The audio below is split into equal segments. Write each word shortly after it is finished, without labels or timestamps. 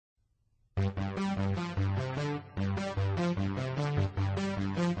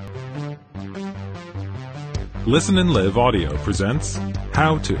Listen and Live Audio presents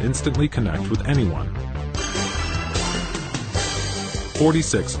How to Instantly Connect with Anyone.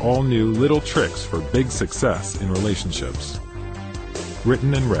 46 all-new little tricks for big success in relationships.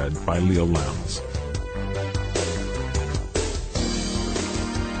 Written and read by Leil Lowndes.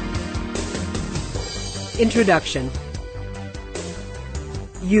 Introduction.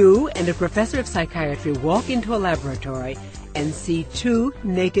 You and a professor of psychiatry walk into a laboratory and see two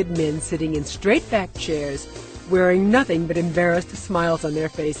naked men sitting in straight-back chairs, wearing nothing but embarrassed smiles on their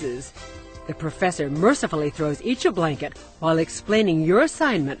faces. The professor mercifully throws each a blanket while explaining your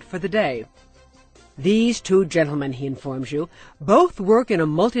assignment for the day. These two gentlemen, he informs you, both work in a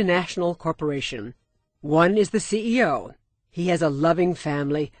multinational corporation. One is the CEO. He has a loving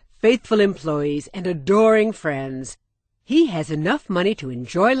family, faithful employees, and adoring friends. He has enough money to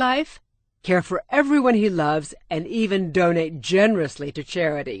enjoy life, care for everyone he loves, and even donate generously to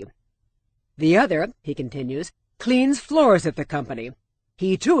charity. The other, he continues, cleans floors at the company.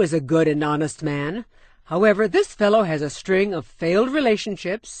 He too is a good and honest man. However, this fellow has a string of failed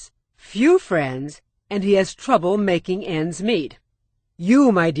relationships, few friends, and he has trouble making ends meet.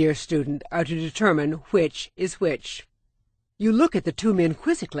 You, my dear student, are to determine which is which. You look at the two men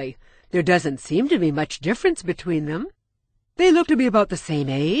quizzically. There doesn't seem to be much difference between them. They look to be about the same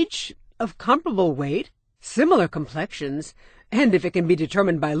age, of comparable weight, similar complexions, and if it can be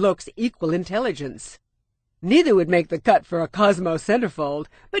determined by looks, equal intelligence. Neither would make the cut for a Cosmo centerfold,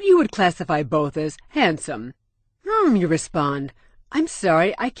 but you would classify both as handsome. You respond. I'm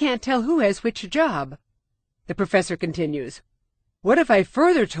sorry, I can't tell who has which job. The professor continues. What if I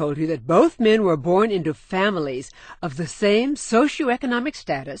further told you that both men were born into families of the same socioeconomic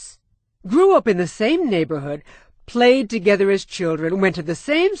status, grew up in the same neighborhood, played together as children, went to the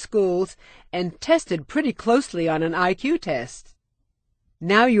same schools, and tested pretty closely on an IQ test?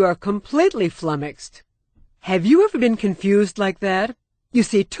 Now you are completely flummoxed. Have you ever been confused like that? You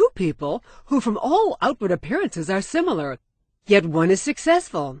see two people who from all outward appearances are similar, yet one is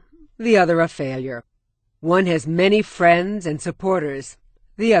successful, the other a failure. One has many friends and supporters,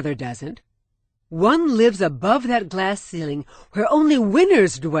 the other doesn't. One lives above that glass ceiling where only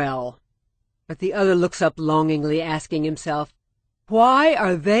winners dwell. But the other looks up longingly, asking himself, why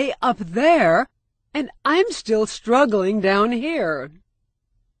are they up there, and I'm still struggling down here?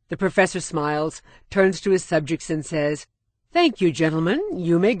 The professor smiles, turns to his subjects, and says, Thank you, gentlemen.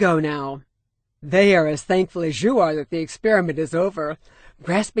 You may go now. They are as thankful as you are that the experiment is over.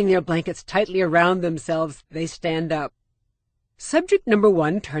 Grasping their blankets tightly around themselves, they stand up. Subject number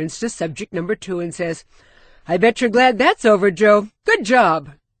 1 turns to subject number 2 and says, I bet you're glad that's over, Joe. Good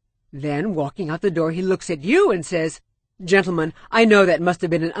job. Then, walking out the door, he looks at you and says, Gentlemen, I know that must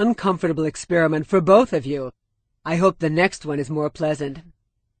have been an uncomfortable experiment for both of you. I hope the next one is more pleasant.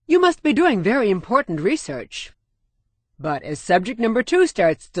 You must be doing very important research. But as subject number 2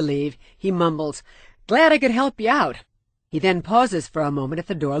 starts to leave, he mumbles, Glad I could help you out. He then pauses for a moment at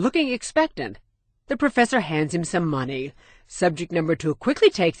the door, looking expectant. The professor hands him some money. Subject number 2 quickly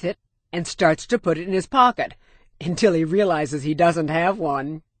takes it and starts to put it in his pocket, until he realizes he doesn't have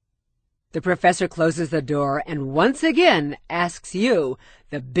one. The professor closes the door and once again asks you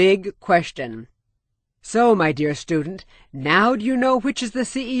the big question. So, my dear student, now do you know which is the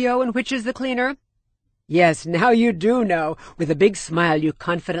CEO and which is the cleaner? Yes, now you do know. With a big smile, you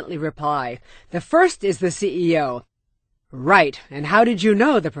confidently reply. The first is the CEO. Right, and how did you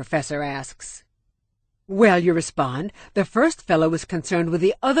know? The professor asks. Well, you respond, the first fellow was concerned with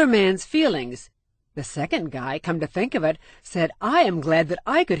the other man's feelings. The second guy, come to think of it, said, I am glad that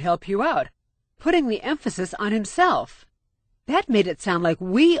I could help you out, putting the emphasis on himself. That made it sound like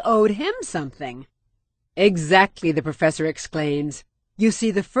we owed him something. Exactly, the professor exclaims. You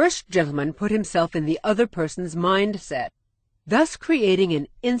see, the first gentleman put himself in the other person's mindset, thus creating an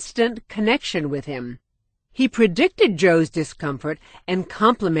instant connection with him. He predicted Joe's discomfort and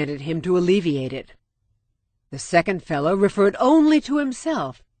complimented him to alleviate it. The second fellow referred only to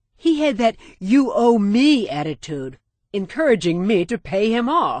himself. He had that you owe me attitude, encouraging me to pay him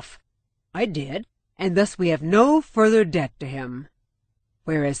off. I did, and thus we have no further debt to him.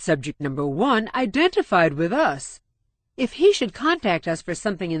 Whereas subject number 1 identified with us. If he should contact us for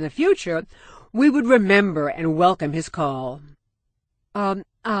something in the future, we would remember and welcome his call.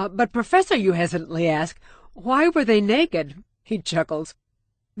 But Professor, you hesitantly ask, why were they naked? He chuckles.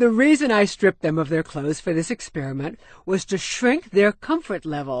 The reason I stripped them of their clothes for this experiment was to shrink their comfort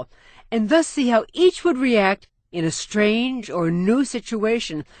level, and thus see how each would react in a strange or new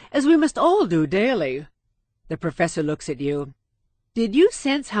situation, as we must all do daily. The professor looks at you. Did you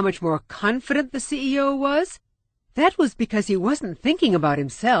sense how much more confident the CEO was? That was because he wasn't thinking about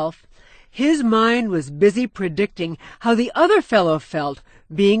himself. His mind was busy predicting how the other fellow felt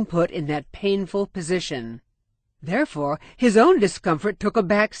being put in that painful position. Therefore, his own discomfort took a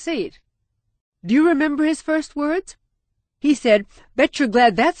back seat. Do you remember his first words? He said, "Bet you're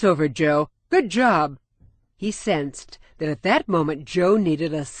glad that's over, Joe. Good job." He sensed that at that moment Joe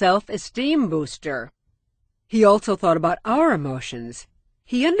needed a self-esteem booster. He also thought about our emotions.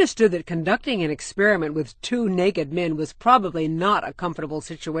 He understood that conducting an experiment with two naked men was probably not a comfortable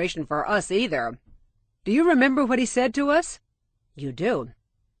situation for us either. Do you remember what he said to us? You do.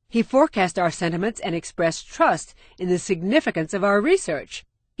 He forecast our sentiments and expressed trust in the significance of our research.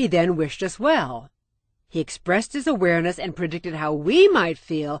 He then wished us well. He expressed his awareness and predicted how we might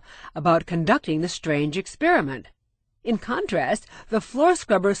feel about conducting the strange experiment. In contrast, the floor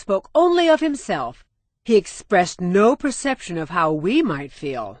scrubber spoke only of himself. He expressed no perception of how we might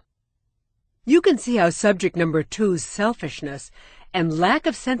feel. You can see how subject number 2's selfishness and lack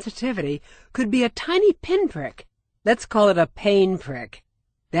of sensitivity could be a tiny pinprick. Let's call it a pain prick.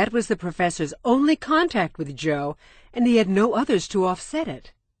 That was the professor's only contact with Joe, and he had no others to offset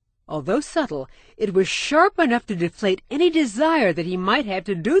it. Although subtle, it was sharp enough to deflate any desire that he might have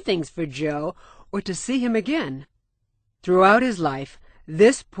to do things for Joe or to see him again. Throughout his life,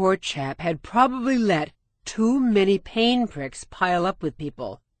 this poor chap had probably let too many pain pricks pile up with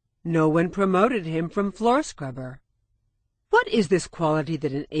people. No one promoted him from floor scrubber. What is this quality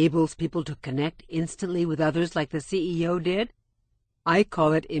that enables people to connect instantly with others like the CEO did? I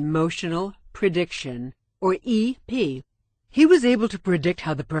call it emotional prediction, or EP. He was able to predict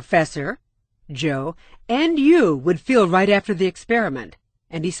how the professor, Joe, and you would feel right after the experiment,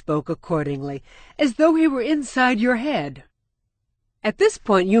 and he spoke accordingly, as though he were inside your head. At this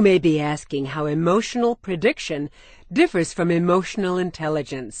point you may be asking how emotional prediction differs from emotional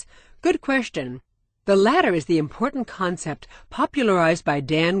intelligence. Good question. The latter is the important concept popularized by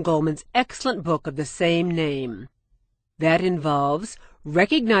Dan Goleman's excellent book of the same name. That involves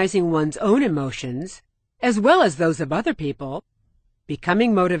recognizing one's own emotions, as well as those of other people,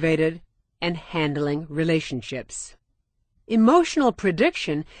 becoming motivated, and handling relationships. Emotional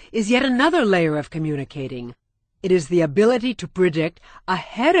prediction is yet another layer of communicating. It is the ability to predict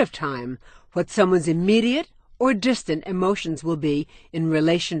ahead of time what someone's immediate or distant emotions will be in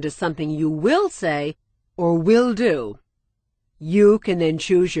relation to something you will say or will do. You can then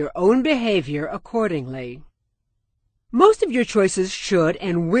choose your own behavior accordingly. Most of your choices should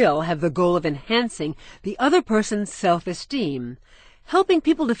and will have the goal of enhancing the other person's self-esteem, helping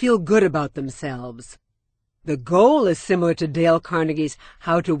people to feel good about themselves. The goal is similar to Dale Carnegie's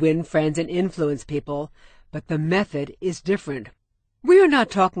How to Win Friends and Influence People, but the method is different. We are not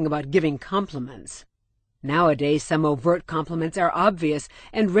talking about giving compliments. Nowadays, some overt compliments are obvious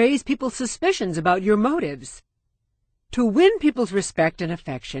and raise people's suspicions about your motives. To win people's respect and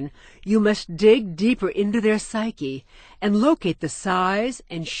affection, you must dig deeper into their psyche and locate the size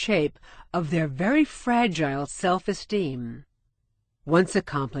and shape of their very fragile self-esteem. Once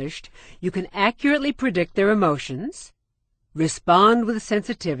accomplished, you can accurately predict their emotions, respond with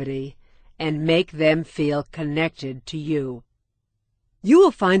sensitivity, and make them feel connected to you. You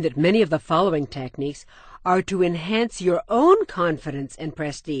will find that many of the following techniques are to enhance your own confidence and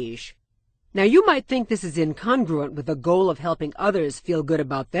prestige. Now, you might think this is incongruent with the goal of helping others feel good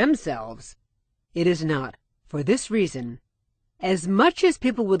about themselves. It is not, for this reason. As much as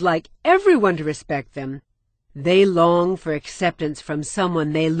people would like everyone to respect them, they long for acceptance from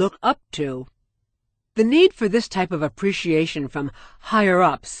someone they look up to. The need for this type of appreciation from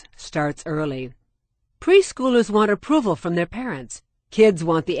higher-ups starts early. Preschoolers want approval from their parents. Kids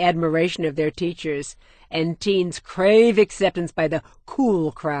want the admiration of their teachers, and teens crave acceptance by the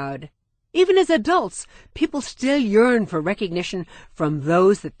cool crowd. Even as adults, people still yearn for recognition from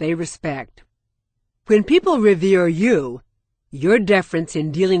those that they respect. When people revere you, your deference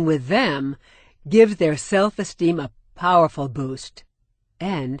in dealing with them gives their self-esteem a powerful boost.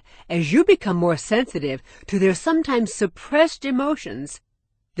 And as you become more sensitive to their sometimes suppressed emotions,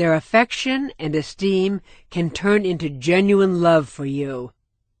 their affection and esteem can turn into genuine love for you.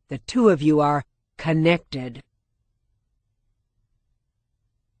 The two of you are connected.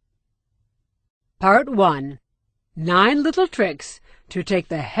 Part 1. 9 little tricks to take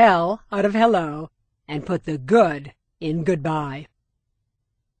the hell out of hello and put the good in goodbye.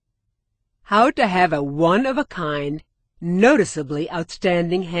 How to have a one-of-a-kind, noticeably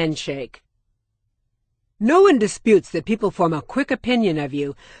outstanding handshake. No one disputes that people form a quick opinion of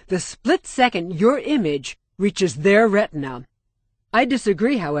you the split second your image reaches their retina. I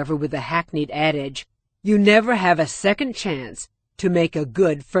disagree, however, with the hackneyed adage, you never have a second chance to make a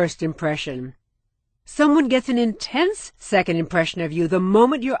good first impression. Someone gets an intense second impression of you the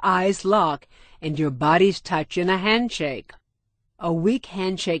moment your eyes lock and your bodies touch in a handshake. A weak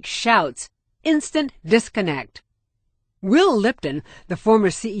handshake shouts instant disconnect. Will Lipton, the former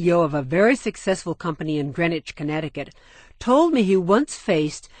CEO of a very successful company in Greenwich, Connecticut, told me he once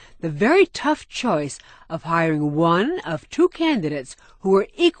faced the very tough choice of hiring one of two candidates who were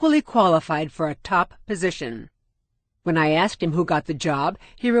equally qualified for a top position. When I asked him who got the job,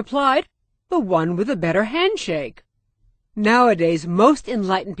 he replied, "The one with a better handshake." Nowadays, most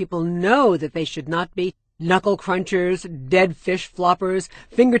enlightened people know that they should not be knuckle crunchers, dead fish floppers,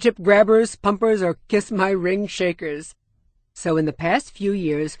 fingertip grabbers, pumpers, or kiss-my-ring shakers. So in the past few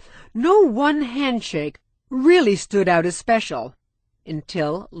years, no one handshake really stood out as special,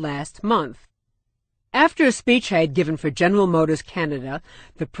 until last month. After a speech I had given for General Motors Canada,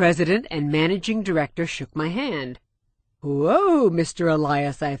 the president and managing director shook my hand. "Whoa, Mr.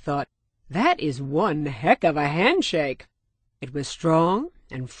 Elias," I thought, "that is one heck of a handshake." It was strong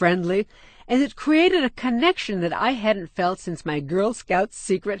and friendly, and it created a connection that I hadn't felt since my Girl Scout's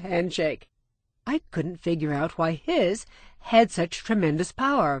secret handshake. I couldn't figure out why his had such tremendous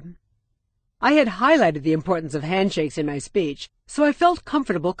power. I had highlighted the importance of handshakes in my speech, so I felt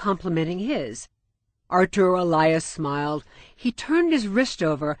comfortable complimenting his. Artur Elias smiled. He turned his wrist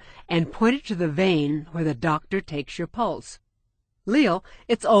over and pointed to the vein where the doctor takes your pulse. "Leil,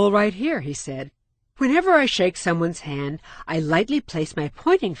 it's all right here," he said. "Whenever I shake someone's hand, I lightly place my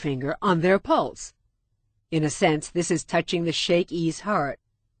pointing finger on their pulse." In a sense, this is touching the shakee's heart,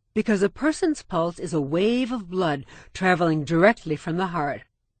 because a person's pulse is a wave of blood traveling directly from the heart.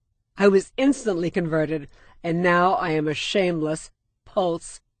 I was instantly converted, and now I am a shameless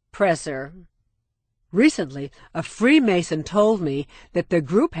pulse presser. Recently, a Freemason told me that the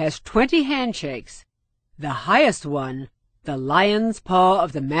group has 20 handshakes. The highest one, the lion's paw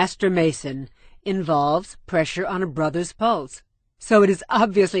of the Master Mason, involves pressure on a brother's pulse, so it is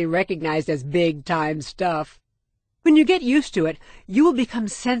obviously recognized as big-time stuff. When you get used to it, you will become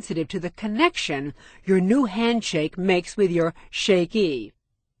sensitive to the connection your new handshake makes with your shakee.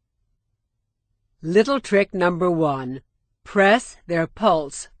 Little trick number 1. Press their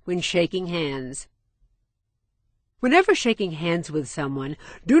pulse when shaking hands. Whenever shaking hands with someone,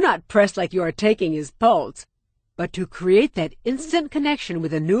 do not press like you are taking his pulse, but to create that instant connection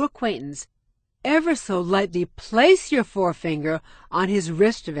with a new acquaintance, ever so lightly place your forefinger on his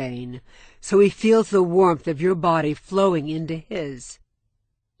wrist vein, so he feels the warmth of your body flowing into his.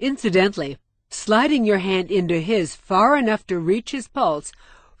 Incidentally, sliding your hand into his far enough to reach his pulse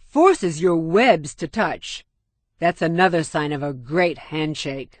forces your webs to touch. That's another sign of a great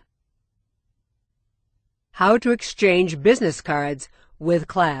handshake. How to exchange business cards with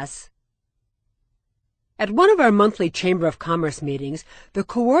class. At one of our monthly Chamber of Commerce meetings, the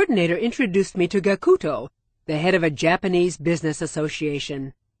coordinator introduced me to Gakuto, the head of a Japanese business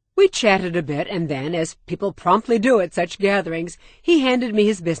association. We chatted a bit, and then, as people promptly do at such gatherings, he handed me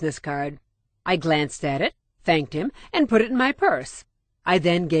his business card. I glanced at it, thanked him, and put it in my purse. I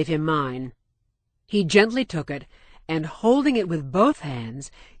then gave him mine. He gently took it, and holding it with both hands,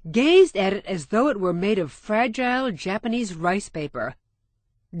 gazed at it as though it were made of fragile Japanese rice paper.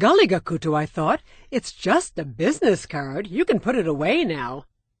 "Golly, Gakuto," I thought, "it's just a business card. You can put it away now."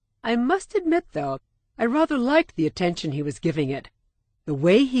 I must admit, though, I rather liked the attention he was giving it. The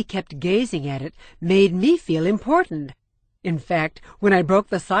way he kept gazing at it made me feel important. In fact, when I broke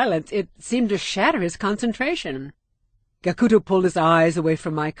the silence, it seemed to shatter his concentration. Gakuto pulled his eyes away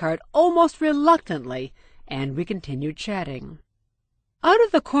from my card almost reluctantly, and we continued chatting. Out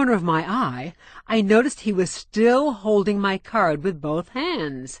of the corner of my eye, I noticed he was still holding my card with both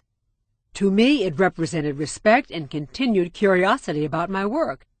hands. To me, it represented respect and continued curiosity about my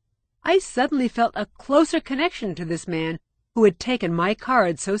work. I suddenly felt a closer connection to this man who had taken my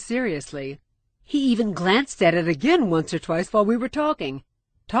card so seriously. He even glanced at it again once or twice while we were talking.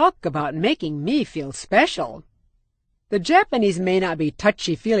 Talk about making me feel special. The Japanese may not be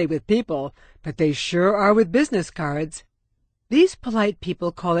touchy-feely with people, but they sure are with business cards. These polite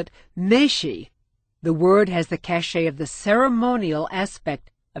people call it meishi. The word has the cachet of the ceremonial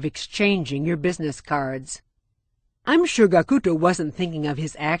aspect of exchanging your business cards. I'm sure Gakuto wasn't thinking of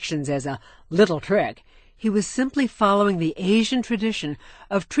his actions as a little trick. He was simply following the Asian tradition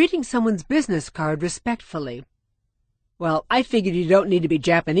of treating someone's business card respectfully. Well, I figured you don't need to be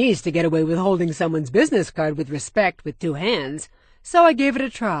Japanese to get away with holding someone's business card with respect with two hands, so I gave it a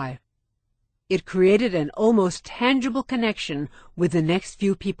try. It created an almost tangible connection with the next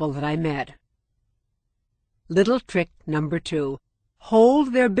few people that I met. Little trick number 2.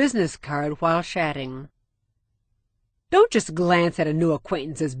 Hold their business card while chatting. Don't just glance at a new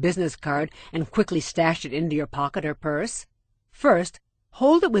acquaintance's business card and quickly stash it into your pocket or purse. First,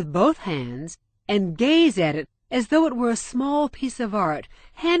 hold it with both hands and gaze at it as though it were a small piece of art,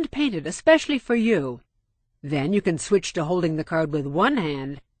 hand-painted especially for you. Then you can switch to holding the card with one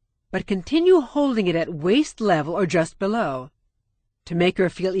hand, but continue holding it at waist level or just below. To make her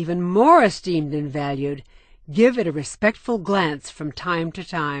feel even more esteemed and valued, give it a respectful glance from time to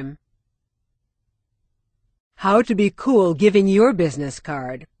time. How to be cool giving your business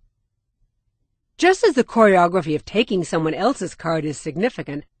card. Just as the choreography of taking someone else's card is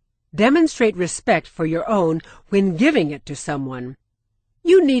significant, demonstrate respect for your own when giving it to someone.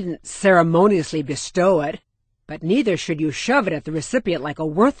 You needn't ceremoniously bestow it, but neither should you shove it at the recipient like a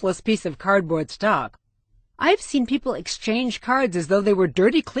worthless piece of cardboard stock. I've seen people exchange cards as though they were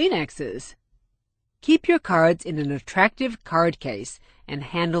dirty Kleenexes. Keep your cards in an attractive card case and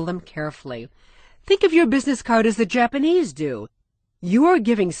handle them carefully. Think of your business card as the Japanese do. You are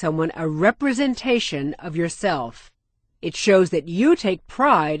giving someone a representation of yourself. It shows that you take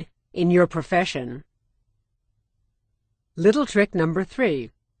pride in your profession. Little trick number 3.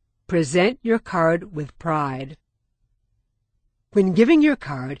 Present your card with pride. When giving your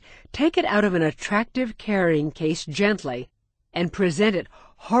card, take it out of an attractive carrying case gently and present it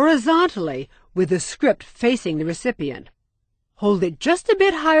horizontally with the script facing the recipient. Hold it just a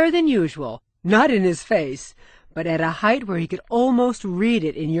bit higher than usual, not in his face, but at a height where he could almost read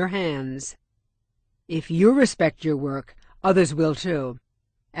it in your hands. If you respect your work, others will too.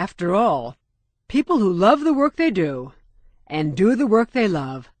 After all, people who love the work they do and do the work they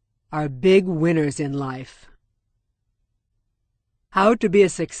love are big winners in life. How to be a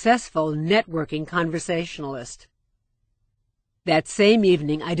successful networking conversationalist. That same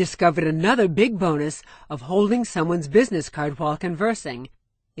evening, I discovered another big bonus of holding someone's business card while conversing.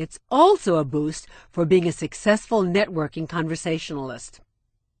 It's also a boost for being a successful networking conversationalist.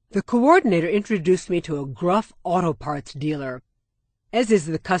 The coordinator introduced me to a gruff auto parts dealer. As is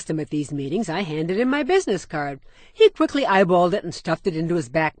the custom at these meetings, I handed him my business card. He quickly eyeballed it and stuffed it into his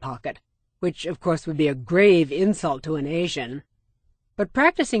back pocket, which of course would be a grave insult to an Asian. But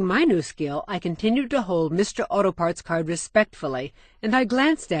practicing my new skill, I continued to hold Mr. Autopart's card respectfully, and I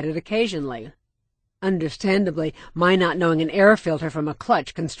glanced at it occasionally. Understandably, my not knowing an air filter from a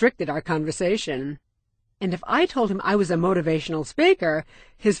clutch constricted our conversation. And if I told him I was a motivational speaker,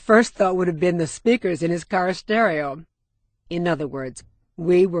 his first thought would have been the speakers in his car stereo. In other words,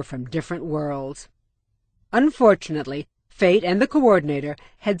 we were from different worlds. Unfortunately, fate and the coordinator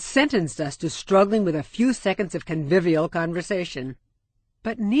had sentenced us to struggling with a few seconds of convivial conversation.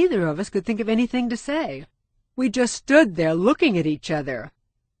 But neither of us could think of anything to say. We just stood there looking at each other.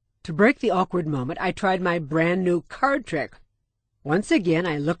 To break the awkward moment, I tried my brand-new card trick. Once again,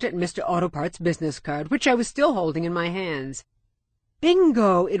 I looked at Mr. Autopart's business card, which I was still holding in my hands.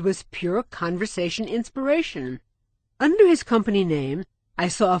 Bingo! It was pure conversation inspiration. Under his company name, I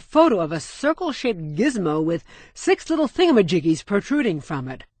saw a photo of a circle-shaped gizmo with 6 little thingamajiggies protruding from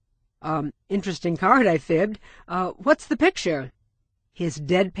it. Interesting card, I fibbed. What's the picture? His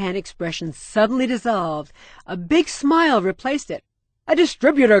deadpan expression suddenly dissolved. A big smile replaced it. "A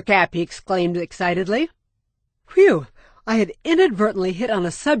distributor cap!" he exclaimed excitedly. Whew! I had inadvertently hit on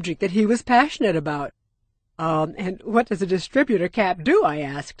a subject that he was passionate about. And what does a distributor cap do?" I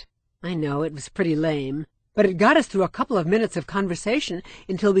asked. I know, it was pretty lame, but it got us through a couple of minutes of conversation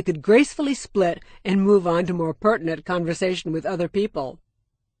until we could gracefully split and move on to more pertinent conversation with other people.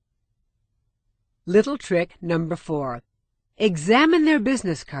 Little trick number 4. Examine their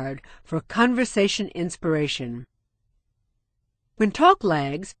business card for conversation inspiration. When talk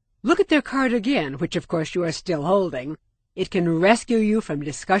lags, look at their card again, which of course you are still holding. It can rescue you from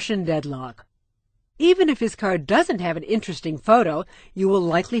discussion deadlock. Even if his card doesn't have an interesting photo, you will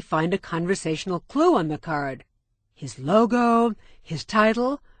likely find a conversational clue on the card. His logo, his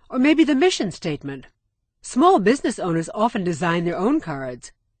title, or maybe the mission statement. Small business owners often design their own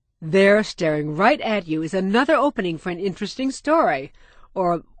cards. There, staring right at you, is another opening for an interesting story,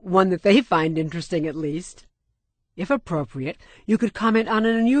 or one that they find interesting at least. If appropriate, you could comment on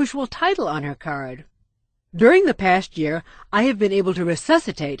an unusual title on her card. During the past year, I have been able to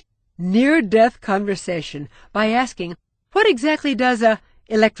resuscitate near-death conversation by asking, what exactly does a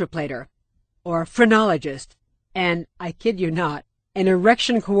electroplater, or phrenologist, and, I kid you not, an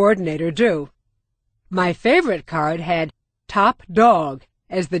erection coordinator do? My favorite card had Top Dog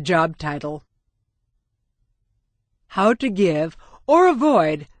as the job title. How to give or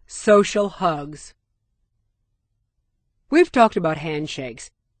avoid social hugs. We've talked about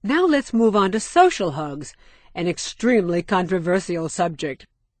handshakes. Now let's move on to social hugs, an extremely controversial subject.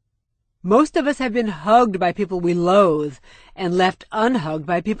 Most of us have been hugged by people we loathe and left unhugged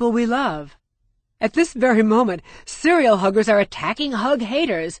by people we love. At this very moment, serial huggers are attacking hug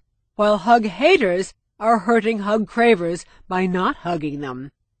haters, while hug haters are hurting hug cravers by not hugging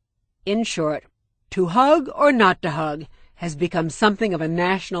them. In short, to hug or not to hug has become something of a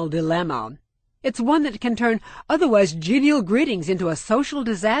national dilemma. It's one that can turn otherwise genial greetings into a social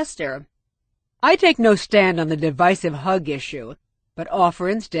disaster. I take no stand on the divisive hug issue, but offer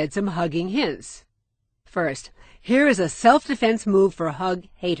instead some hugging hints. First, here is a self-defense move for hug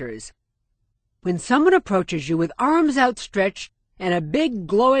haters. When someone approaches you with arms outstretched and a big,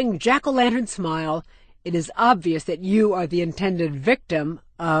 glowing jack-o'-lantern smile, it is obvious that you are the intended victim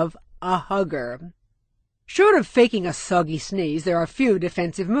of a hugger. Short of faking a soggy sneeze, there are few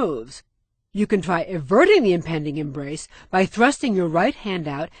defensive moves. You can try averting the impending embrace by thrusting your right hand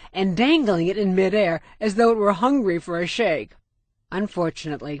out and dangling it in midair as though it were hungry for a shake.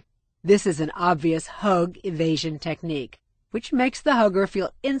 Unfortunately, this is an obvious hug evasion technique, which makes the hugger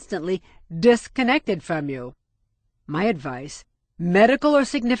feel instantly disconnected from you. My advice, medical or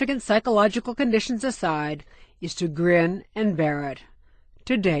significant psychological conditions aside, is to grin and bear it.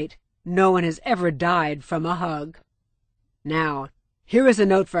 To date, no one has ever died from a hug. Now, here is a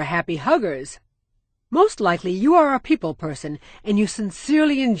note for happy huggers. Most likely you are a people person, and you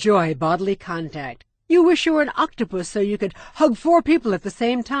sincerely enjoy bodily contact. You wish you were an octopus so you could hug 4 people at the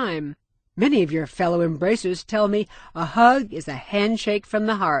same time. Many of your fellow embracers tell me a hug is a handshake from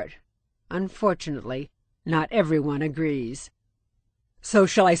the heart. Unfortunately, not everyone agrees. So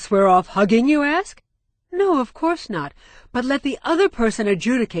shall I swear off hugging, you ask? No, of course not, but let the other person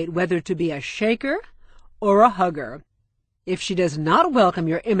adjudicate whether to be a shaker or a hugger. If she does not welcome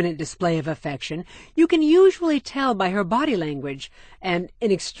your imminent display of affection, you can usually tell by her body language and,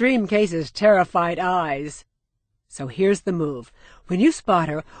 in extreme cases, terrified eyes. So here's the move. When you spot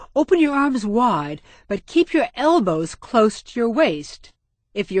her, open your arms wide, but keep your elbows close to your waist.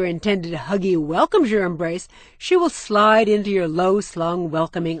 If your intended huggy welcomes your embrace, she will slide into your low-slung,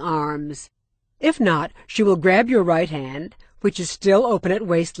 welcoming arms. If not, she will grab your right hand, which is still open at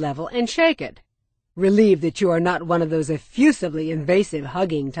waist level, and shake it, relieved that you are not one of those effusively invasive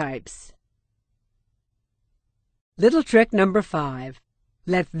hugging types. Little trick number 5.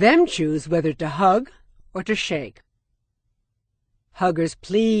 Let them choose whether to hug or to shake. Huggers,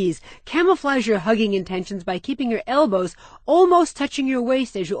 please camouflage your hugging intentions by keeping your elbows almost touching your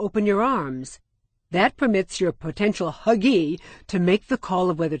waist as you open your arms. That permits your potential huggee to make the call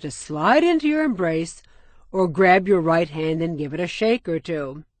of whether to slide into your embrace or grab your right hand and give it a shake or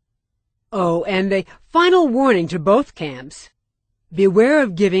two. Oh, and a final warning to both camps. Beware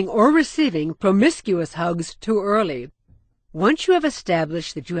of giving or receiving promiscuous hugs too early. Once you have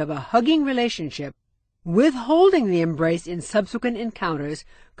established that you have a hugging relationship, withholding the embrace in subsequent encounters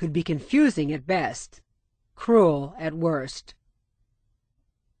could be confusing at best, cruel at worst.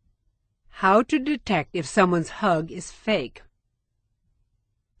 How to detect if someone's hug is fake.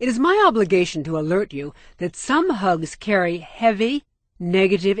 It is my obligation to alert you that some hugs carry heavy,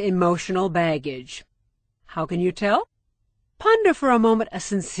 negative emotional baggage. How can you tell? Ponder for a moment a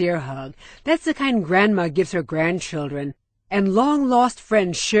sincere hug. That's the kind grandma gives her grandchildren, and long-lost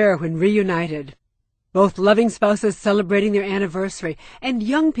friends share when reunited. Both loving spouses celebrating their anniversary and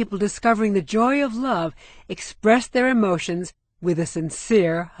young people discovering the joy of love express their emotions with a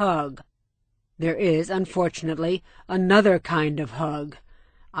sincere hug. There is, unfortunately, another kind of hug.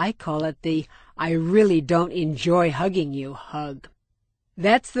 I call it the "I really don't enjoy hugging you" hug.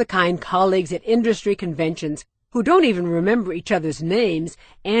 That's the kind colleagues at industry conventions who don't even remember each other's names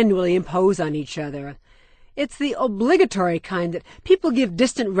annually impose on each other. It's the obligatory kind that people give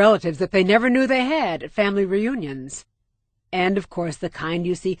distant relatives that they never knew they had at family reunions. And, of course, the kind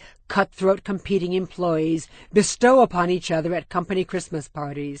you see cutthroat competing employees bestow upon each other at company Christmas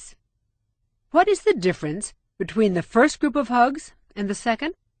parties. What is the difference between the first group of hugs and the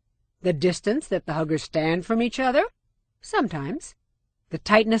second? The distance that the huggers stand from each other? Sometimes. The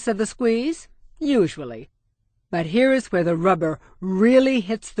tightness of the squeeze? Usually. But here is where the rubber really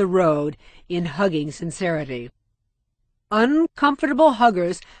hits the road in hugging sincerity. Uncomfortable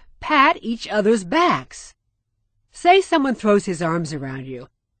huggers pat each other's backs. Say someone throws his arms around you,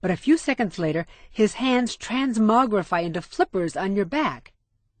 but a few seconds later his hands transmogrify into flippers on your back.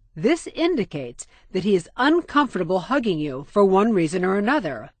 This indicates that he is uncomfortable hugging you for one reason or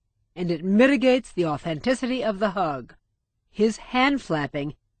another, and it mitigates the authenticity of the hug. His hand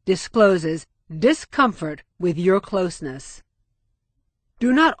flapping discloses discomfort with your closeness.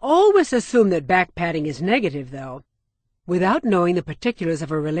 Do not always assume that back patting is negative, though. Without knowing the particulars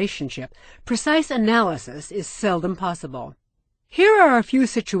of a relationship, precise analysis is seldom possible. Here are a few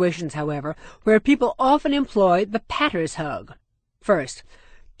situations, however, where people often employ the patter's hug. First,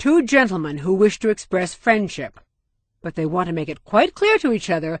 two gentlemen who wish to express friendship, but they want to make it quite clear to each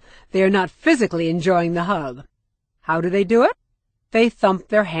other they are not physically enjoying the hug. How do they do it? They thump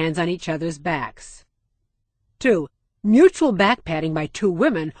their hands on each other's backs. 2. Mutual back patting by two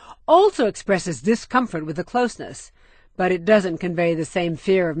women also expresses discomfort with the closeness, but it doesn't convey the same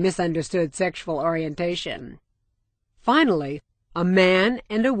fear of misunderstood sexual orientation. Finally, a man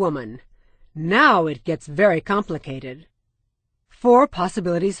and a woman. Now it gets very complicated. 4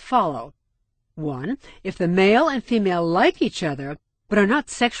 possibilities follow. 1. If the male and female like each other, but are not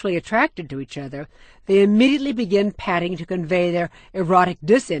sexually attracted to each other, they immediately begin patting to convey their erotic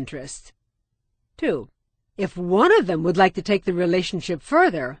disinterest. 2. If one of them would like to take the relationship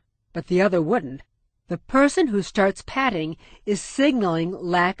further, but the other wouldn't, the person who starts patting is signaling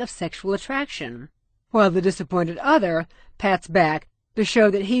lack of sexual attraction, while the disappointed other pats back to show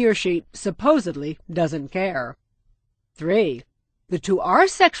that he or she supposedly doesn't care. 3. The two are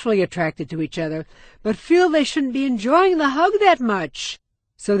sexually attracted to each other, but feel they shouldn't be enjoying the hug that much,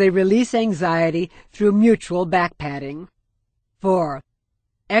 so they release anxiety through mutual back patting. 4.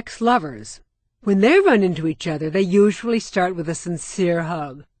 Ex-lovers. When they run into each other, they usually start with a sincere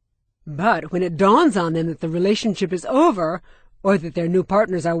hug. But when it dawns on them that the relationship is over, or that their new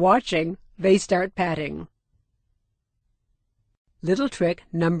partners are watching, they start patting. Little trick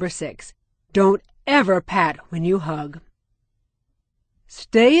number 6. Don't ever pat when you hug.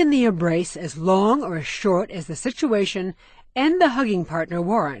 Stay in the embrace as long or as short as the situation and the hugging partner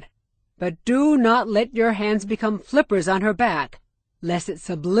warrant, but do not let your hands become flippers on her back, lest it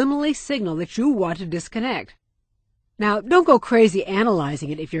subliminally signal that you want to disconnect. Now, don't go crazy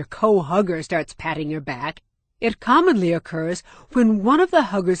analyzing it if your co-hugger starts patting your back. It commonly occurs when one of the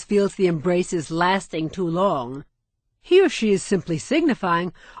huggers feels the embrace is lasting too long. He or she is simply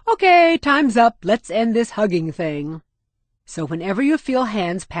signifying, "Okay, time's up, let's end this hugging thing." So whenever you feel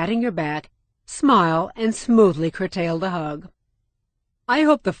hands patting your back, smile and smoothly curtail the hug. I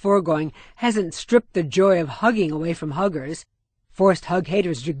hope the foregoing hasn't stripped the joy of hugging away from huggers, forced hug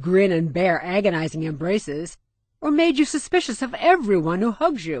haters to grin and bear agonizing embraces, or made you suspicious of everyone who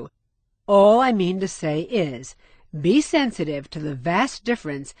hugs you. All I mean to say is, be sensitive to the vast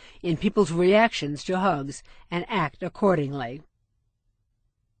difference in people's reactions to hugs and act accordingly.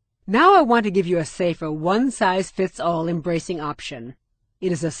 Now I want to give you a safer one-size-fits-all embracing option.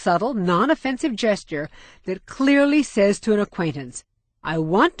 It is a subtle, non-offensive gesture that clearly says to an acquaintance, "I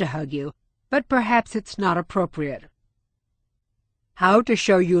want to hug you, but perhaps it's not appropriate." How to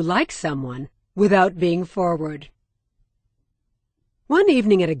show you like someone without being forward. One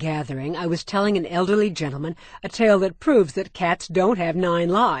evening at a gathering, I was telling an elderly gentleman a tale that proves that cats don't have 9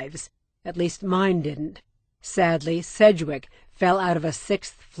 lives. At least mine didn't. Sadly, Sedgwick fell out of a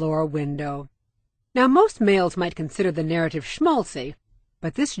 6th-floor window. Now, most males might consider the narrative schmaltzy,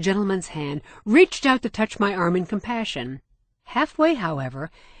 but this gentleman's hand reached out to touch my arm in compassion. Halfway,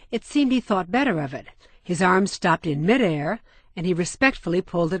 however, it seemed he thought better of it. His arm stopped in midair, and he respectfully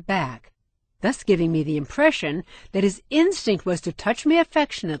pulled it back, thus giving me the impression that his instinct was to touch me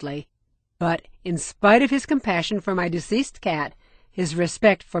affectionately, but in spite of his compassion for my deceased cat, his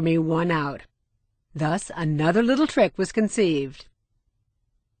respect for me won out. Thus another little trick was conceived.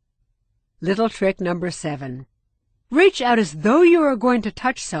 Little trick number 7. Reach out as though you are going to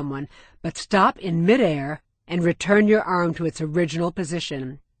touch someone, but stop in midair and return your arm to its original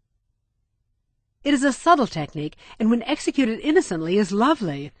position. It is a subtle technique, and when executed innocently is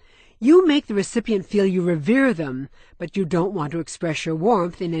lovely. You make the recipient feel you revere them, but you don't want to express your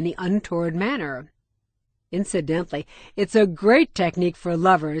warmth in any untoward manner. Incidentally, it's a great technique for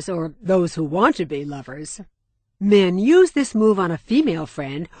lovers, or those who want to be lovers. Men, use this move on a female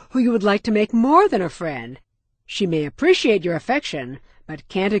friend who you would like to make more than a friend. She may appreciate your affection, but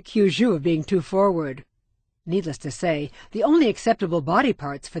can't accuse you of being too forward. Needless to say, the only acceptable body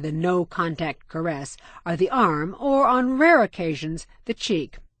parts for the no-contact caress are the arm, or on rare occasions, the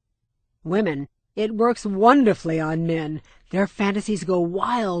cheek. Women, it works wonderfully on men. Their fantasies go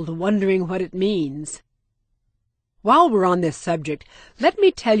wild, wondering what it means. While we're on this subject, let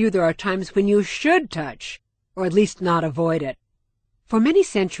me tell you there are times when you should touch, or at least not avoid it. For many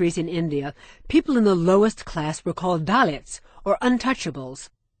centuries in India, people in the lowest class were called Dalits, or untouchables.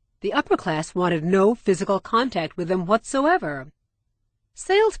 The upper class wanted no physical contact with them whatsoever.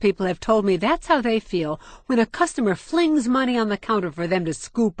 Salespeople have told me that's how they feel when a customer flings money on the counter for them to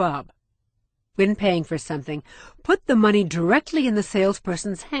scoop up. When paying for something, put the money directly in the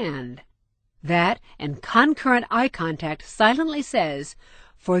salesperson's hand. That and concurrent eye contact silently says,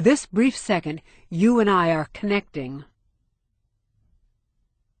 "For this brief second, you and I are connecting."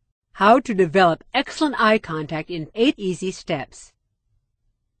 How to develop excellent eye contact in 8 easy steps.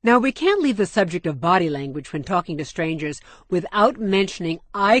 Now, we can't leave the subject of body language when talking to strangers without mentioning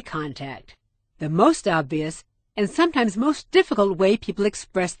eye contact, the most obvious and sometimes most difficult way people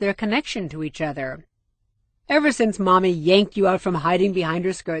express their connection to each other. Ever since Mommy yanked you out from hiding behind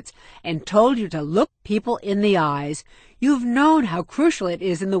her skirts and told you to look people in the eyes, you've known how crucial it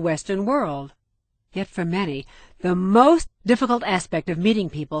is in the Western world. Yet for many, the most difficult aspect of meeting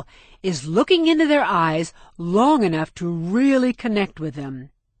people is looking into their eyes long enough to really connect with them.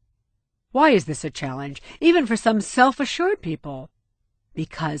 Why is this a challenge, even for some self-assured people?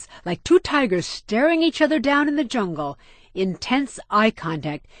 Because, like 2 tigers staring each other down in the jungle, intense eye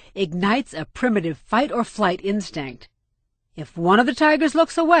contact ignites a primitive fight-or-flight instinct. If one of the tigers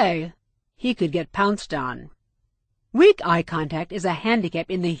looks away, he could get pounced on. Weak eye contact is a handicap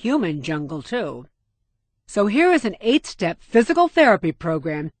in the human jungle, too. So here is an 8-step physical therapy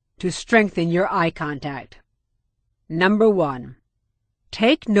program to strengthen your eye contact. Number 1.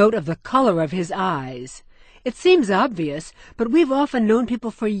 Take note of the color of his eyes. It seems obvious, but we've often known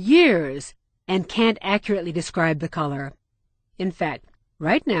people for years and can't accurately describe the color. In fact,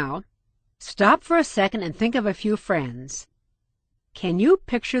 right now, stop for a second and think of a few friends. Can you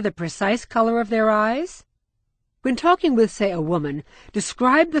picture the precise color of their eyes? When talking with, say, a woman,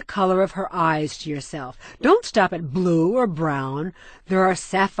 describe the color of her eyes to yourself. Don't stop at blue or brown. There are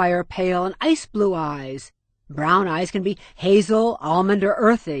sapphire pale and ice blue eyes. Brown eyes can be hazel, almond, or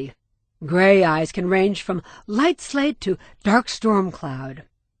earthy. Gray eyes can range from light slate to dark storm cloud.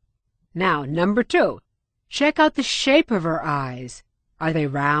 Now, number 2. Check out the shape of her eyes. Are they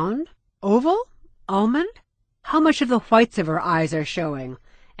round, oval, almond? How much of the whites of her eyes are showing?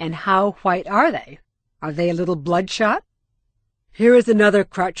 And how white are they? Are they a little bloodshot? Here is another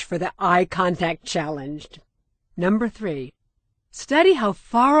crutch for the eye contact challenged. Number 3. Study how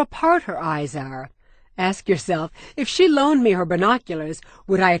far apart her eyes are. Ask yourself, if she loaned me her binoculars,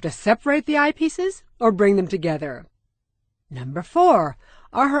 would I have to separate the eyepieces or bring them together? Number 4.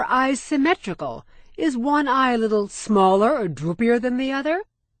 Are her eyes symmetrical? Is one eye a little smaller or droopier than the other?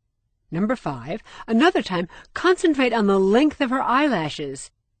 Number 5. Another time, concentrate on the length of her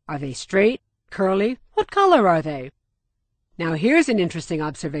eyelashes. Are they straight, curly? What color are they? Now here's an interesting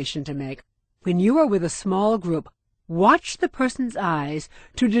observation to make. When you are with a small group, watch the person's eyes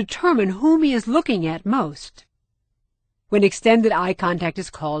to determine whom he is looking at most. When extended eye contact is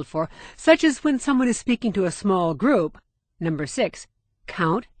called for, such as when someone is speaking to a small group, number 6,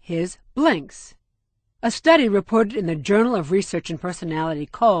 count his blinks. A study reported in the Journal of Research and Personality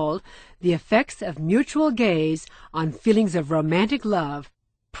called The Effects of Mutual Gaze on Feelings of Romantic Love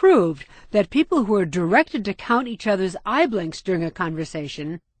proved that people who are directed to count each other's eye blinks during a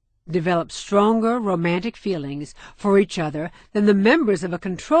conversation develop stronger romantic feelings for each other than the members of a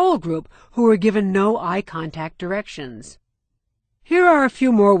control group who were given no eye contact directions. Here are a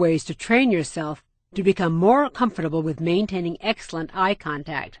few more ways to train yourself to become more comfortable with maintaining excellent eye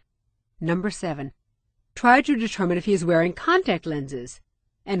contact. Number 7. Try to determine if he is wearing contact lenses.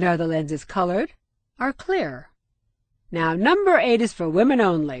 And are the lenses colored or clear? Now, number 8 is for women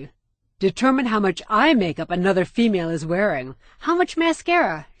only. Determine how much eye makeup another female is wearing. How much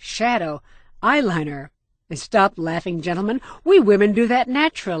mascara, shadow, eyeliner. And stop laughing, gentlemen. We women do that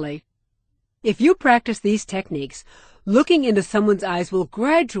naturally. If you practice these techniques, looking into someone's eyes will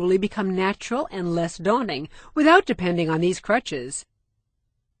gradually become natural and less daunting without depending on these crutches.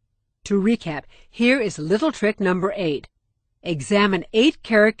 To recap, here is little trick number 8. Examine 8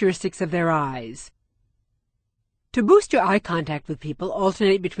 characteristics of their eyes. To boost your eye contact with people,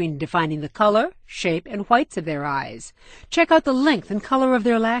 alternate between defining the color, shape, and whites of their eyes. Check out the length and color of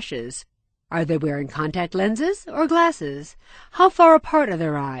their lashes. Are they wearing contact lenses or glasses? How far apart are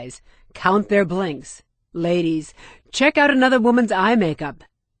their eyes? Count their blinks. Ladies, check out another woman's eye makeup.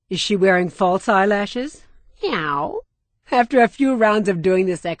 Is she wearing false eyelashes? Meow. After a few rounds of doing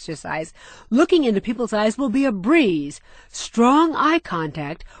this exercise, looking into people's eyes will be a breeze. Strong eye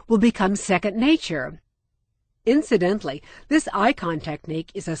contact will become second nature. Incidentally, this eye contact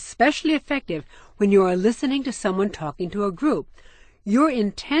technique is especially effective when you are listening to someone talking to a group. Your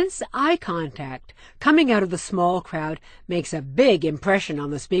intense eye contact coming out of the small crowd makes a big impression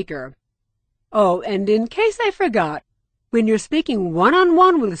on the speaker. Oh, and in case I forgot, when you're speaking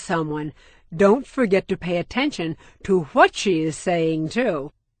one-on-one with someone, don't forget to pay attention to what she is saying,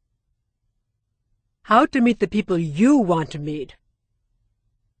 too. How to meet the people you want to meet.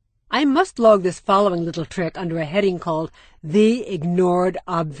 I must log this following little trick under a heading called The Ignored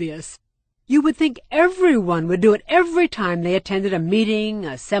Obvious. You would think everyone would do it every time they attended a meeting,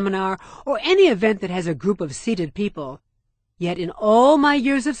 a seminar, or any event that has a group of seated people. Yet in all my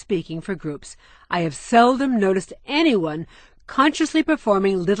years of speaking for groups, I have seldom noticed anyone consciously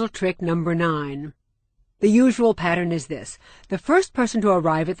performing little trick number 9. The usual pattern is this. The first person to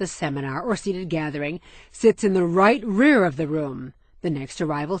arrive at the seminar or seated gathering sits in the right rear of the room. The next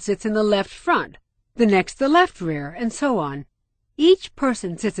arrival sits in the left front, the next the left rear, and so on. Each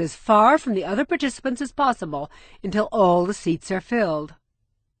person sits as far from the other participants as possible until all the seats are filled.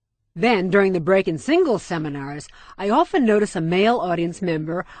 Then, during the break and singles seminars, I often notice a male audience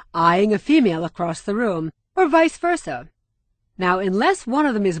member eyeing a female across the room, or vice versa. Now, unless one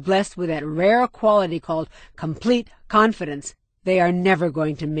of them is blessed with that rare quality called complete confidence, they are never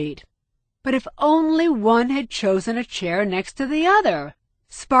going to meet. But if only one had chosen a chair next to the other,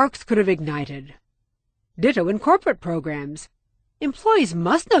 sparks could have ignited. Ditto in corporate programs. Employees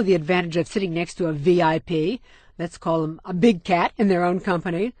must know the advantage of sitting next to a VIP, let's call him a big cat in their own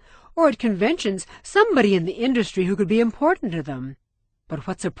company, or at conventions somebody in the industry who could be important to them. But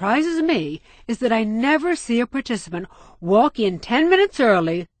what surprises me is that I never see a participant walk in 10 minutes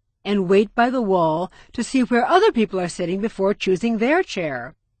early and wait by the wall to see where other people are sitting before choosing their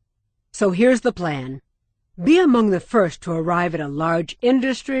chair. So here's the plan. Be among the first to arrive at a large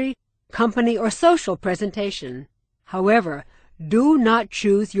industry, company, or social presentation. However, do not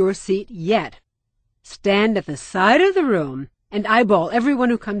choose your seat yet. Stand at the side of the room and eyeball everyone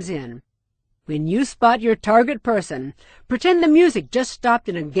who comes in. When you spot your target person, pretend the music just stopped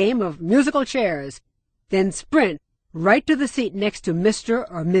in a game of musical chairs. Then sprint right to the seat next to Mr.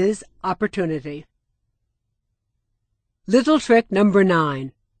 or Ms. Opportunity. Little trick number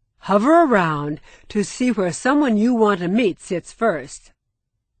 9. Hover around to see where someone you want to meet sits first.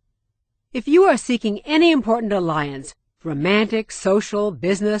 If you are seeking any important alliance, romantic, social,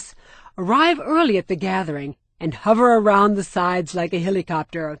 business, arrive early at the gathering and hover around the sides like a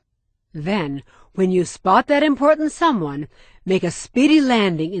helicopter. Then, when you spot that important someone, make a speedy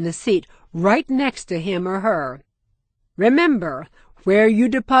landing in the seat right next to him or her. Remember, where you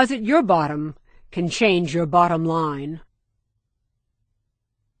deposit your bottom can change your bottom line.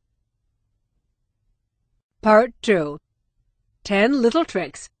 Part 2. 10 little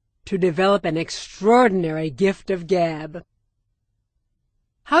tricks to develop an extraordinary gift of gab.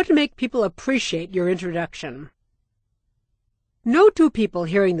 How to make people appreciate your introduction. No two people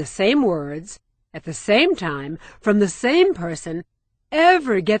hearing the same words at the same time from the same person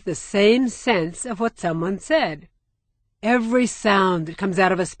ever get the same sense of what someone said. Every sound that comes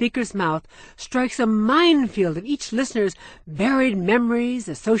out of a speaker's mouth strikes a minefield of each listener's buried memories,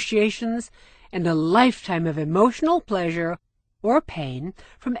 associations, and a lifetime of emotional pleasure or pain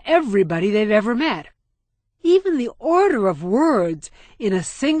from everybody they've ever met. Even the order of words in a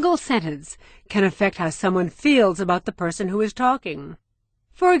single sentence can affect how someone feels about the person who is talking.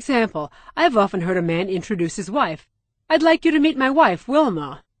 For example, I've often heard a man introduce his wife. "I'd like you to meet my wife,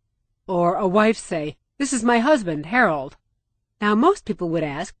 Wilma." Or a wife say, "This is my husband, Harold." Now, most people would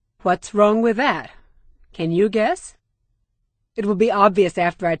ask, what's wrong with that? Can you guess? It will be obvious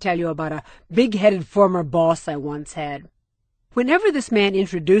after I tell you about a big-headed former boss I once had. Whenever this man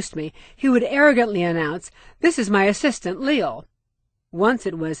introduced me, he would arrogantly announce, "This is my assistant, Leil." Once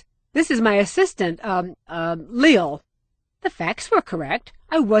it was, "This is my assistant, Leil." The facts were correct.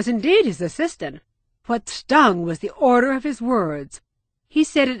 I was indeed his assistant. What stung was the order of his words. He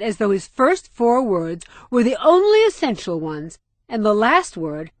said it as though his first 4 words were the only essential ones, and the last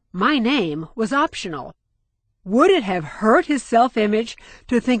word, my name, was optional. Would it have hurt his self-image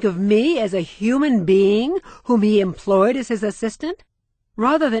to think of me as a human being whom he employed as his assistant,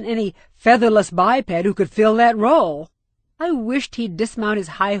 rather than any featherless biped who could fill that role? I wished he'd dismount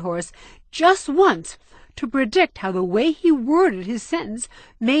his high horse just once to predict how the way he worded his sentence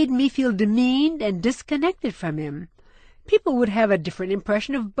made me feel demeaned and disconnected from him. People would have a different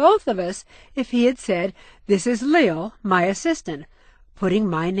impression of both of us if he had said, "This is Leil, my assistant," putting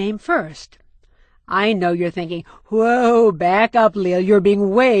my name first. I know you're thinking, "Whoa, back up, Leil, you're being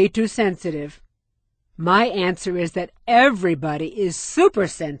way too sensitive." My answer is that everybody is super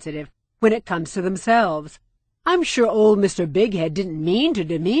sensitive when it comes to themselves. I'm sure old Mr. Bighead didn't mean to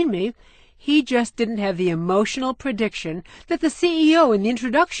demean me. He just didn't have the emotional prediction that the CEO in the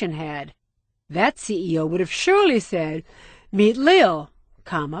introduction had. That CEO would have surely said, "Meet Leil,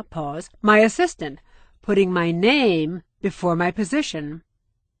 comma, pause, my assistant," putting my name before my position.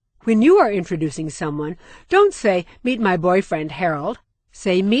 When you are introducing someone, don't say, "Meet my boyfriend, Harold."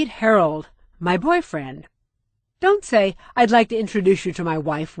 Say, "Meet Harold, my boyfriend." Don't say, "I'd like to introduce you to my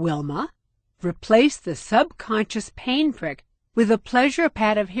wife, Wilma." Replace the subconscious pain prick with the pleasure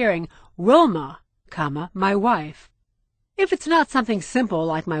pat of hearing, "Wilma, comma, my wife." If it's not something simple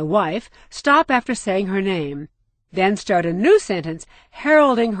like my wife, stop after saying her name. Then start a new sentence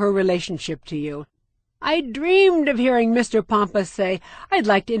heralding her relationship to you. I dreamed of hearing Mr. Pompous say, "I'd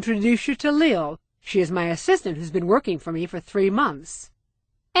like to introduce you to Leil. She is my assistant who's been working for me for 3 months."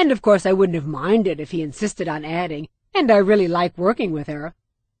 And of course I wouldn't have minded if he insisted on adding, "And I really like working with her."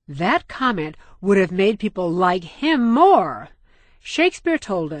 That comment would have made people like him more. Shakespeare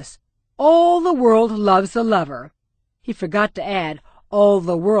told us, "All the world loves a lover." He forgot to add, "All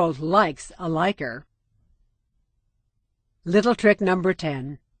the world likes a liker." Little trick number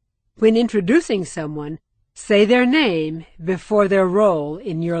 10. When introducing someone, say their name before their role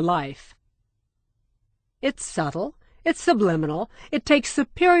in your life. It's subtle, it's subliminal, it takes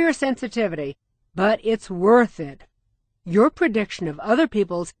superior sensitivity, but it's worth it. Your prediction of other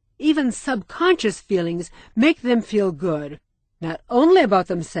people's even subconscious feelings make them feel good, not only about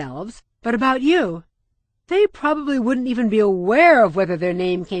themselves, but about you. They probably wouldn't even be aware of whether their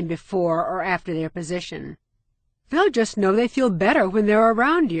name came before or after their position. They'll just know they feel better when they're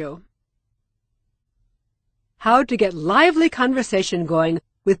around you. How to get lively conversation going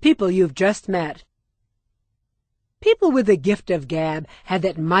with people you've just met. People with the gift of gab have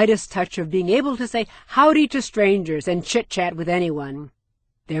that Midas touch of being able to say howdy to strangers and chit-chat with anyone.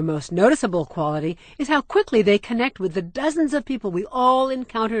 Their most noticeable quality is how quickly they connect with the dozens of people we all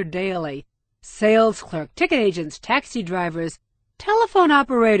encounter daily: sales clerk, ticket agents, taxi drivers, telephone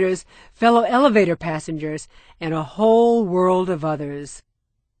operators, fellow elevator passengers, and a whole world of others.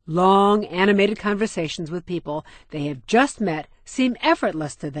 Long, animated conversations with people they have just met seem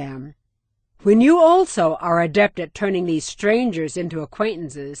effortless to them. When you also are adept at turning these strangers into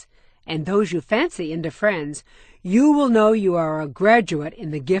acquaintances, and those you fancy into friends, you will know you are a graduate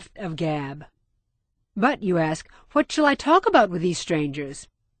in the gift of gab. But, you ask, what shall I talk about with these strangers?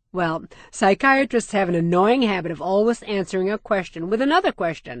 Well, psychiatrists have an annoying habit of always answering a question with another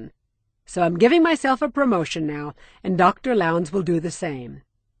question. So I'm giving myself a promotion now, and Dr. Lowndes will do the same.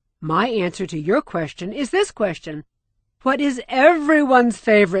 My answer to your question is this question: what is everyone's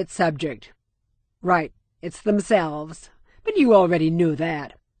favorite subject? Right, it's themselves. But you already knew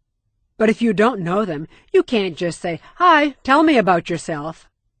that. But if you don't know them, you can't just say, "Hi, tell me about yourself."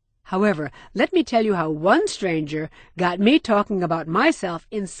 However, let me tell you how one stranger got me talking about myself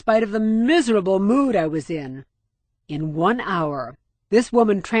in spite of the miserable mood I was in. In 1 hour, this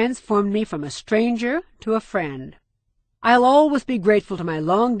woman transformed me from a stranger to a friend. I'll always be grateful to my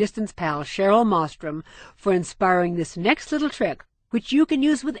long-distance pal, Cheryl Mostrom, for inspiring this next little trick, which you can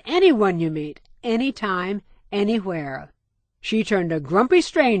use with anyone you meet, anytime, anywhere. She turned a grumpy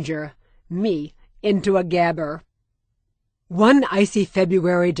stranger, me, into a gabber. One icy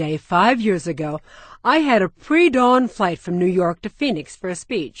February day 5 years ago, I had a pre-dawn flight from New York to Phoenix for a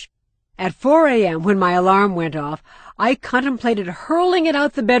speech. At 4 a.m., when my alarm went off, I contemplated hurling it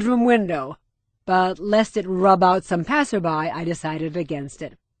out the bedroom window. But lest it rub out some passerby, I decided against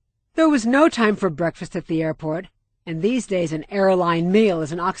it. There was no time for breakfast at the airport, and these days an airline meal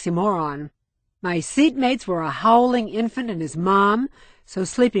is an oxymoron. My seatmates were a howling infant and his mom, so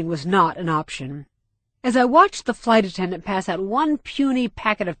sleeping was not an option. As I watched the flight attendant pass out 1 puny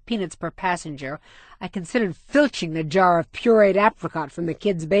packet of peanuts per passenger, I considered filching the jar of pureed apricot from the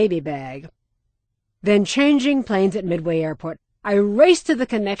kid's baby bag. Then, changing planes at Midway Airport, I raced to the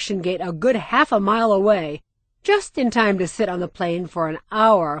connection gate a good half a mile away, just in time to sit on the plane for an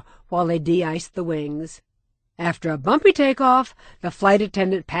hour while they de-iced the wings. After a bumpy takeoff, the flight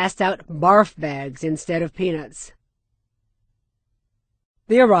attendant passed out barf bags instead of peanuts.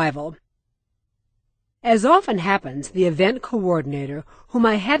 The arrival. As often happens, the event coordinator, whom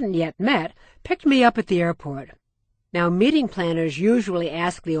I hadn't yet met, picked me up at the airport. Now, meeting planners usually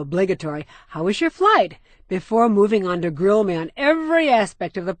ask the obligatory, "How was your flight?" before moving on to grill me on every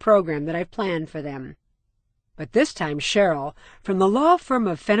aspect of the program that I've planned for them. But this time Cheryl, from the law firm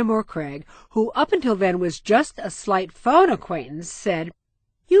of Fenimore Craig, who up until then was just a slight phone acquaintance, said,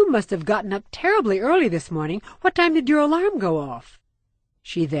 "You must have gotten up terribly early this morning. What time did your alarm go off?"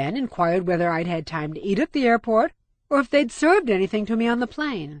 She then inquired whether I'd had time to eat at the airport, or if they'd served anything to me on the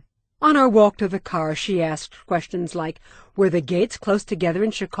plane. On our walk to the car, she asked questions like, "Were the gates close together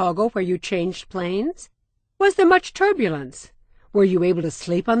in Chicago where you changed planes? Was there much turbulence? Were you able to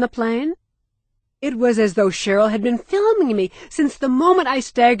sleep on the plane?" It was as though Cheryl had been filming me since the moment I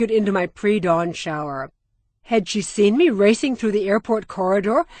staggered into my pre-dawn shower. Had she seen me racing through the airport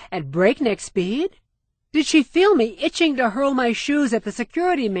corridor at breakneck speed? Did she feel me itching to hurl my shoes at the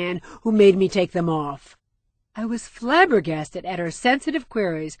security man who made me take them off? I was flabbergasted at her sensitive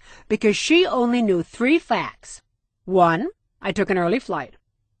queries because she only knew 3 facts. 1, I took an early flight.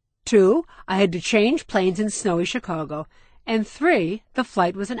 2, I had to change planes in snowy Chicago. And 3, the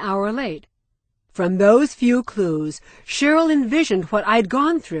flight was an hour late. From those few clues, Cheryl envisioned what I'd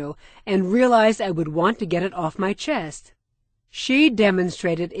gone through and realized I would want to get it off my chest. She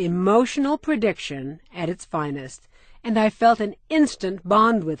demonstrated emotional prediction at its finest, and I felt an instant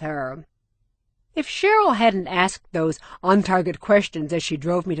bond with her. If Cheryl hadn't asked those on-target questions as she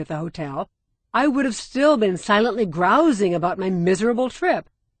drove me to the hotel, I would have still been silently grousing about my miserable trip.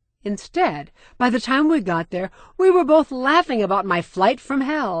 Instead, by the time we got there, we were both laughing about my flight from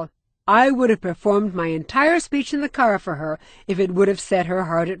hell. I would have performed my entire speech in the car for her if it would have set her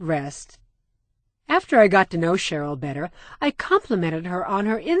heart at rest. After I got to know Cheryl better, I complimented her on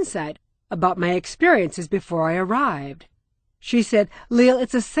her insight about my experiences before I arrived. She said, "Leil,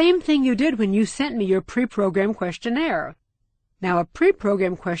 it's the same thing you did when you sent me your pre-programmed questionnaire." Now, a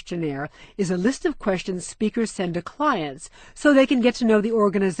pre-programmed questionnaire is a list of questions speakers send to clients so they can get to know the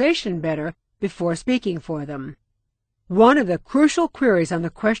organization better before speaking for them. One of the crucial queries on the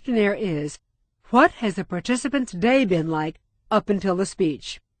questionnaire is, what has the participant's day been like up until the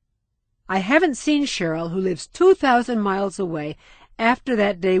speech? I haven't seen Cheryl, who lives 2,000 miles away, after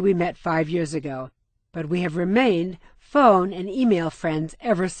that day we met 5 years ago, but we have remained phone and email friends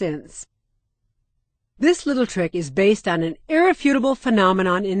ever since. This little trick is based on an irrefutable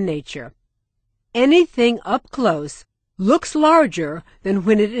phenomenon in nature. Anything up close looks larger than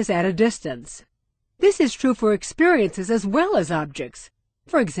when it is at a distance. This is true for experiences as well as objects.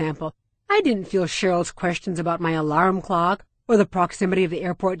 For example, I didn't feel Cheryl's questions about my alarm clock or the proximity of the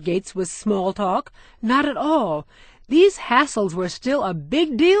airport gates was small talk. Not at all. These hassles were still a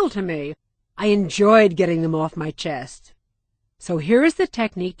big deal to me. I enjoyed getting them off my chest. So here is the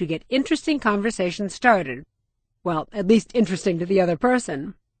technique to get interesting conversations started. Well, at least interesting to the other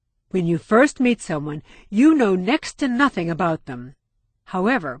person. When you first meet someone, you know next to nothing about them.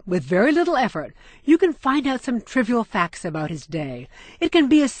 However, with very little effort, you can find out some trivial facts about his day. It can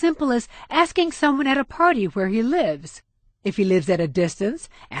be as simple as asking someone at a party where he lives. If he lives at a distance,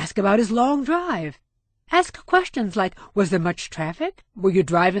 ask about his long drive. Ask questions like, was there much traffic? Were you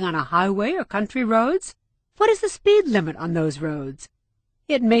driving on a highway or country roads? What is the speed limit on those roads?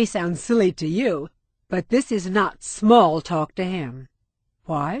 It may sound silly to you, but this is not small talk to him.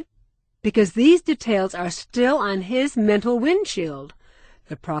 Why? Because these details are still on his mental windshield.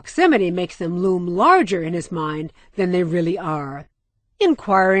 The proximity makes them loom larger in his mind than they really are.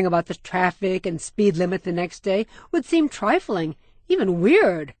 Inquiring about the traffic and speed limit the next day would seem trifling, even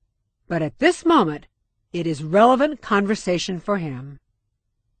weird. But at this moment, it is relevant conversation for him.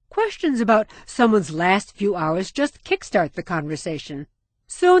 Questions about someone's last few hours just kickstart the conversation.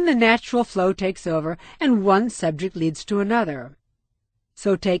 Soon the natural flow takes over, and one subject leads to another.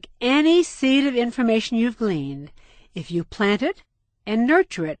 So take any seed of information you've gleaned. If you plant it and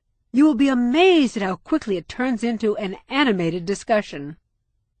nurture it, you will be amazed at how quickly it turns into an animated discussion.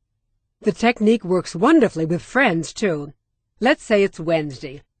 The technique works wonderfully with friends, too. Let's say it's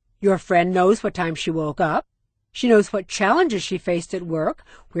Wednesday. Your friend knows what time she woke up. She knows what challenges she faced at work,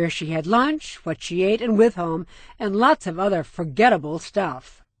 where she had lunch, what she ate and with whom, and lots of other forgettable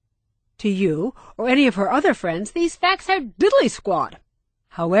stuff. To you, or any of her other friends, these facts are diddly-squat.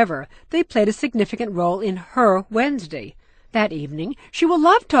 However, they played a significant role in her Wednesday. That evening, she will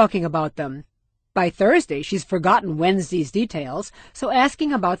love talking about them. By Thursday, she's forgotten Wednesday's details, so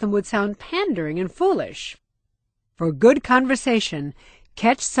asking about them would sound pandering and foolish. For good conversation,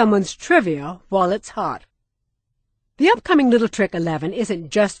 catch someone's trivia while it's hot. The upcoming little trick 11 isn't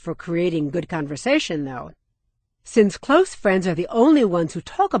just for creating good conversation, though. Since close friends are the only ones who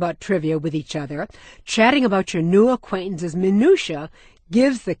talk about trivia with each other, chatting about your new acquaintance's minutiae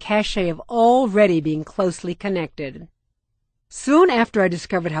gives the cachet of already being closely connected. Soon after I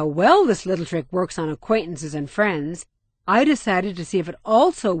discovered how well this little trick works on acquaintances and friends, I decided to see if it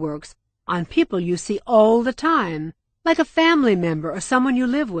also works on people you see all the time, like a family member or someone you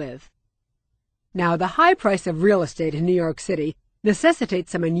live with. Now, the high price of real estate in New York City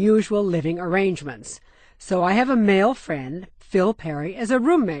necessitates some unusual living arrangements. So I have a male friend, Phil Perry, as a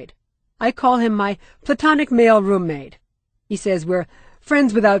roommate. I call him my platonic male roommate. He says we're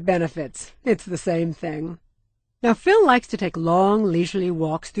friends without benefits. It's the same thing. Now, Phil likes to take long, leisurely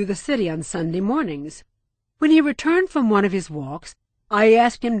walks through the city on Sunday mornings. When he returned from one of his walks, I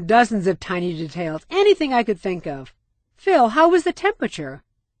asked him dozens of tiny details, anything I could think of. Phil, how was the temperature?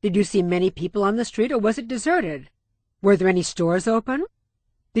 Did you see many people on the street, or was it deserted? Were there any stores open?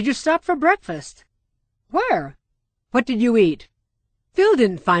 Did you stop for breakfast? Where? What did you eat? Phil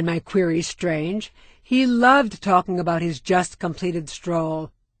didn't find my queries strange. He loved talking about his just-completed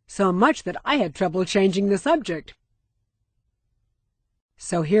stroll, so much that I had trouble changing the subject.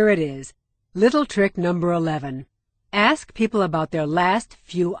 So here it is, little trick number 11. Ask people about their last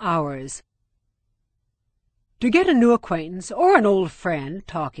few hours. To get a new acquaintance or an old friend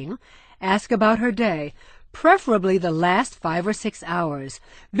talking, ask about her day, preferably the last 5 or 6 hours.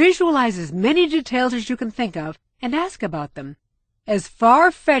 Visualize as many details as you can think of and ask about them. As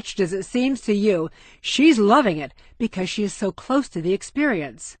far-fetched as it seems to you, she's loving it because she is so close to the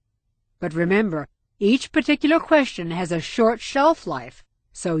experience. But remember, each particular question has a short shelf life,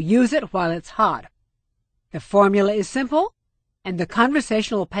 so use it while it's hot. The formula is simple, and the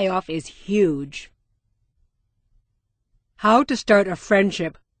conversational payoff is huge. How to start a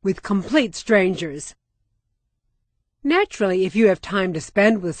friendship with complete strangers. Naturally, if you have time to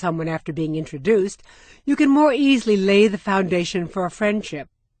spend with someone after being introduced, you can more easily lay the foundation for a friendship.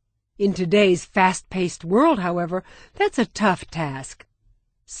 In today's fast-paced world, however, that's a tough task.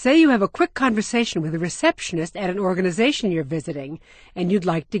 Say you have a quick conversation with a receptionist at an organization you're visiting, and you'd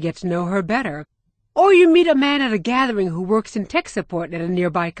like to get to know her better. Or you meet a man at a gathering who works in tech support at a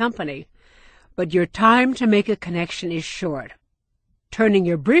nearby company. But your time to make a connection is short. Turning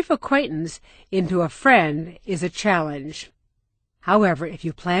your brief acquaintance into a friend is a challenge. However, if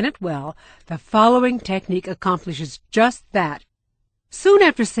you plan it well, the following technique accomplishes just that. Soon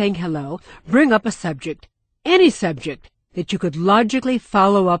after saying hello, bring up a subject, any subject, that you could logically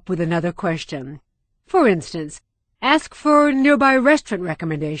follow up with another question. For instance, ask for nearby restaurant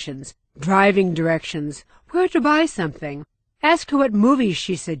recommendations, driving directions, where to buy something. Ask her what movies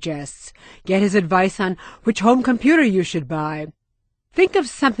she suggests. Get his advice on which home computer you should buy. Think of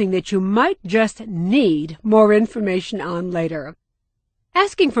something that you might just need more information on later.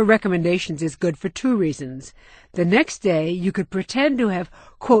 Asking for recommendations is good for 2 reasons. The next day, you could pretend to have,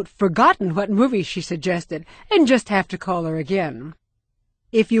 quote, forgotten what movie she suggested and just have to call her again.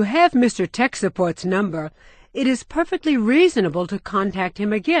 If you have Mr. Tech Support's number, it is perfectly reasonable to contact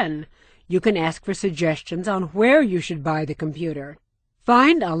him again. You can ask for suggestions on where you should buy the computer.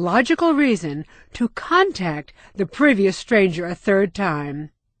 Find a logical reason to contact the previous stranger a 3rd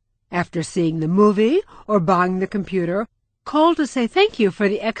time. After seeing the movie or buying the computer, call to say thank you for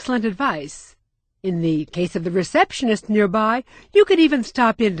the excellent advice. In the case of the receptionist nearby, you could even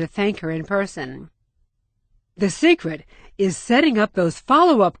stop in to thank her in person. The secret is setting up those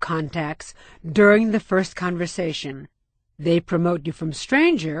follow-up contacts during the first conversation. They promote you from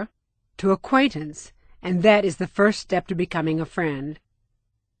stranger to acquaintance, and that is the first step to becoming a friend.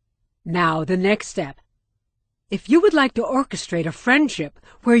 Now, the next step. If you would like to orchestrate a friendship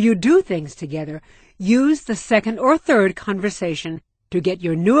where you do things together, use the 2nd or 3rd conversation to get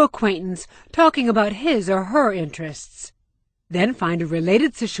your new acquaintance talking about his or her interests. Then find a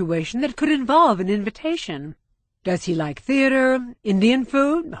related situation that could involve an invitation. Does he like theater, Indian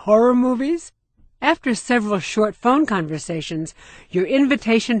food, horror movies? After several short phone conversations, your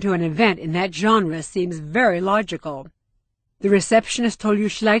invitation to an event in that genre seems very logical. The receptionist told you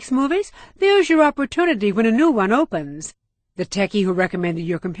she likes movies? There's your opportunity when a new one opens. The techie who recommended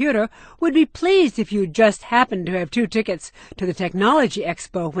your computer would be pleased if you just happened to have 2 tickets to the Technology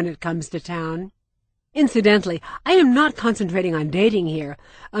Expo when it comes to town. Incidentally, I am not concentrating on dating here.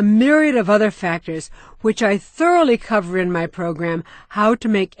 A myriad of other factors, which I thoroughly cover in my program, How to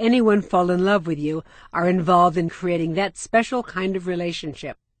Make Anyone Fall in Love with You, are involved in creating that special kind of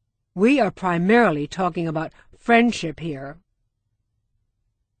relationship. We are primarily talking about friendship here.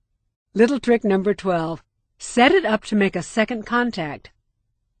 Little trick number 12. Set it up to make a 2nd contact.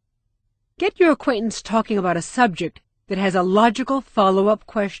 Get your acquaintance talking about a subject that has a logical follow-up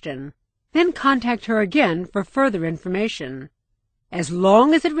question. Then contact her again for further information. As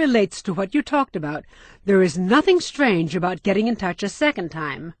long as it relates to what you talked about, there is nothing strange about getting in touch a 2nd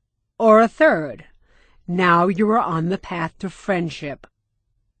time, or a 3rd. Now you are on the path to friendship.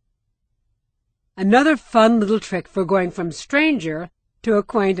 Another fun little trick for going from stranger to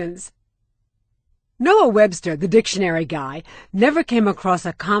acquaintance. Noah Webster, the dictionary guy, never came across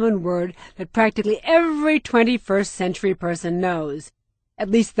a common word that practically every 21st century person knows, at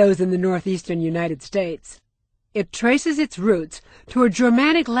least those in the northeastern United States. It traces its roots to a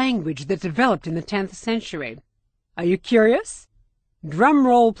Germanic language that developed in the 10th century. Are you curious? Drum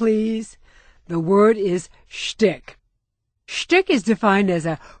roll, please. The word is shtick. Shtick is defined as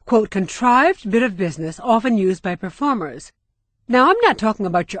a, quote, contrived bit of business often used by performers. Now, I'm not talking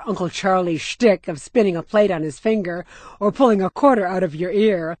about your Uncle Charlie's shtick of spinning a plate on his finger or pulling a quarter out of your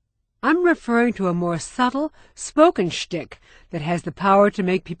ear. I'm referring to a more subtle, spoken shtick that has the power to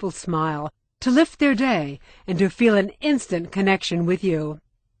make people smile, to lift their day, and to feel an instant connection with you.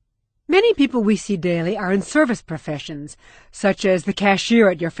 Many people we see daily are in service professions, such as the cashier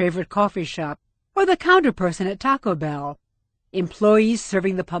at your favorite coffee shop or the counter person at Taco Bell. Employees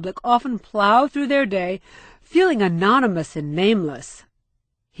serving the public often plow through their day feeling anonymous and nameless.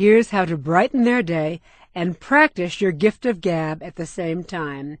 Here's how to brighten their day and practice your gift of gab at the same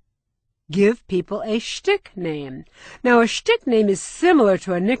time. Give people a shtick name. Now, a shtick name is similar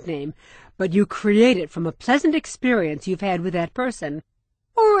to a nickname, but you create it from a pleasant experience you've had with that person,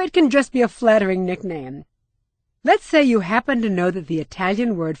 or it can just be a flattering nickname. Let's say you happen to know that the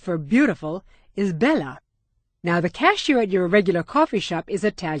Italian word for beautiful is bella. Now, the cashier at your regular coffee shop is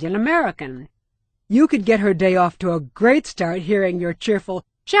Italian-American. You could get her day off to a great start hearing your cheerful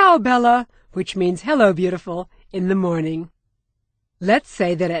 "Ciao, Bella," which means "Hello, beautiful," in the morning. Let's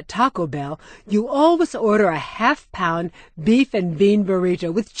say that at Taco Bell, you always order a half-pound beef and bean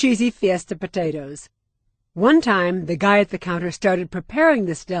burrito with cheesy Fiesta potatoes. One time, the guy at the counter started preparing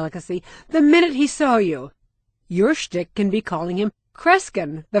this delicacy the minute he saw you. Your shtick can be calling him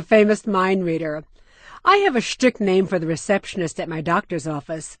Kreskin, the famous mind reader. I have a shtick name for the receptionist at my doctor's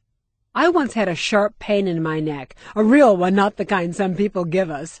office. I once had a sharp pain in my neck, a real one, not the kind some people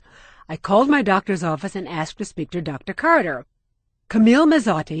give us. I called my doctor's office and asked to speak to Dr. Carter. Camille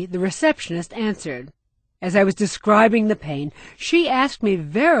Mazzotti, the receptionist, answered. As I was describing the pain, she asked me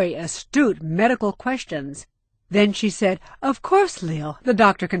very astute medical questions. Then she said, "Of course, Leil, the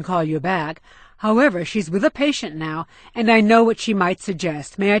doctor can call you back. However, she's with a patient now, and I know what she might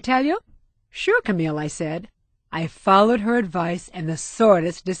suggest. May I tell you?" "Sure, Camille," I said. I followed her advice, and the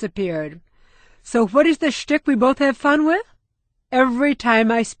soreness disappeared. So what is the shtick we both have fun with? Every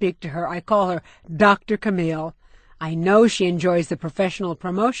time I speak to her, I call her Dr. Camille. I know she enjoys the professional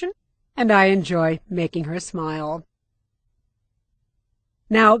promotion, and I enjoy making her smile.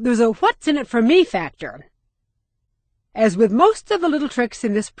 Now, there's a what's in it for me factor. As with most of the little tricks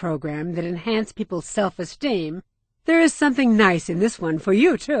in this program that enhance people's self-esteem, there is something nice in this one for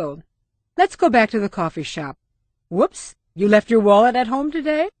you, too. Let's go back to the coffee shop. Whoops, you left your wallet at home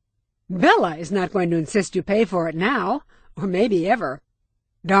today? Bella is not going to insist you pay for it now, or maybe ever.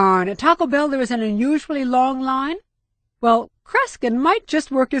 Darn, at Taco Bell there is an unusually long line. Well, Kreskin might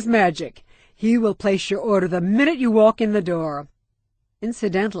just work his magic. He will place your order the minute you walk in the door.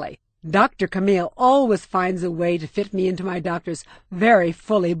 Incidentally, Dr. Camille always finds a way to fit me into my doctor's very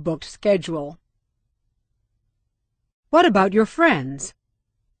fully booked schedule. What about your friends?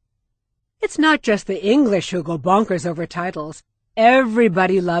 It's not just the English who go bonkers over titles.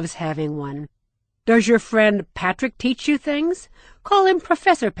 Everybody loves having one. Does your friend Patrick teach you things? Call him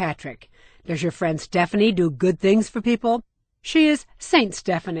Professor Patrick. Does your friend Stephanie do good things for people? She is Saint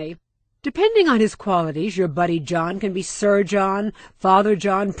Stephanie. Depending on his qualities, your buddy John can be Sir John, Father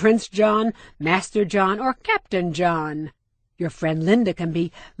John, Prince John, Master John, or Captain John. Your friend Linda can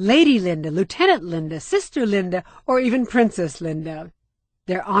be Lady Linda, Lieutenant Linda, Sister Linda, or even Princess Linda.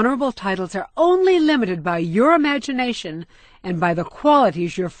 Their honorable titles are only limited by your imagination and by the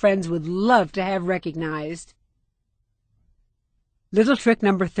qualities your friends would love to have recognized. Little trick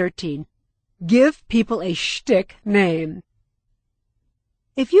number 13. Give people a shtick name.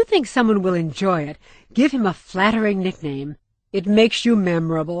 If you think someone will enjoy it, give him a flattering nickname. It makes you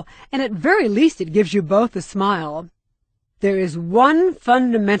memorable, and at very least it gives you both a smile. There is one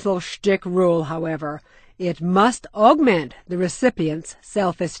fundamental shtick rule, however. It must augment the recipient's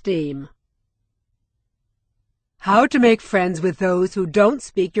self-esteem. How to make friends with those who don't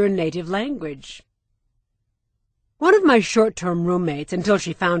speak your native language. One of my short-term roommates, until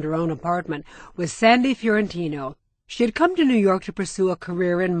she found her own apartment, was Sandy Fiorentino. She had come to New York to pursue a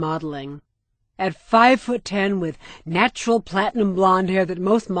career in modeling. At 5'10", with natural platinum blonde hair that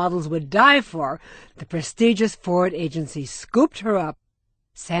most models would die for, the prestigious Ford agency scooped her up.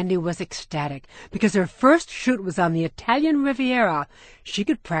 Sandy was ecstatic, because her first shoot was on the Italian Riviera. She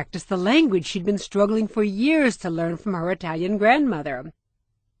could practice the language she'd been struggling for years to learn from her Italian grandmother.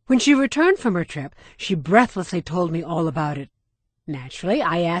 When she returned from her trip, she breathlessly told me all about it. Naturally,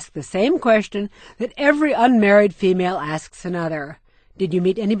 I asked the same question that every unmarried female asks another. Did you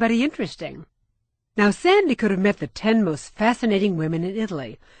meet anybody interesting? Now, Sandy could have met the 10 most fascinating women in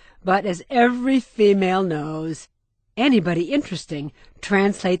Italy, but as every female knows, anybody interesting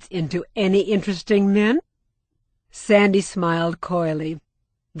translates into any interesting men. Sandy smiled coyly.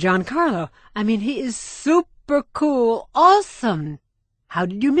 Giancarlo, he is super cool, awesome. How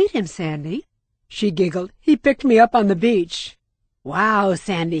did you meet him, Sandy? She giggled. He picked me up on the beach. Wow,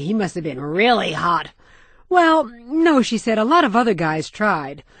 Sandy, he must have been really hot. Well, no, she said, a lot of other guys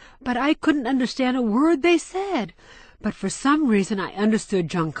tried, but I couldn't understand a word they said. But for some reason I understood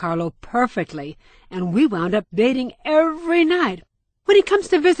Giancarlo perfectly, and we wound up dating every night. When he comes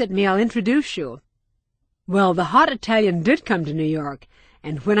to visit me, I'll introduce you. Well, the hot Italian did come to New York,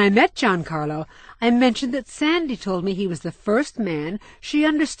 and when I met Giancarlo, I mentioned that Sandy told me he was the first man she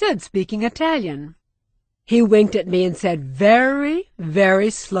understood speaking Italian. He winked at me and said very, very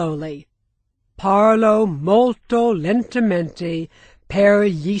slowly, Parlo molto lentamente per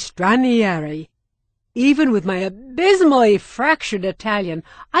gli stranieri. Even with my abysmally fractured Italian,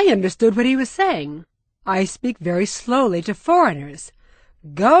 I understood what he was saying. I speak very slowly to foreigners.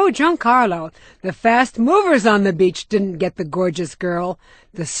 Go, Giancarlo. The fast movers on the beach didn't get the gorgeous girl.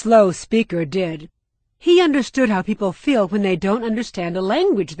 The slow speaker did. He understood how people feel when they don't understand a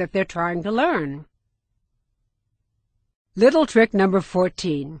language that they're trying to learn. Little trick number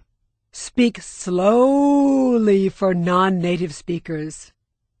 14. Speak slowly for non-native speakers.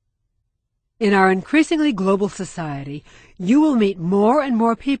 In our increasingly global society, you will meet more and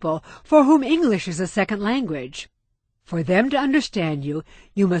more people for whom English is a second language. For them to understand you,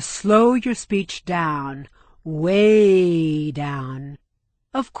 you must slow your speech down, way down.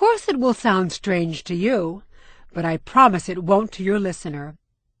 Of course it will sound strange to you, but I promise it won't to your listener.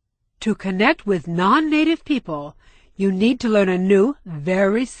 To connect with non-native people, you need to learn a new,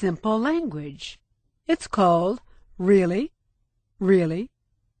 very simple language. It's called really, really,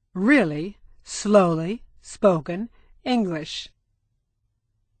 really slowly spoken English.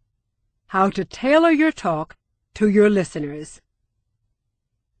 How to tailor your talk to your listeners.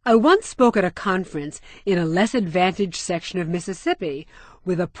 I once spoke at a conference in a less advantaged section of Mississippi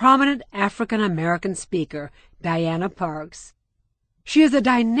with a prominent African-American speaker, Diana Parks. She is a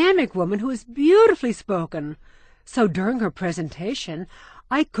dynamic woman who is beautifully spoken, so during her presentation,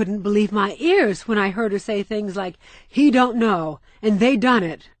 I couldn't believe my ears when I heard her say things like, "He don't know," and "they done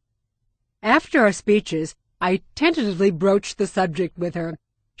it." After our speeches, I tentatively broached the subject with her.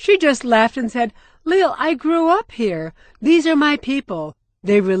 She just laughed and said, "Leil, I grew up here. These are my people.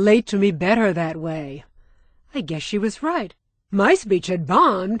 They relate to me better that way." I guess she was right. My speech had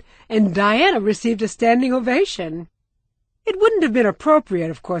bombed, and Diana received a standing ovation. It wouldn't have been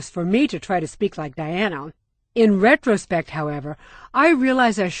appropriate, of course, for me to try to speak like Diana. In retrospect, however, I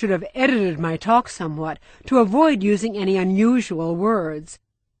realize I should have edited my talk somewhat to avoid using any unusual words.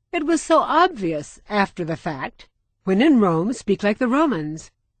 It was so obvious, after the fact. When in Rome, speak like the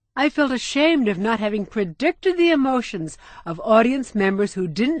Romans. I felt ashamed of not having predicted the emotions of audience members who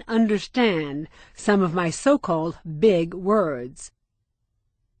didn't understand some of my so-called big words.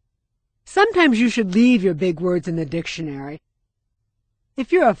 Sometimes you should leave your big words in the dictionary.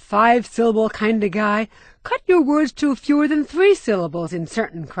 If you're a 5-syllable kind of guy, cut your words to fewer than 3 syllables in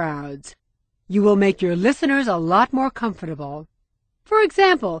certain crowds. You will make your listeners a lot more comfortable. For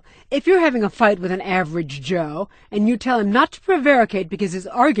example, if you're having a fight with an average Joe, and you tell him not to prevaricate because his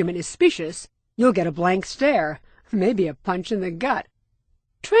argument is specious, you'll get a blank stare, maybe a punch in the gut.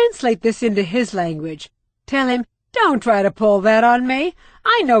 Translate this into his language. Tell him, "Don't try to pull that on me.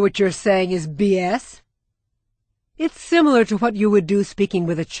 I know what you're saying is BS." It's similar to what you would do speaking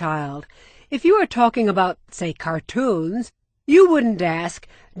with a child. If you are talking about, say, cartoons, you wouldn't ask,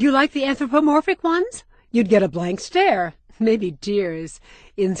 "Do you like the anthropomorphic ones?" You'd get a blank stare. Maybe tears.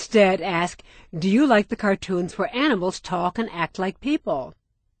 Instead, ask, "Do you like the cartoons where animals talk and act like people?"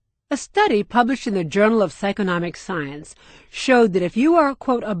 A study published in the Journal of Psychonomic Science showed that if you are,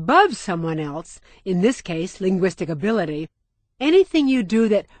 quote, above someone else, in this case linguistic ability, anything you do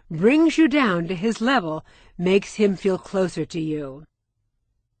that brings you down to his level makes him feel closer to you.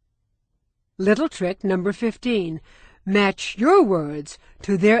 Little trick number 15. Match your words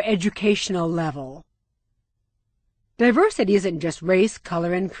to their educational level. Diversity isn't just race,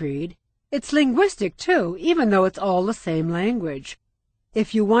 color, and creed. It's linguistic, too, even though it's all the same language.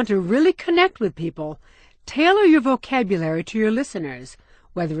 If you want to really connect with people, tailor your vocabulary to your listeners,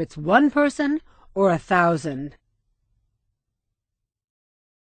 whether it's one person or 1,000.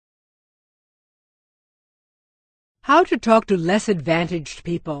 How to talk to less advantaged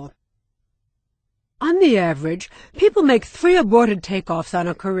people. On the average, people make 3 aborted takeoffs on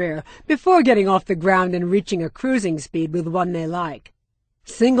a career before getting off the ground and reaching a cruising speed with one they like.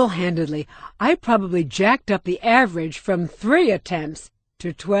 Single-handedly, I probably jacked up the average from 3 attempts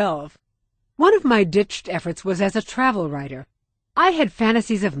to 12. One of my ditched efforts was as a travel writer. I had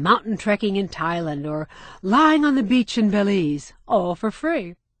fantasies of mountain trekking in Thailand or lying on the beach in Belize, all for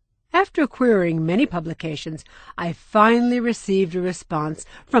free. After querying many publications, I finally received a response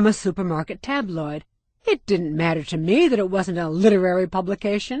from a supermarket tabloid. It didn't matter to me that it wasn't a literary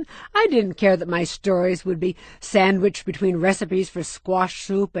publication. I didn't care that my stories would be sandwiched between recipes for squash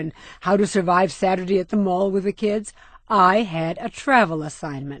soup and how to survive Saturday at the mall with the kids. I had a travel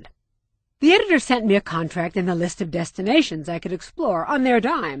assignment. The editor sent me a contract and a list of destinations I could explore on their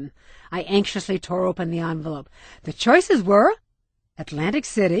dime. I anxiously tore open the envelope. The choices were Atlantic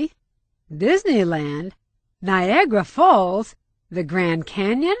City, Disneyland, Niagara Falls, the Grand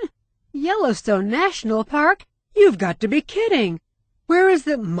Canyon, Yellowstone National Park. You've got to be kidding. Where is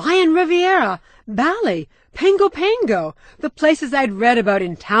the Mayan Riviera, Bali, Pango Pango, the places I'd read about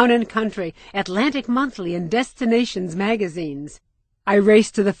in Town and Country, Atlantic Monthly, and Destinations magazines? I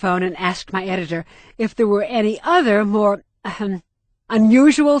raced to the phone and asked my editor if there were any other, more,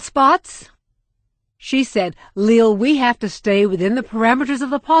 unusual spots. She said, "Leil, we have to stay within the parameters of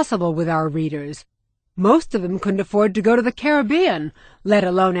the possible with our readers. Most of them couldn't afford to go to the Caribbean, let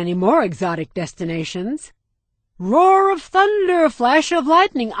alone any more exotic destinations." Roar of thunder, flash of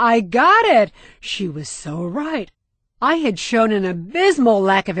lightning, I got it! She was so right. I had shown an abysmal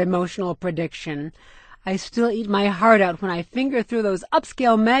lack of emotional prediction. I still eat my heart out when I finger through those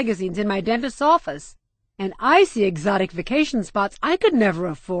upscale magazines in my dentist's office, and I see exotic vacation spots I could never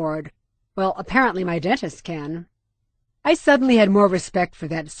afford. Well, apparently my dentist can. I suddenly had more respect for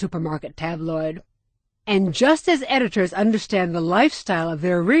that supermarket tabloid. And just as editors understand the lifestyle of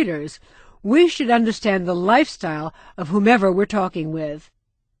their readers, we should understand the lifestyle of whomever we're talking with.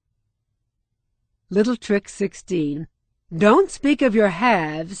 Little Trick 16. Don't speak of your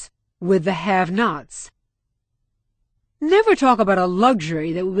haves with the have-nots. Never talk about a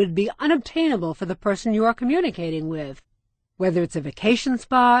luxury that would be unobtainable for the person you are communicating with. Whether it's a vacation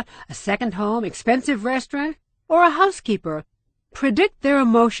spot, a second home, expensive restaurant, or a housekeeper, predict their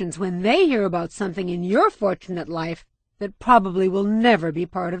emotions when they hear about something in your fortunate life that probably will never be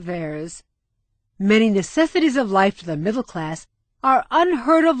part of theirs. Many necessities of life to the middle class are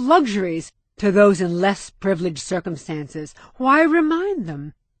unheard-of luxuries to those in less privileged circumstances. Why remind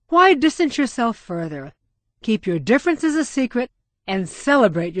them? Why distance yourself further? Keep your differences a secret and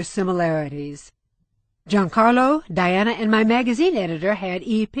celebrate your similarities. Giancarlo, Diana, and my magazine editor had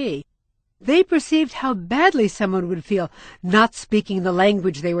EP. They perceived how badly someone would feel not speaking the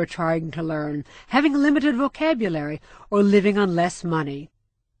language they were trying to learn, having limited vocabulary, or living on less money.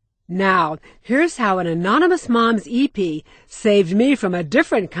 Now, here's how an anonymous mom's EP saved me from a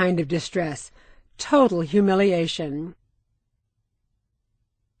different kind of distress, total humiliation.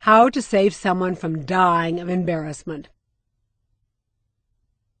 How to save someone from dying of embarrassment.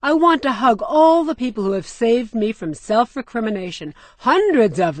 I want to hug all the people who have saved me from self-recrimination,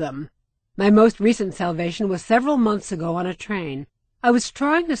 hundreds of them. My most recent salvation was several months ago on a train. I was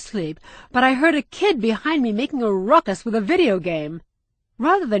trying to sleep, but I heard a kid behind me making a ruckus with a video game.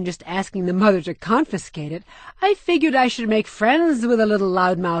 Rather than just asking the mother to confiscate it, I figured I should make friends with a little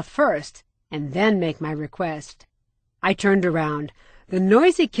loudmouth first, and then make my request. I turned around. The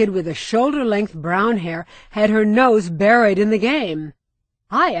noisy kid with the shoulder-length brown hair had her nose buried in the game.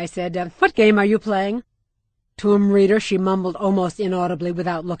 "Hi," I said. "What game are you playing?" "Tomb Raider," she mumbled almost inaudibly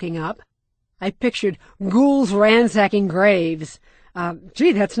without looking up. I pictured ghouls ransacking graves.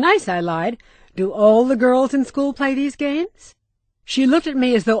 Gee, that's nice," I lied. "Do all the girls in school play these games?" She looked at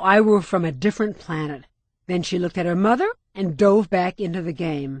me as though I were from a different planet. Then she looked at her mother and dove back into the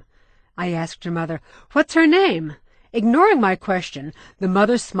game. I asked her mother, "What's her name?" Ignoring my question, the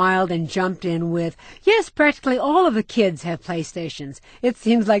mother smiled and jumped in with, "Yes, practically all of the kids have PlayStations. It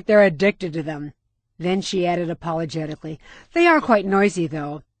seems like they're addicted to them." Then she added apologetically, "They are quite noisy,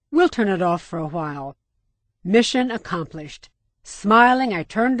 though. We'll turn it off for a while." Mission accomplished. Smiling, I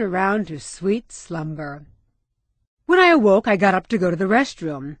turned around to sweet slumber. When I awoke, I got up to go to the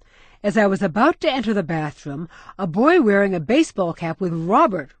restroom. As I was about to enter the bathroom, a boy wearing a baseball cap with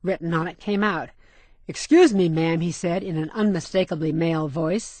Robert written on it came out. "Excuse me, ma'am," he said in an unmistakably male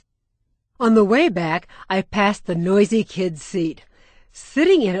voice. On the way back, I passed the noisy kid's seat.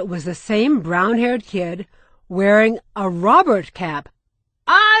 Sitting in it was the same brown-haired kid wearing a Robert cap.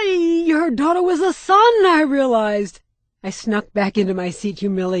 Her daughter was a son, I realized. I snuck back into my seat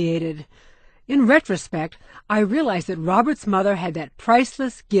humiliated. In retrospect, I realized that Robert's mother had that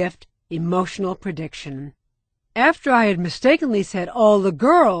priceless gift, emotional prediction. After I had mistakenly said all the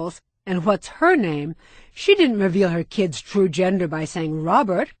girls, and what's her name, she didn't reveal her kid's true gender by saying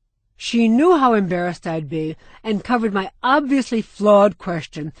Robert. She knew how embarrassed I'd be, and covered my obviously flawed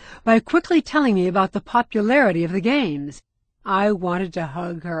question by quickly telling me about the popularity of the games. I wanted to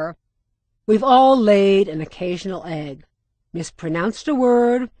hug her. We've all laid an occasional egg, mispronounced a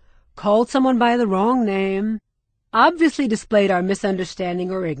word, called someone by the wrong name, obviously displayed our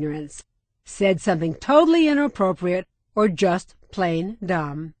misunderstanding or ignorance, said something totally inappropriate, or just plain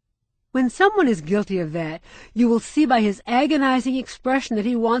dumb. When someone is guilty of that, you will see by his agonizing expression that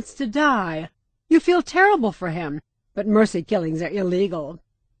he wants to die. You feel terrible for him, but mercy killings are illegal.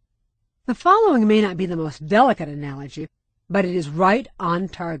 The following may not be the most delicate analogy, but it is right on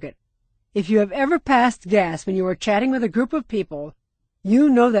target. If you have ever passed gas when you are chatting with a group of people, you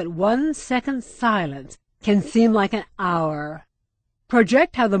know that 1 second silence can seem like an hour.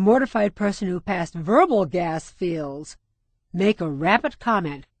 Project how the mortified person who passed verbal gas feels. make a rapid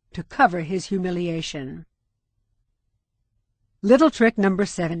comment to cover his humiliation. Little trick number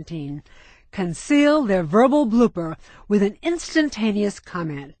 17. Conceal their verbal blooper with an instantaneous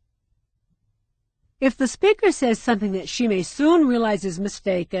comment. If the speaker says something that she may soon realize is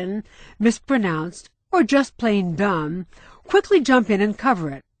mistaken, mispronounced, or just plain dumb, quickly jump in and cover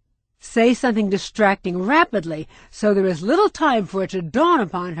it. Say something distracting rapidly so there is little time for it to dawn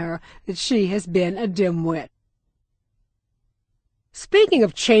upon her that she has been a dimwit. Speaking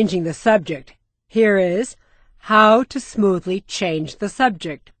of changing the subject, here is how to smoothly change the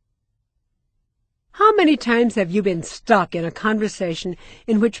subject. How many times have you been stuck in a conversation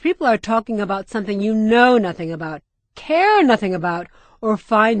in which people are talking about something you know nothing about, care nothing about, or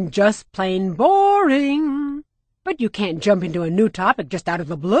find just plain boring? But you can't jump into a new topic just out of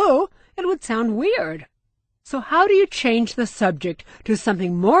the blue. It would sound weird. So how do you change the subject to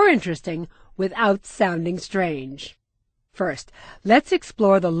something more interesting without sounding strange? First, let's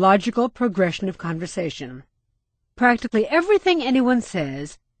explore the logical progression of conversation. Practically everything anyone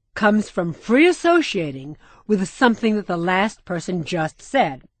says comes from free associating with something that the last person just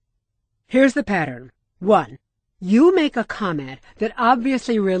said. Here's the pattern. 1. You make a comment that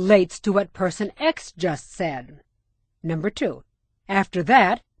obviously relates to what person X just said. Number 2. After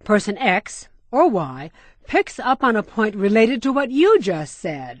that, person X, or Y, picks up on a point related to what you just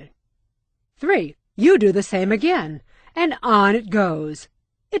said. 3. You do the same again, and on it goes.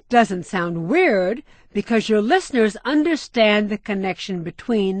 It doesn't sound weird because your listeners understand the connection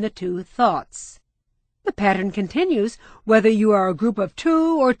between the two thoughts. The pattern continues whether you are a group of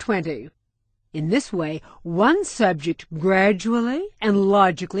 2 or 20. In this way, one subject gradually and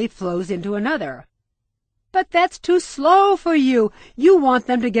logically flows into another. But that's too slow for you. You want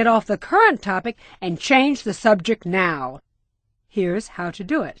them to get off the current topic and change the subject now. Here's how to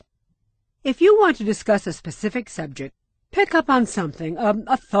do it. If you want to discuss a specific subject, pick up on something,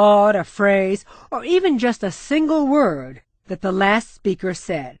 a thought, a phrase, or even just a single word that the last speaker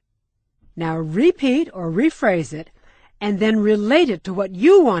said. Now repeat or rephrase it, and then relate it to what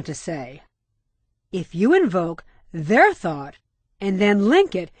you want to say. If you invoke their thought and then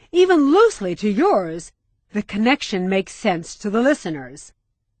link it, even loosely, to yours, the connection makes sense to the listeners.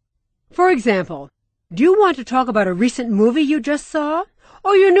 For example, do you want to talk about a recent movie you just saw,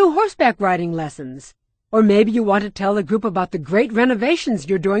 or your new horseback riding lessons? Or maybe you want to tell the group about the great renovations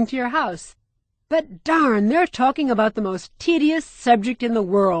you're doing to your house. But darn, they're talking about the most tedious subject in the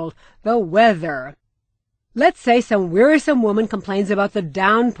world, the weather. Let's say some wearisome woman complains about the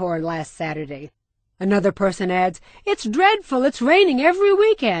downpour last Saturday. Another person adds, "It's dreadful, it's raining every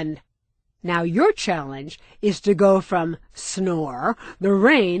weekend." Now your challenge is to go from snore, the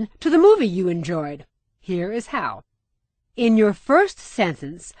rain, to the movie you enjoyed. Here is how. In your first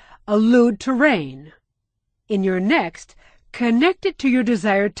sentence, allude to rain. In your next, connect it to your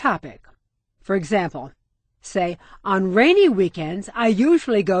desired topic. For example, say, "On rainy weekends, I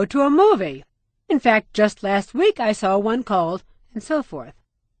usually go to a movie. In fact, just last week I saw one called," and so forth.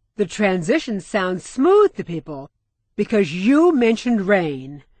 The transition sounds smooth to people because you mentioned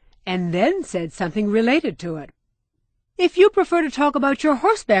rain and then said something related to it. If you prefer to talk about your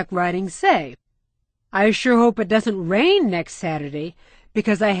horseback riding, say, "I sure hope it doesn't rain next Saturday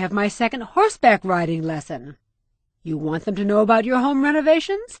because I have my second horseback riding lesson." You want them to know about your home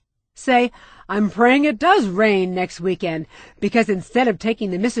renovations? Say, "I'm praying it does rain next weekend because instead of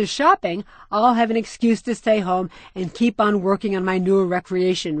taking the missus shopping, I'll have an excuse to stay home and keep on working on my new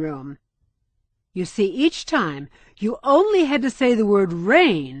recreation room." You see, each time you only had to say the word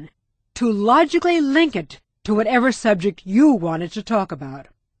rain to logically link it to whatever subject you wanted to talk about.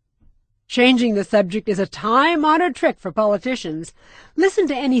 Changing the subject is a time-honored trick for politicians. Listen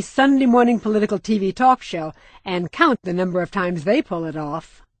to any Sunday morning political TV talk show and count the number of times they pull it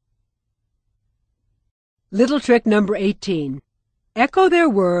off. Little trick number 18. Echo their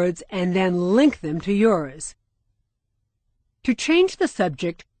words and then link them to yours. To change the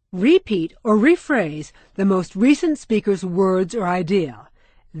subject, repeat or rephrase the most recent speaker's words or idea.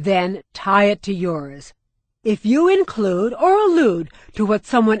 Then tie it to yours. If you include or allude to what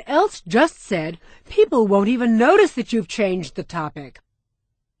someone else just said, people won't even notice that you've changed the topic.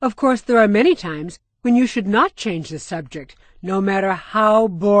 Of course, there are many times when you should not change the subject, no matter how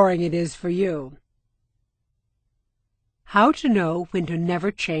boring it is for you. How to know when to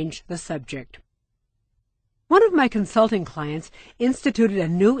never change the subject. One of my consulting clients instituted a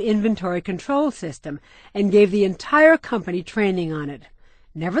new inventory control system and gave the entire company training on it.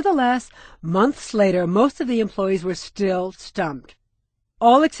 Nevertheless, months later, most of the employees were still stumped.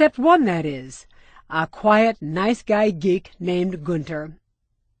 All except one, that is, a quiet, nice guy geek named Gunter.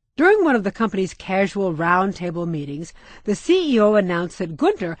 During one of the company's casual round-table meetings, the CEO announced that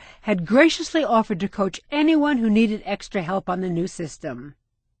Gunther had graciously offered to coach anyone who needed extra help on the new system.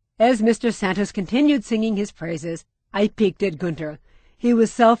 As Mr. Santos continued singing his praises, I peeked at Gunther. He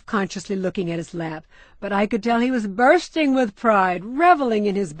was self-consciously looking at his lap, but I could tell he was bursting with pride, reveling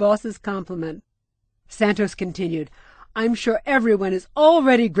in his boss's compliment. Santos continued, "I'm sure everyone is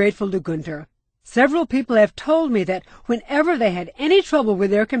already grateful to Gunther. Several people have told me that whenever they had any trouble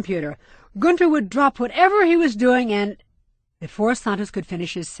with their computer, Gunther would drop whatever he was doing and—" Before Santos could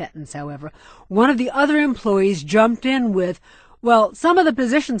finish his sentence, however, one of the other employees jumped in with, "Well, some of the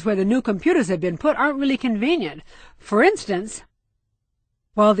positions where the new computers have been put aren't really convenient. For instance—"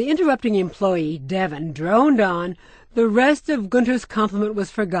 While the interrupting employee, Devon, droned on, the rest of Gunther's compliment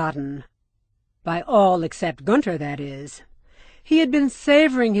was forgotten. By all except Gunther, that is. He had been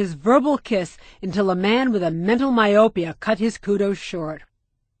savoring his verbal kiss until a man with a mental myopia cut his kudos short.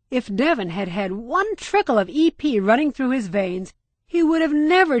 If Devon had had one trickle of EP running through his veins, he would have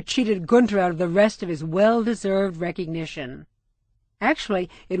never cheated Gunther out of the rest of his well-deserved recognition. Actually,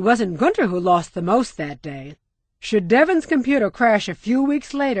 it wasn't Gunther who lost the most that day. Should Devon's computer crash a few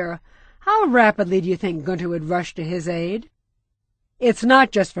weeks later, how rapidly do you think Gunther would rush to his aid? It's not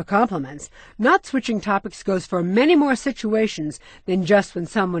just for compliments. Not switching topics goes for many more situations than just when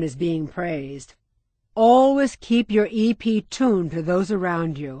someone is being praised. Always keep your EP tuned to those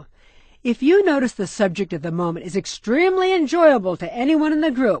around you. If you notice the subject of the moment is extremely enjoyable to anyone in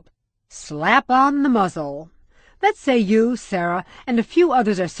the group, slap on the muzzle. Let's say you, Sarah, and a few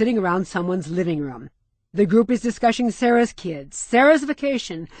others are sitting around someone's living room. The group is discussing Sarah's kids, Sarah's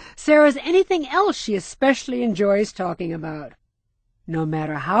vacation, Sarah's anything else she especially enjoys talking about. No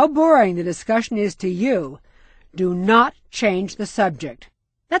matter how boring the discussion is to you, do not change the subject.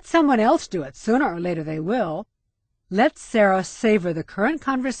 Let someone else do it. Sooner or later they will. Let Sarah savor the current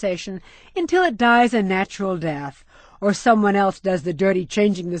conversation until it dies a natural death, or someone else does the dirty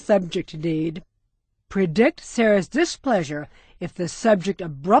changing the subject deed. Predict Sarah's displeasure if the subject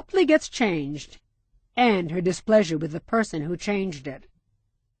abruptly gets changed, and her displeasure with the person who changed it.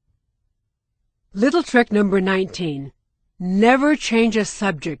 Little trick number 19. Never change a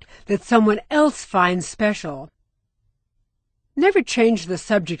subject that someone else finds special. Never change the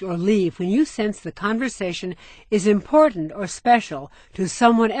subject or leave when you sense the conversation is important or special to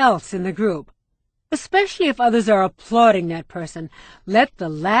someone else in the group. Especially if others are applauding that person, let the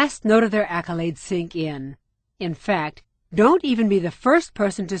last note of their accolade sink in. In fact, don't even be the first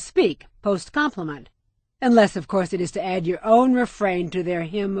person to speak post-compliment, unless, of course, it is to add your own refrain to their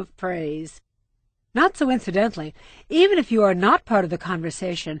hymn of praise. Not so incidentally, even if you are not part of the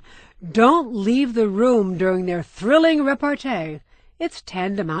conversation, don't leave the room during their thrilling repartee. It's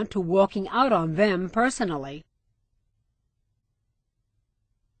tantamount to walking out on them personally.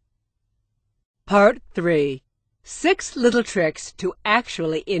 Part 3. 6 little tricks to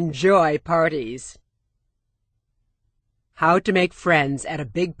actually enjoy parties. How to make friends at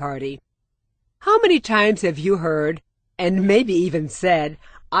a big party. How many times have you heard, and maybe even said,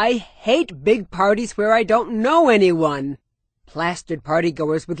 "I hate big parties where I don't know anyone"? Plastered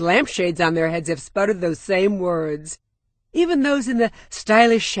partygoers with lampshades on their heads have sputtered those same words. Even those in the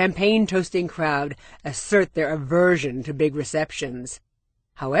stylish champagne-toasting crowd assert their aversion to big receptions.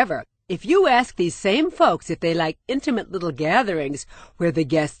 However, if you ask these same folks if they like intimate little gatherings where the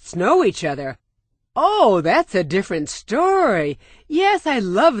guests know each other, "Oh, that's a different story. Yes, I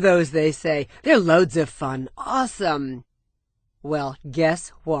love those," they say. "They're loads of fun. Awesome." Well, guess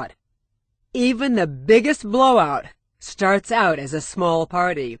what? Even the biggest blowout starts out as a small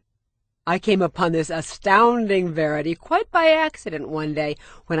party. I came upon this astounding verity quite by accident one day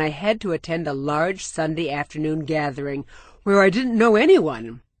when I had to attend a large Sunday afternoon gathering where I didn't know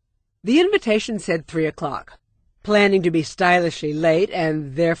anyone. The invitation said 3 o'clock. Planning to be stylishly late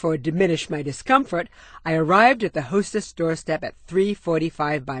and therefore diminish my discomfort, I arrived at the hostess' doorstep at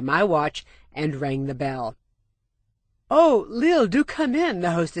 3:45 by my watch and rang the bell. "Oh, Leil, do come in,"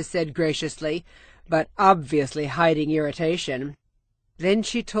 the hostess said graciously, but obviously hiding irritation. Then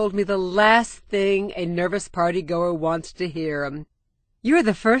she told me the last thing a nervous partygoer wants to hear. "You're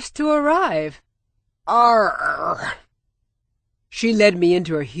the first to arrive." Arr! She led me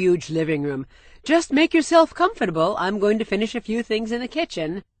into her huge living room. "Just make yourself comfortable. I'm going to finish a few things in the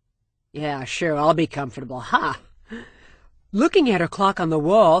kitchen." "Yeah, sure, I'll be comfortable. Ha!" Looking at her clock on the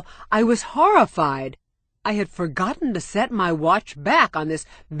wall, I was horrified. I had forgotten to set my watch back on this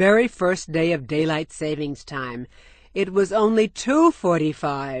very first day of daylight savings time. It was only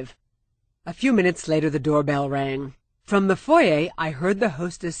 2:45. A few minutes later the doorbell rang. From the foyer I heard the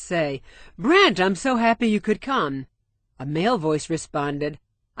hostess say, "Brent, I'm so happy you could come." A male voice responded,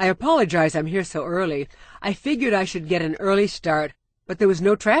 I apologize I'm here so early. I figured I should get an early start, but there was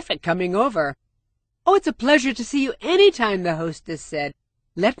no traffic coming over. Oh, it's a pleasure to see you any time, the hostess said.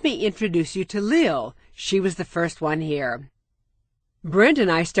 Let me introduce you to Leil. She was the first one here. Brent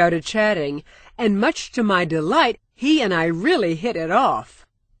and I started chatting, and much to my delight, he and I really hit it off.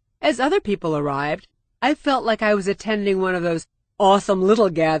 As other people arrived, I felt like I was attending one of those awesome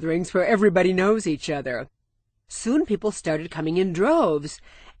little gatherings where everybody knows each other. Soon people started coming in droves,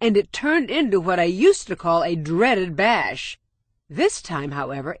 and it turned into what I used to call a dreaded bash. This time,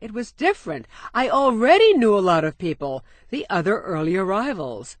 however, it was different. I already knew a lot of people, the other early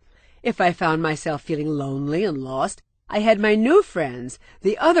arrivals. If I found myself feeling lonely and lost, I had my new friends,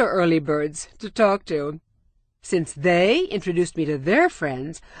 the other early birds, to talk to. Since they introduced me to their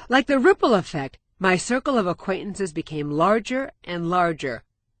friends, like the ripple effect, my circle of acquaintances became larger and larger.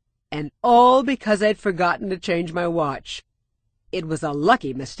 And all because I'd forgotten to change my watch. It was a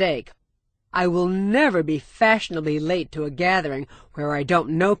lucky mistake. I will never be fashionably late to a gathering where I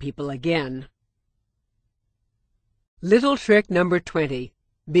don't know people again. Little trick number 20.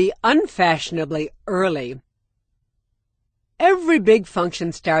 Be unfashionably early. Every big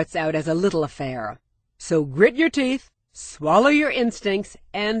function starts out as a little affair. So grit your teeth, swallow your instincts,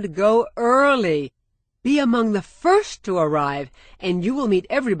 and go early. Be among the first to arrive, and you will meet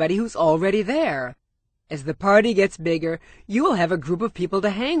everybody who's already there. As the party gets bigger, you will have a group of people to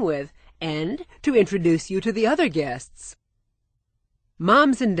hang with, and to introduce you to the other guests.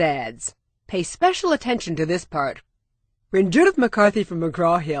 Moms and dads, pay special attention to this part. When Judith McCarthy from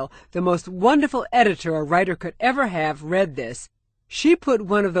McGraw-Hill, the most wonderful editor a writer could ever have, read this, she put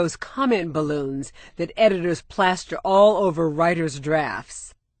one of those comment balloons that editors plaster all over writers'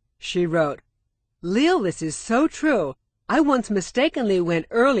 drafts. She wrote, "Leil, this is so true. I once mistakenly went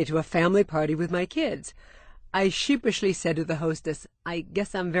early to a family party with my kids. I sheepishly said to the hostess, 'I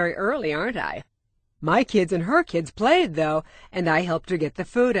guess I'm very early, aren't I?' My kids and her kids played, though, and I helped her get the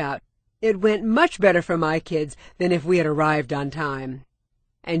food out. It went much better for my kids than if we had arrived on time."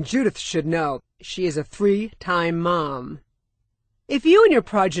 And Judith should know, she is a 3-time mom. If you and your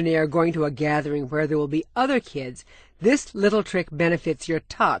progeny are going to a gathering where there will be other kids, this little trick benefits your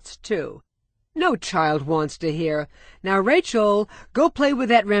tots, too. No child wants to hear, "Now, Rachel, go play with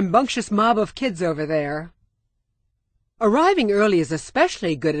that rambunctious mob of kids over there." Arriving early is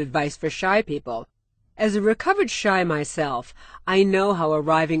especially good advice for shy people. As a recovered shy myself, I know how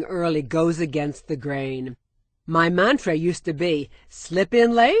arriving early goes against the grain. My mantra used to be, slip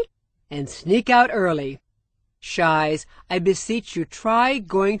in late and sneak out early. Shies, I beseech you, try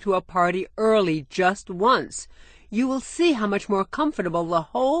going to a party early just once. You will see how much more comfortable the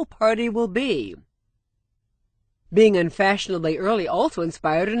whole party will be. Being unfashionably early also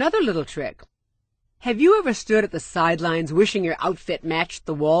inspired another little trick. Have you ever stood at the sidelines wishing your outfit matched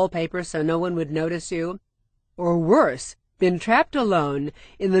the wallpaper so no one would notice you? Or worse, been trapped alone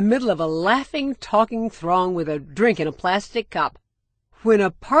in the middle of a laughing, talking throng with a drink in a plastic cup? When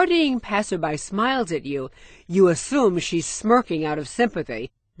a partying passerby smiles at you, you assume she's smirking out of sympathy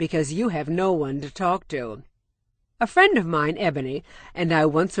because you have no one to talk to. A friend of mine, Ebony, and I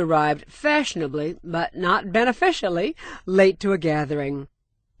once arrived fashionably, but not beneficially, late to a gathering.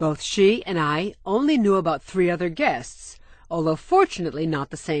 Both she and I only knew about 3 other guests, although fortunately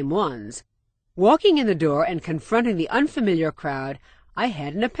not the same ones. Walking in the door and confronting the unfamiliar crowd, I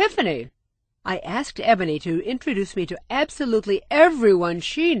had an epiphany. I asked Ebony to introduce me to absolutely everyone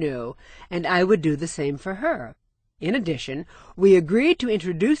she knew, and I would do the same for her. In addition, we agreed to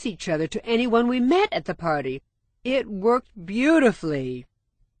introduce each other to anyone we met at the party. It worked beautifully.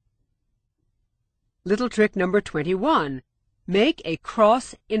 Little trick number 21. Make a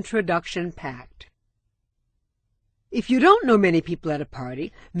cross-introduction pact. If you don't know many people at a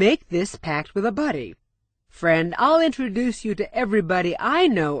party, make this pact with a buddy. Friend, I'll introduce you to everybody I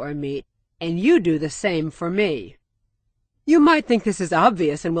know or meet, and you do the same for me. You might think this is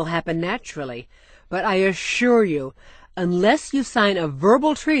obvious and will happen naturally, but I assure you, unless you sign a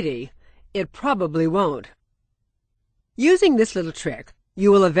verbal treaty, it probably won't. Using this little trick,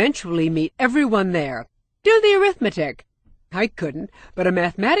 you will eventually meet everyone there. Do the arithmetic. I couldn't, but a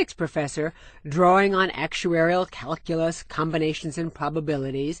mathematics professor, drawing on actuarial calculus, combinations, and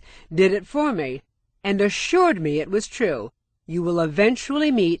probabilities, did it for me, and assured me it was true. You will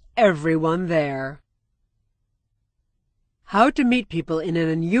eventually meet everyone there. How to meet people in an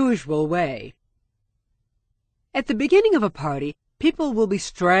unusual way. At the beginning of a party, people will be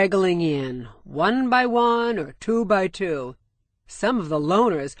straggling in, 1 by 1 or 2 by 2. Some of the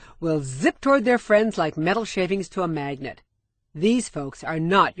loners will zip toward their friends like metal shavings to a magnet. These folks are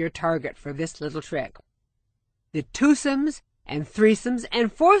not your target for this little trick. The twosomes And threesomes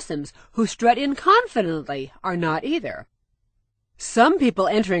and foursomes who strut in confidently are not either. Some people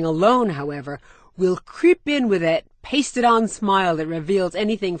entering alone, however, will creep in with that pasted-on smile that reveals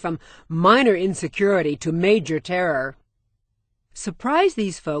anything from minor insecurity to major terror. Surprise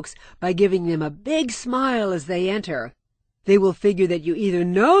these folks by giving them a big smile as they enter. They will figure that you either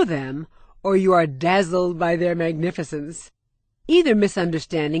know them or you are dazzled by their magnificence. Either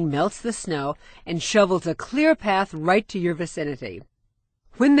misunderstanding melts the snow and shovels a clear path right to your vicinity.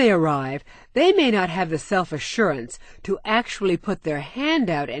 When they arrive, they may not have the self-assurance to actually put their hand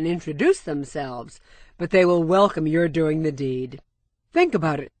out and introduce themselves, but they will welcome your doing the deed. Think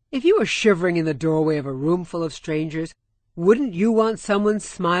about it. If you were shivering in the doorway of a room full of strangers, wouldn't you want someone's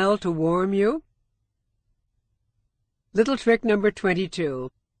smile to warm you? Little trick number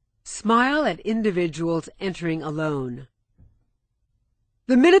 22. Smile at individuals entering alone.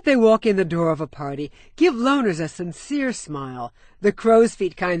 The minute they walk in the door of a party, give loners a sincere smile, the crow's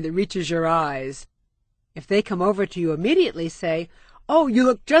feet kind that reaches your eyes. If they come over to you immediately, say, "Oh, you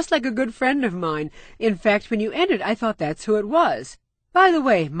look just like a good friend of mine. In fact, when you entered, I thought that's who it was. By the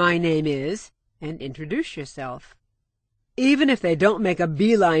way, my name is," and introduce yourself. Even if they don't make a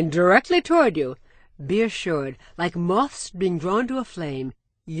beeline directly toward you, be assured, like moths being drawn to a flame,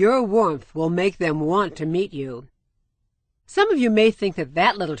 your warmth will make them want to meet you. Some of you may think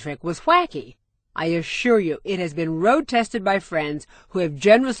that little trick was wacky. I assure you it has been road-tested by friends who have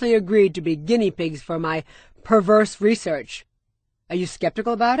generously agreed to be guinea pigs for my perverse research. Are you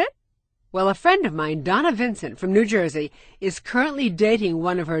skeptical about it? Well, a friend of mine, Donna Vincent from New Jersey, is currently dating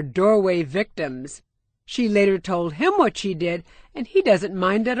one of her doorway victims. She later told him what she did, and he doesn't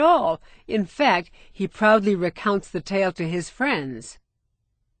mind at all. In fact, he proudly recounts the tale to his friends.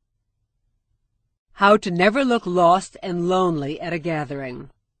 How to never look lost and lonely at a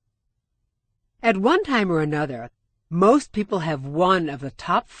gathering. At one time or another, most people have one of the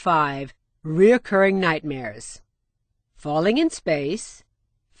top 5 recurring nightmares: falling in space,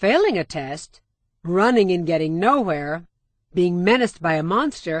 failing a test, running and getting nowhere, being menaced by a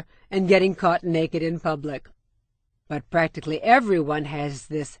monster, and getting caught naked in public. But practically everyone has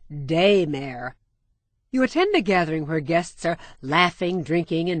this daymare. You attend a gathering where guests are laughing,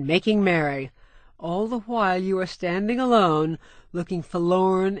 drinking, and making merry. All the while you are standing alone, looking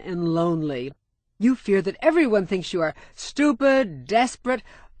forlorn and lonely. You fear that everyone thinks you are stupid, desperate,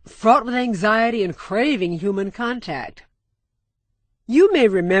 fraught with anxiety, and craving human contact. You may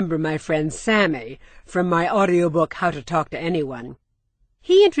remember my friend Sammy from my audiobook, How to Talk to Anyone.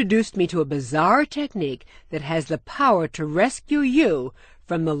 He introduced me to a bizarre technique that has the power to rescue you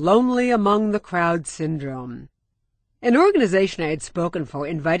from the lonely among the crowd syndrome. An organization I had spoken for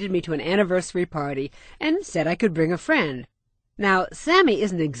invited me to an anniversary party and said I could bring a friend. Now, Sammy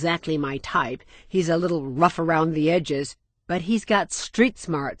isn't exactly my type. He's a little rough around the edges, but he's got street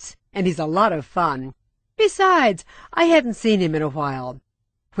smarts, and he's a lot of fun. Besides, I hadn't seen him in a while.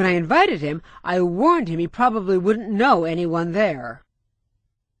 When I invited him, I warned him he probably wouldn't know anyone there.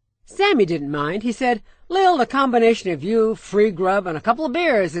 Sammy didn't mind. He said, "Leil, the combination of you, free grub, and a couple of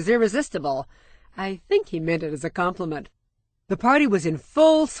beers is irresistible." I think he meant it as a compliment. The party was in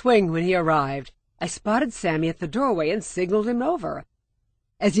full swing when he arrived. I spotted Sammy at the doorway and signaled him over.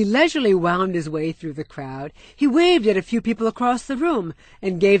 As he leisurely wound his way through the crowd, he waved at a few people across the room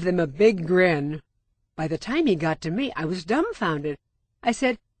and gave them a big grin. By the time he got to me, I was dumbfounded. I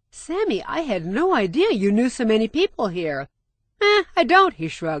said, "Sammy, I had no idea you knew so many people here." I don't," he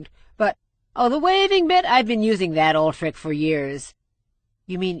shrugged. "But, the waving bit, I've been using that old trick for years."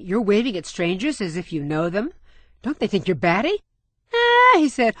 "You mean you're waving at strangers as if you know them? Don't they think you're batty?" He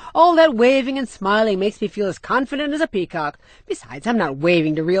said, "all that waving and smiling makes me feel as confident as a peacock. Besides, I'm not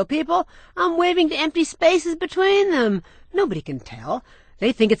waving to real people. I'm waving to empty spaces between them. Nobody can tell.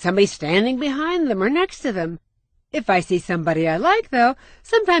 They think it's somebody standing behind them or next to them. If I see somebody I like, though,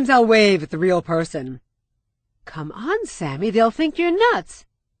 sometimes I'll wave at the real person." "Come on, Sammy, they'll think you're nuts."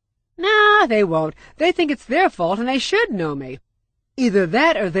 "Nah, they won't. They think it's their fault and they should know me. Either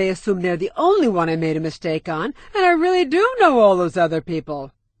that or they assume they're the only one I made a mistake on, and I really do know all those other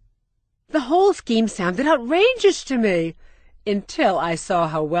people." The whole scheme sounded outrageous to me, until I saw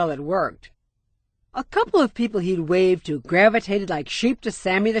how well it worked. A couple of people he'd waved to gravitated like sheep to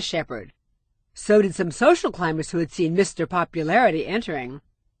Sammy the Shepherd. So did some social climbers who had seen Mr. Popularity entering.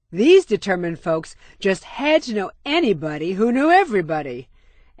 These determined folks just had to know anybody who knew everybody,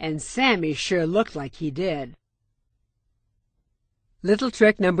 and Sammy sure looked like he did. Little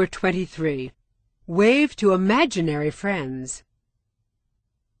trick number 23. Wave to imaginary friends.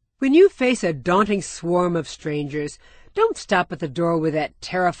 When you face a daunting swarm of strangers, Don't stop at the door with that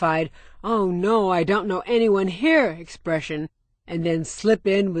terrified, "Oh no, I don't know anyone here" expression, and then slip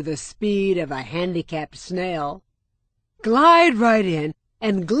in with the speed of a handicapped snail. Glide right in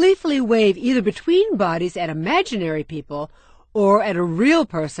and gleefully wave either between bodies at imaginary people or at a real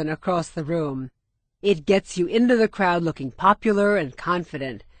person across the room. It gets you into the crowd looking popular and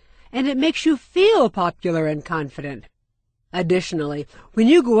confident, and it makes you feel popular and confident. Additionally, when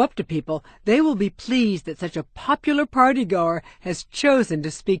you go up to people, they will be pleased that such a popular partygoer has chosen to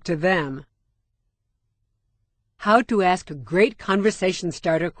speak to them. How to ask great conversation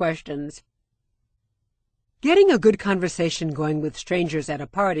starter questions. Getting a good conversation going with strangers at a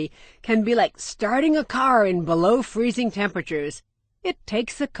party can be like starting a car in below freezing temperatures. It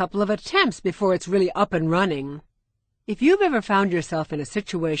takes a couple of attempts before it's really up and running. If you've ever found yourself in a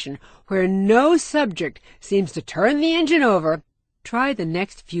situation where no subject seems to turn the engine over, try the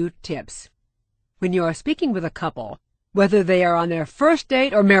next few tips. When you are speaking with a couple, whether they are on their first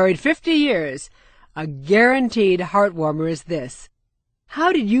date or married 50 years, a guaranteed heartwarmer is this: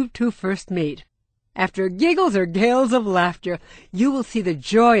 how did you two first meet? After giggles or gales of laughter, you will see the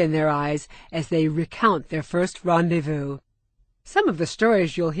joy in their eyes as they recount their first rendezvous. Some of the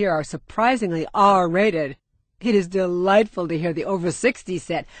stories you'll hear are surprisingly R-rated. It is delightful to hear the over-60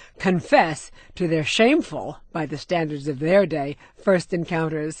 set confess to their shameful, by the standards of their day, first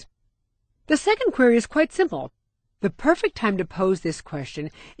encounters. The second query is quite simple. The perfect time to pose this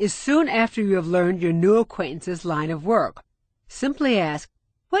question is soon after you have learned your new acquaintance's line of work. Simply ask,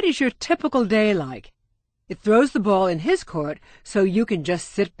 "What is your typical day like?" It throws the ball in his court, so you can just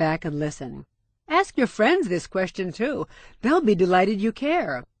sit back and listen. Ask your friends this question, too. They'll be delighted you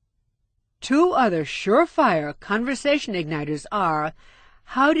care. Two other surefire conversation igniters are,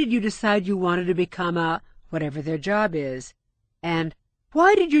 how did you decide you wanted to become a, whatever their job is, and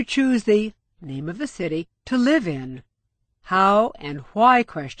why did you choose the name of the city to live in? How and why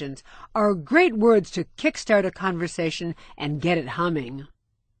questions are great words to kickstart a conversation and get it humming.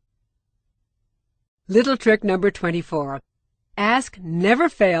 Little trick number 24. Ask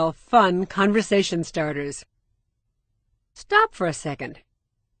never-fail fun conversation starters. Stop for a second.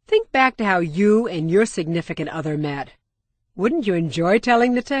 Think back to how you and your significant other met. Wouldn't you enjoy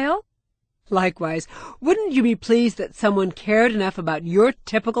telling the tale? Likewise, wouldn't you be pleased that someone cared enough about your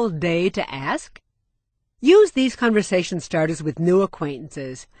typical day to ask? Use these conversation starters with new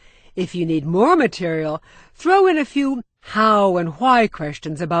acquaintances. If you need more material, throw in a few how and why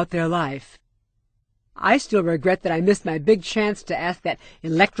questions about their life. I still regret that I missed my big chance to ask that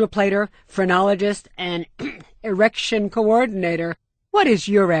electroplater, phrenologist, and erection coordinator, what is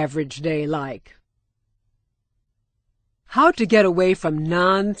your average day like? How to get away from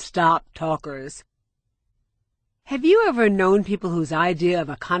non-stop talkers. Have you ever known people whose idea of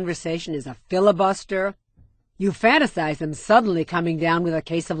a conversation is a filibuster? You fantasize them suddenly coming down with a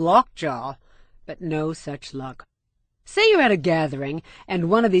case of lockjaw, but no such luck. Say you're at a gathering, and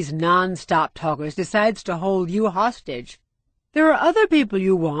one of these non-stop talkers decides to hold you hostage. There are other people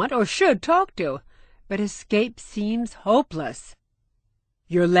you want or should talk to, but escape seems hopeless.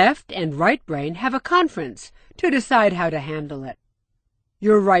 Your left and right brain have a conference to decide how to handle it.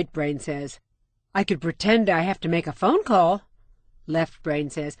 Your right brain says, "I could pretend I have to make a phone call." Left brain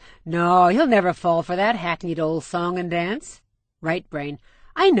says, "No, he'll never fall for that hackneyed old song and dance." Right brain,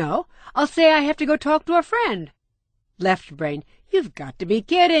 "I know. I'll say I have to go talk to a friend." Left brain, "You've got to be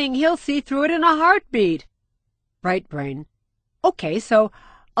kidding. He'll see through it in a heartbeat." Right brain, "Okay, so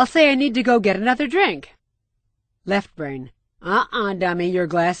I'll say I need to go get another drink." Left brain, dummy, your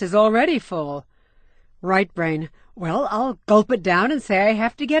glass is already full." Right brain, "Well, I'll gulp it down and say I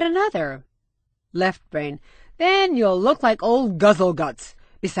have to get another." Left brain, "Then you'll look like old Guzzleguts.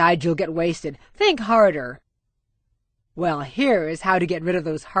 Besides, you'll get wasted. Think harder." Well, here is how to get rid of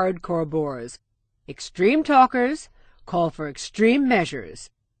those hardcore bores. Extreme talkers call for extreme measures.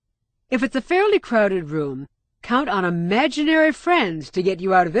 If it's a fairly crowded room, count on imaginary friends to get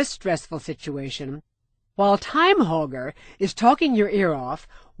you out of this stressful situation. While Time Hogger is talking your ear off,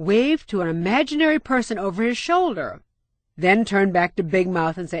 wave to an imaginary person over his shoulder. Then turn back to Big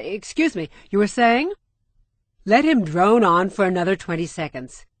Mouth and say, "Excuse me, you were saying?" Let him drone on for another 20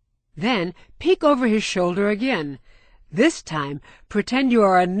 seconds. Then peek over his shoulder again. This time, pretend you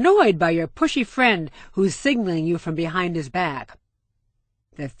are annoyed by your pushy friend who's signaling you from behind his back.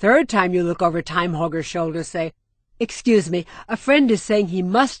 The third time you look over Time Hogger's shoulder, say, "Excuse me, a friend is saying he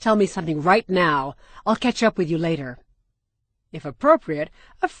must tell me something right now. I'll catch up with you later." If appropriate,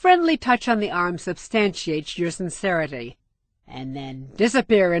 a friendly touch on the arm substantiates your sincerity. And then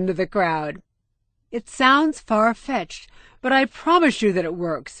disappear into the crowd. It sounds far-fetched, but I promise you that it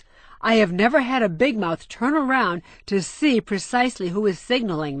works. I have never had a big mouth turn around to see precisely who is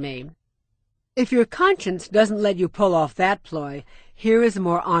signaling me. If your conscience doesn't let you pull off that ploy, here is a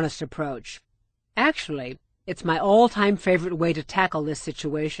more honest approach. Actually, it's my all-time favorite way to tackle this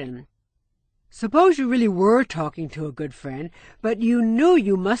situation. Suppose you really were talking to a good friend, but you knew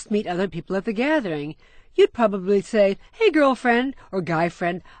you must meet other people at the gathering. You'd probably say, "Hey, girlfriend," or guy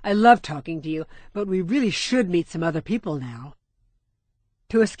friend, "I love talking to you, but we really should meet some other people now."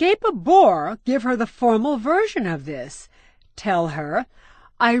 To escape a bore, give her the formal version of this. Tell her,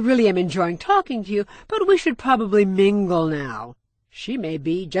 "I really am enjoying talking to you, but we should probably mingle now." She may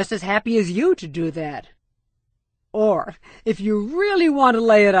be just as happy as you to do that. Or, if you really want to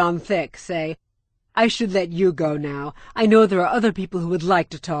lay it on thick, say, "I should let you go now. I know there are other people who would like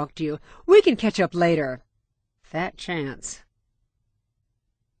to talk to you. We can catch up later." Fat chance.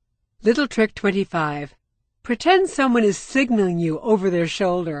 Little trick 25. Pretend someone is signaling you over their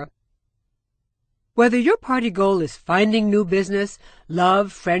shoulder. Whether your party goal is finding new business,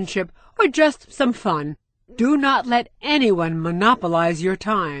 love, friendship, or just some fun, do not let anyone monopolize your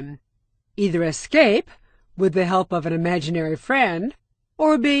time. Either escape, with the help of an imaginary friend,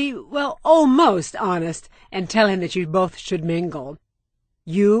 or be, well, almost honest and tell him that you both should mingle.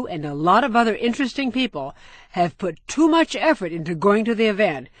 You and a lot of other interesting people have put too much effort into going to the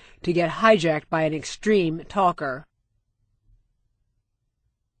event to get hijacked by an extreme talker.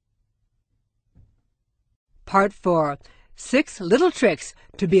 Part 4. 6 little tricks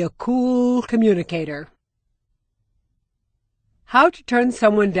to be a cool communicator. How to turn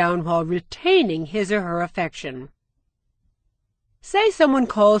someone down while retaining his or her affection. Say someone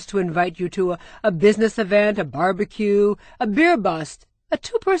calls to invite you to a business event, a barbecue, a beer bust, a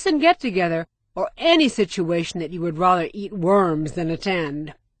 2-person get-together, or any situation that you would rather eat worms than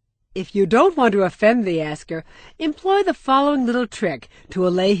attend. If you don't want to offend the asker, employ the following little trick to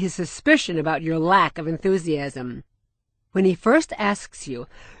allay his suspicion about your lack of enthusiasm. When he first asks you,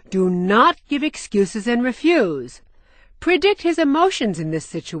 do not give excuses and refuse. Predict his emotions in this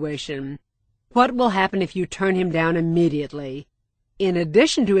situation. What will happen if you turn him down immediately? In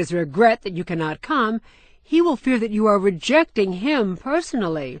addition to his regret that you cannot come, he will fear that you are rejecting him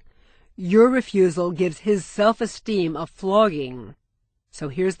personally. Your refusal gives his self-esteem a flogging. So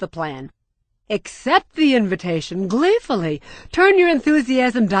here's the plan. Accept the invitation gleefully. Turn your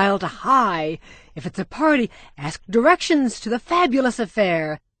enthusiasm dial to high. If it's a party, ask directions to the fabulous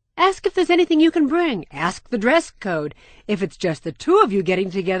affair. Ask if there's anything you can bring. Ask the dress code. If it's just the two of you getting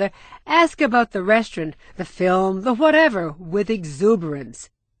together, ask about the restaurant, the film, the whatever, with exuberance.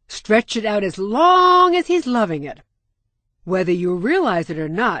 Stretch it out as long as he's loving it. Whether you realize it or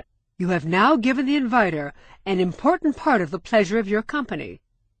not, you have now given the inviter an important part of the pleasure of your company.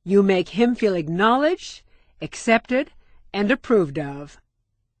 You make him feel acknowledged, accepted, and approved of.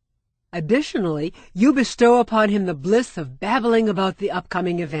 Additionally, you bestow upon him the bliss of babbling about the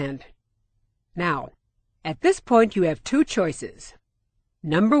upcoming event. Now, at this point you have 2 choices.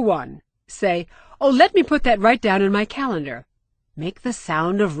 Number 1, say, "Oh, let me put that right down in my calendar." Make the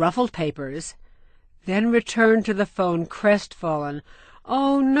sound of ruffled papers. Then return to the phone crestfallen.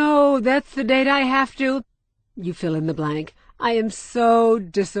 "Oh, no, that's the date I have to—" You fill in the blank. "I am so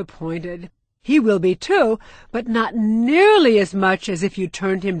disappointed." He will be too, but not nearly as much as if you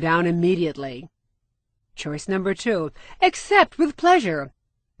turned him down immediately. Choice number 2. Accept with pleasure.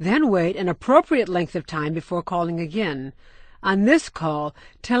 Then wait an appropriate length of time before calling again. On this call,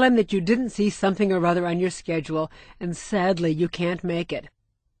 tell him that you didn't see something or other on your schedule, and sadly you can't make it.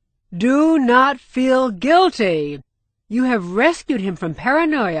 Do not feel guilty. You have rescued him from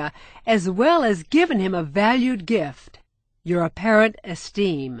paranoia, as well as given him a valued gift, your apparent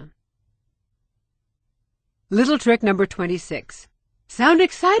esteem. Little trick number 26. Sound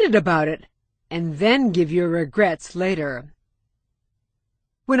excited about it, and then give your regrets later.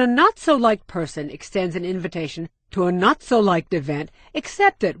 When a not-so-liked person extends an invitation to a not-so-liked event,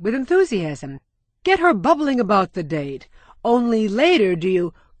 accept it with enthusiasm. Get her bubbling about the date. Only later do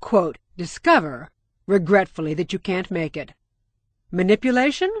you, quote, discover, regretfully, that you can't make it.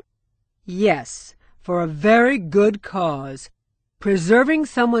 Manipulation? Yes, for a very good cause. Preserving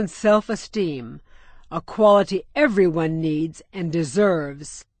someone's self-esteem, a quality everyone needs and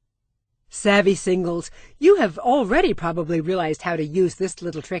deserves. Savvy singles, you have already probably realized how to use this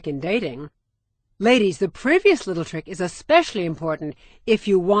little trick in dating. Ladies, the previous little trick is especially important if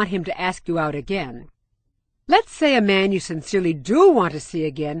you want him to ask you out again. Let's say a man you sincerely do want to see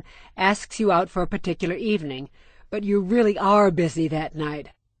again asks you out for a particular evening, but you really are busy that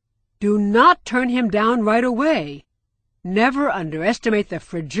night. Do not turn him down right away. Never underestimate the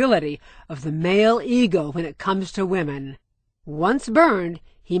fragility of the male ego when it comes to women. Once burned,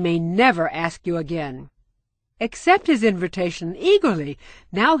 he may never ask you again. Accept his invitation eagerly.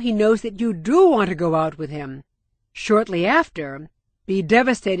 Now he knows that you do want to go out with him. Shortly after, be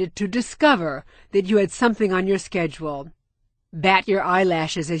devastated to discover that you had something on your schedule. Bat your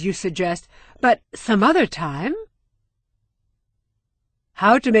eyelashes as you suggest, but some other time?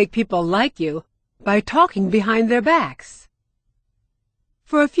 How to make people like you by talking behind their backs.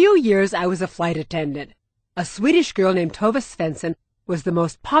 For a few years I was a flight attendant. A Swedish girl named Tova Svensson was the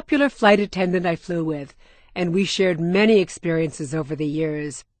most popular flight attendant I flew with, and we shared many experiences over the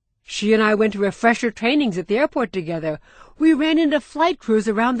years. She and I went to refresher trainings at the airport together. We ran into flight crews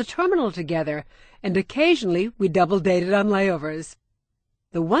around the terminal together, and occasionally we double-dated on layovers.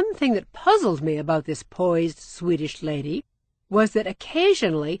 The one thing that puzzled me about this poised Swedish lady was that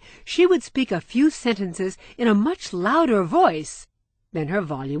occasionally she would speak a few sentences in a much louder voice. Then her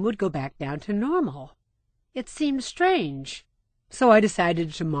volume would go back down to normal. It seemed strange, so I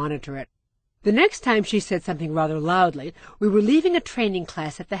decided to monitor it. The next time she said something rather loudly, we were leaving a training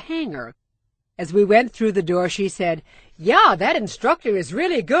class at the hangar. As we went through the door, she said, "Yeah, that instructor is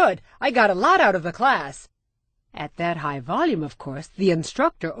really good. I got a lot out of the class." At that high volume, of course, the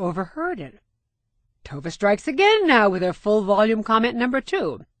instructor overheard it. Tova strikes again now with her full volume comment number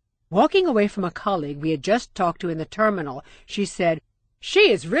 2. Walking away from a colleague we had just talked to in the terminal, she said,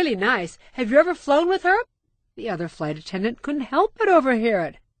 "She is really nice. Have you ever flown with her?" The other flight attendant couldn't help but overhear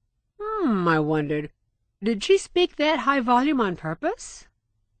it. I wondered, did she speak that high volume on purpose?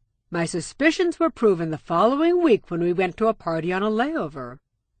 My suspicions were proven the following week when we went to a party on a layover.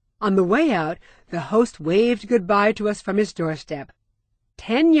 On the way out, the host waved goodbye to us from his doorstep.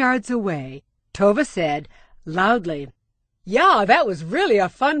 10 yards away, Tova said, loudly, "Yeah, that was really a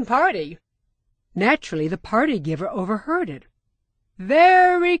fun party." Naturally, the party giver overheard it.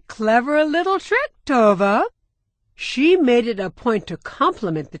 Very clever little trick, Tova. She made it a point to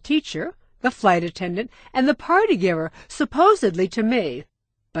compliment the teacher, the flight attendant, and the party giver, supposedly to me,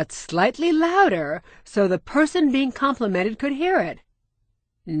 but slightly louder so the person being complimented could hear it.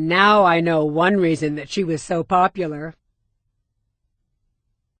 Now I know one reason that she was so popular.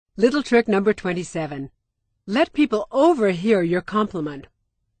 Little trick number 27. Let people overhear your compliment.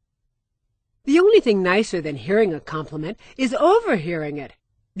 The only thing nicer than hearing a compliment is overhearing it.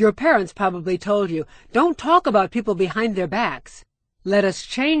 Your parents probably told you, "Don't talk about people behind their backs." Let us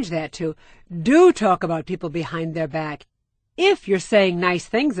change that to, "Do talk about people behind their back, if you're saying nice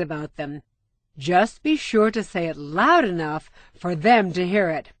things about them. Just be sure to say it loud enough for them to hear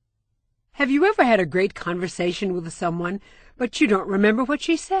it." Have you ever had a great conversation with someone, but you don't remember what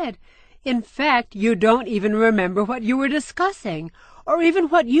she said? In fact, you don't even remember what you were discussing, or even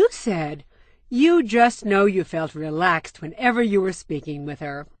what you said. You just know you felt relaxed whenever you were speaking with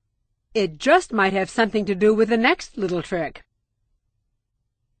her. It just might have something to do with the next little trick.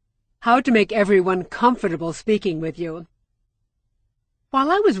 How to make everyone comfortable speaking with you.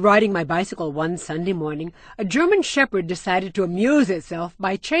 While I was riding my bicycle one Sunday morning, a German shepherd decided to amuse itself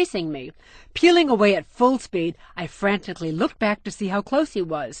by chasing me. Peeling away at full speed, I frantically looked back to see how close he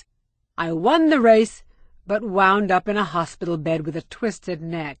was. I won the race, but wound up in a hospital bed with a twisted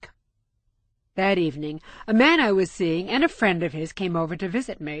neck. That evening, a man I was seeing and a friend of his came over to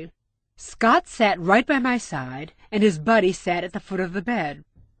visit me. Scott sat right by my side, and his buddy sat at the foot of the bed.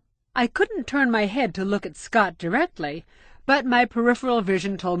 I couldn't turn my head to look at Scott directly, but my peripheral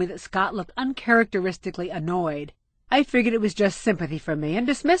vision told me that Scott looked uncharacteristically annoyed. I figured it was just sympathy for me and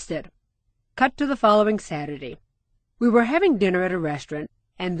dismissed it. Cut to the following Saturday. We were having dinner at a restaurant,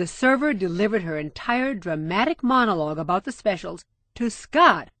 and the server delivered her entire dramatic monologue about the specials to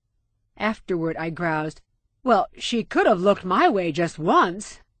Scott. Afterward I groused, "Well, she could have looked my way just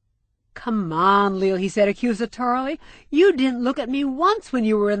once." "Come on, Leil," he said accusatorily. "You didn't look at me once when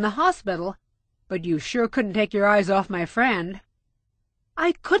you were in the hospital, but you sure couldn't take your eyes off my friend."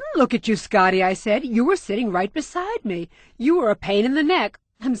 "I couldn't look at you, Scotty," I said. "You were sitting right beside me. You were a pain in the neck.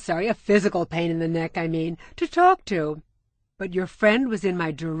 I'm sorry, a physical pain in the neck, I mean, to talk to. But your friend was in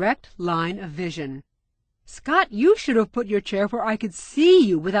my direct line of vision. Scott, you should have put your chair where I could see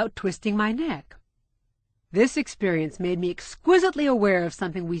you without twisting my neck." This experience made me exquisitely aware of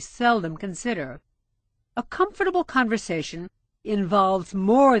something we seldom consider. A comfortable conversation involves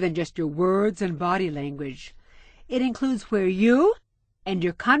more than just your words and body language. It includes where you and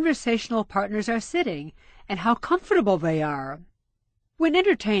your conversational partners are sitting and how comfortable they are. When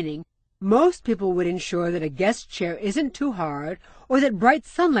entertaining, most people would ensure that a guest chair isn't too hard or that bright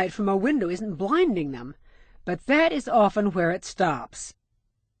sunlight from a window isn't blinding them. But that is often where it stops.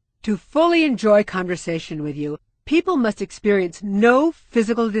 To fully enjoy conversation with you, people must experience no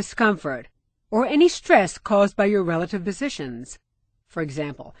physical discomfort or any stress caused by your relative positions. For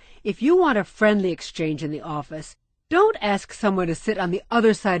example, if you want a friendly exchange in the office, don't ask someone to sit on the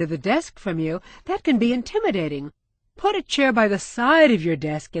other side of the desk from you. That can be intimidating. Put a chair by the side of your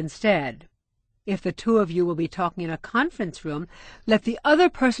desk instead. If the two of you will be talking in a conference room, let the other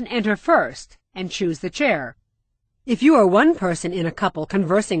person enter first and choose the chair. If you are one person in a couple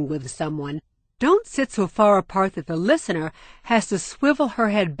conversing with someone, don't sit so far apart that the listener has to swivel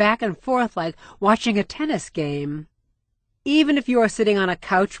her head back and forth like watching a tennis game. Even if you are sitting on a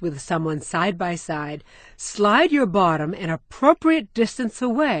couch with someone side by side, slide your bottom an appropriate distance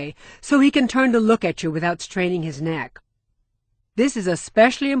away so he can turn to look at you without straining his neck. This is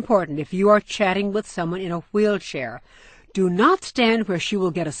especially important if you are chatting with someone in a wheelchair. Do not stand where she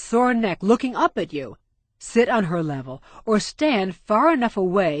will get a sore neck looking up at you. Sit on her level, or stand far enough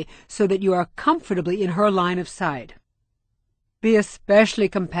away so that you are comfortably in her line of sight. Be especially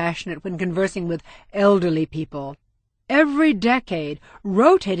compassionate when conversing with elderly people. Every decade,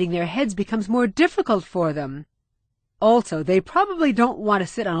 rotating their heads becomes more difficult for them. Also, they probably don't want to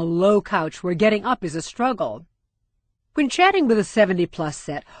sit on a low couch where getting up is a struggle. When chatting with a 70-plus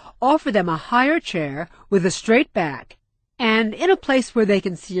set, offer them a higher chair with a straight back, and in a place where they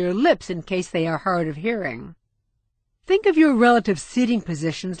can see your lips in case they are hard of hearing. Think of your relative seating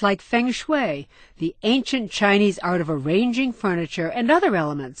positions like feng shui, the ancient Chinese art of arranging furniture and other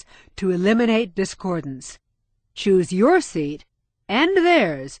elements to eliminate discordance. Choose your seat and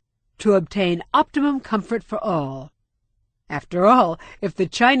theirs to obtain optimum comfort for all. After all, if the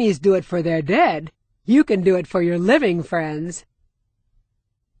Chinese do it for their dead, you can do it for your living friends.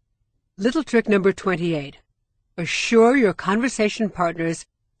 Little trick number 28. Assure your conversation partner's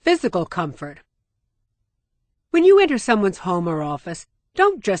physical comfort. When you enter someone's home or office,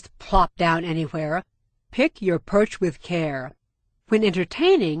 don't just plop down anywhere. Pick your perch with care. When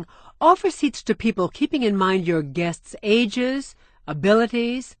entertaining, offer seats to people keeping in mind your guests' ages,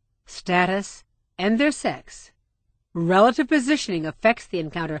 abilities, status, and their sex. Relative positioning affects the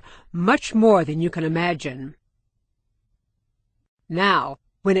encounter much more than you can imagine. Now,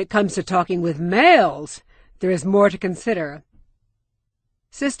 when it comes to talking with males, there is more to consider.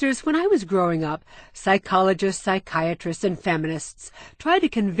 Sisters, when I was growing up, psychologists, psychiatrists, and feminists tried to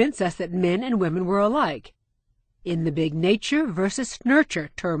convince us that men and women were alike. In the big nature versus nurture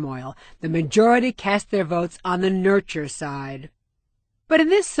turmoil, the majority cast their votes on the nurture side. But in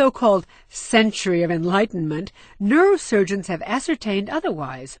this so-called century of enlightenment, neurosurgeons have ascertained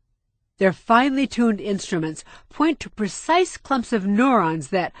otherwise. Their finely tuned instruments point to precise clumps of neurons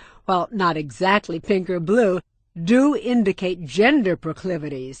that, while not exactly pink or blue, do indicate gender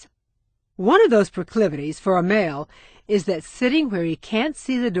proclivities. One of those proclivities, for a male, is that sitting where he can't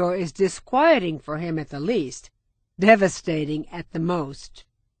see the door is disquieting for him at the least, devastating at the most.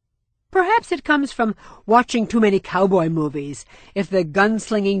 Perhaps it comes from watching too many cowboy movies. If the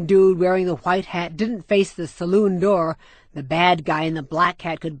gunslinging dude wearing the white hat didn't face the saloon door, the bad guy in the black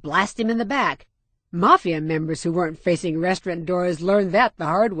hat could blast him in the back. Mafia members who weren't facing restaurant doors learned that the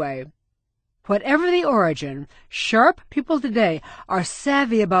hard way. Whatever the origin, sharp people today are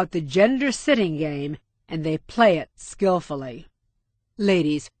savvy about the gender sitting game, and they play it skillfully.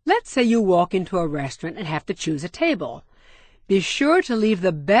 Ladies, let's say you walk into a restaurant and have to choose a table. Be sure to leave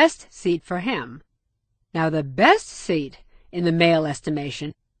the best seat for him. Now, the best seat, in the male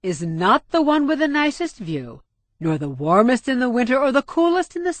estimation, is not the one with the nicest view, nor the warmest in the winter or the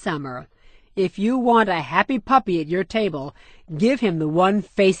coolest in the summer. If you want a happy puppy at your table, give him the one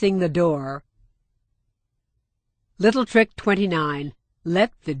facing the door. Little trick 29.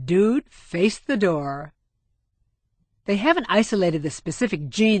 Let the dude face the door. They haven't isolated the specific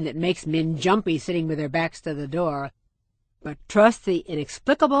gene that makes men jumpy sitting with their backs to the door, but trust the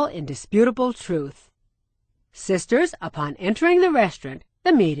inexplicable, indisputable truth. Sisters, upon entering the restaurant,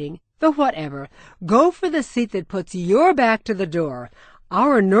 the meeting, the whatever, go for the seat that puts your back to the door.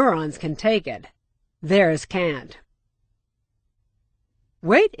 Our neurons can take it. Theirs can't.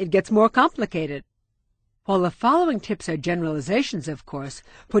 Wait, it gets more complicated. While the following tips are generalizations, of course,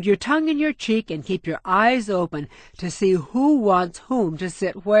 put your tongue in your cheek and keep your eyes open to see who wants whom to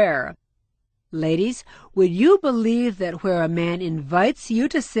sit where. Ladies, would you believe that where a man invites you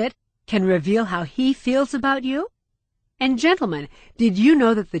to sit can reveal how he feels about you? And gentlemen, did you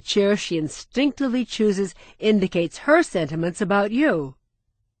know that the chair she instinctively chooses indicates her sentiments about you?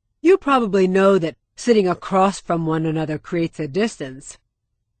 You probably know that sitting across from one another creates a distance.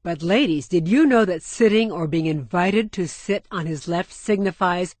 But ladies, did you know that sitting or being invited to sit on his left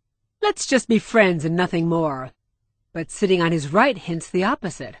signifies, let's just be friends and nothing more? But sitting on his right hints the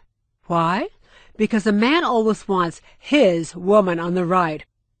opposite. Why? Because a man always wants his woman on the right.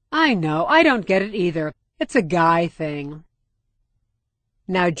 I know, I don't get it either. It's a guy thing.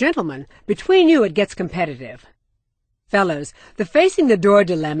 Now, gentlemen, between you it gets competitive. Fellows, the facing the door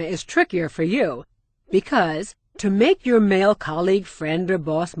dilemma is trickier for you, because to make your male colleague, friend, or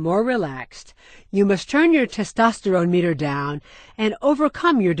boss more relaxed, you must turn your testosterone meter down and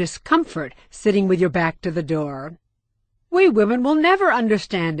overcome your discomfort sitting with your back to the door. We women will never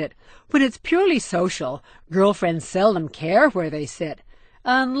understand it. When it's purely social, girlfriends seldom care where they sit,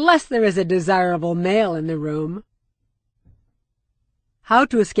 unless there is a desirable male in the room. How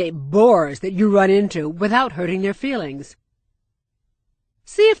to escape bores that you run into without hurting their feelings.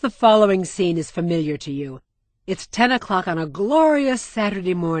 See if the following scene is familiar to you. It's 10 o'clock on a glorious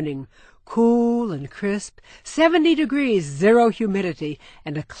Saturday morning, cool and crisp, 70 degrees, 0 humidity,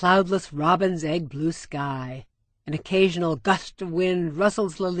 and a cloudless robin's egg blue sky. An occasional gust of wind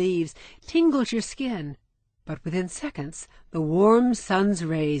rustles the leaves, tingles your skin, but within seconds the warm sun's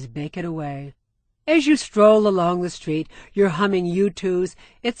rays bake it away. As you stroll along the street, you're humming U2's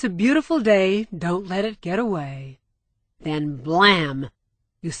 "It's a Beautiful Day, Don't Let It Get Away." Then, blam!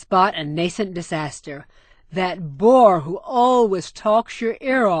 You spot a nascent disaster. That bore who always talks your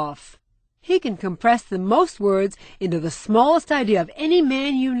ear off. He can compress the most words into the smallest idea of any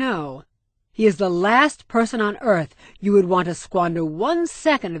man you know. He is the last person on earth you would want to squander 1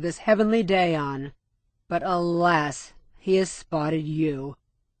 second of this heavenly day on. But alas, he has spotted you.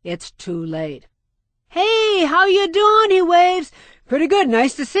 It's too late. "Hey, how you doing?" he waves. "Pretty good,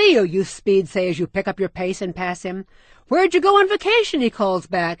 nice to see you," you speed say as you pick up your pace and pass him. "Where'd you go on vacation?" he calls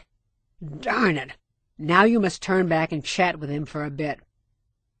back. Darn it! Now you must turn back and chat with him for a bit.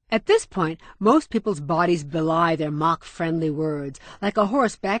 At this point, most people's bodies belie their mock-friendly words. Like a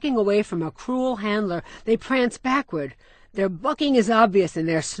horse backing away from a cruel handler, they prance backward. Their bucking is obvious and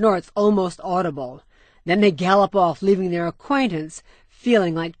their snorts almost audible. Then they gallop off, leaving their acquaintance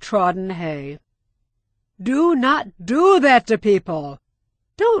feeling like trodden hay. Do not do that to people.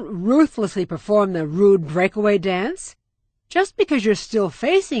 Don't ruthlessly perform the rude breakaway dance. Just because you're still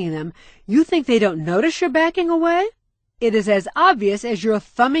facing them, you think they don't notice you're backing away? It is as obvious as you're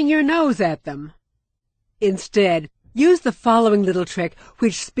thumbing your nose at them. Instead, use the following little trick,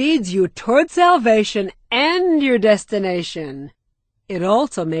 which speeds you toward salvation and your destination. It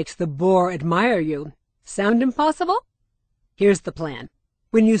also makes the bore admire you. Sound impossible? Here's the plan.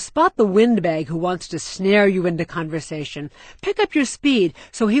 When you spot the windbag who wants to snare you into conversation, pick up your speed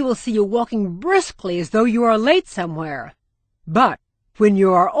so he will see you walking briskly as though you are late somewhere. But when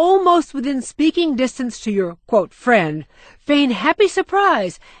you are almost within speaking distance to your, quote, friend, feign happy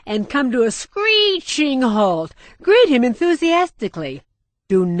surprise and come to a screeching halt. Greet him enthusiastically.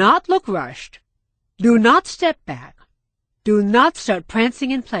 Do not look rushed. Do not step back. Do not start prancing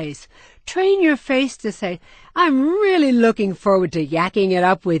in place. Train your face to say, "I'm really looking forward to yakking it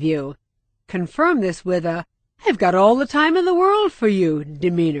up with you." Confirm this with a, "I've got all the time in the world for you"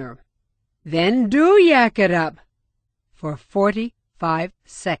 demeanor. Then do yak it up for 45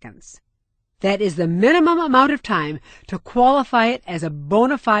 seconds. That is the minimum amount of time to qualify it as a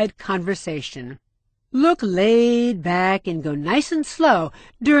bona fide conversation. Look laid back and go nice and slow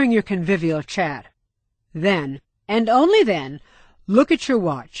during your convivial chat. Then, and only then, look at your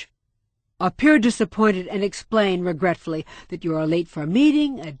watch. Appear disappointed and explain regretfully that you are late for a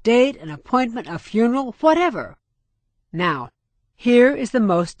meeting, a date, an appointment, a funeral, whatever. Now, here is the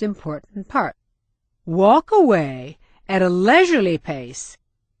most important part. Walk away at a leisurely pace,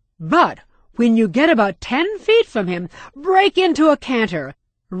 but when you get about 10 feet from him, break into a canter.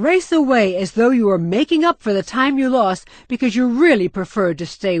 Race away as though you were making up for the time you lost because you really preferred to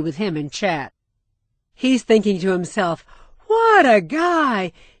stay with him and chat. He's thinking to himself, "What a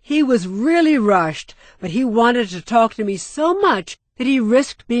guy! He was really rushed, but he wanted to talk to me so much that he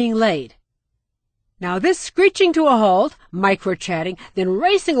risked being late." Now this screeching to a halt, micro-chatting, then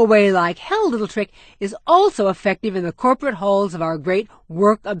racing away like hell little trick is also effective in the corporate halls of our great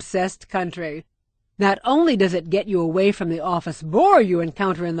work-obsessed country. Not only does it get you away from the office bore you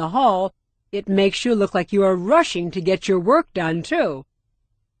encounter in the hall, it makes you look like you are rushing to get your work done, too.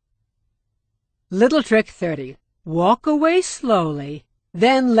 Little trick 30. Walk away slowly,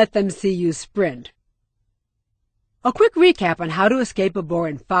 then let them see you sprint. A quick recap on how to escape a bore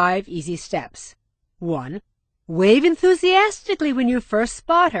in 5 easy steps. 1. Wave enthusiastically when you first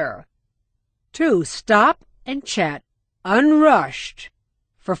spot her. 2. Stop and chat, unrushed,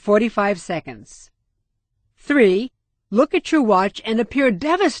 for 45 seconds. 3. Look at your watch and appear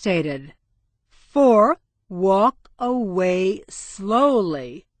devastated. 4. Walk away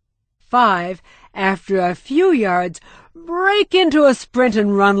slowly. 5. After a few yards, break into a sprint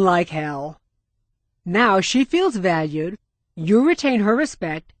and run like hell. Now she feels valued, you retain her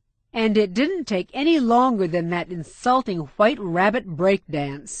respect, and it didn't take any longer than that insulting white rabbit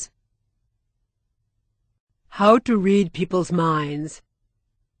breakdance. How to read people's minds.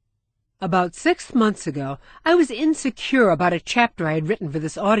 About 6 months ago, I was insecure about a chapter I had written for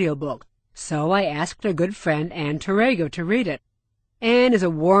this audiobook, so I asked a good friend, Anne Torrego, to read it. Anne is a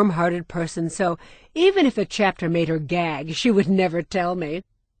warm-hearted person, so even if the chapter made her gag, she would never tell me.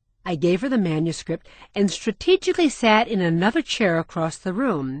 I gave her the manuscript and strategically sat in another chair across the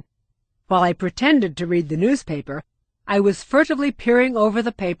room. While I pretended to read the newspaper, I was furtively peering over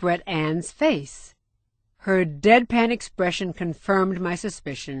the paper at Anne's face. Her deadpan expression confirmed my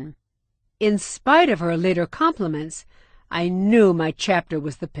suspicion. In spite of her later compliments, I knew my chapter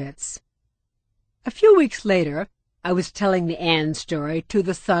was the pits. A few weeks later, I was telling the Anne story to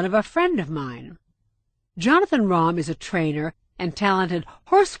the son of a friend of mine. Jonathan Rahm is a trainer and talented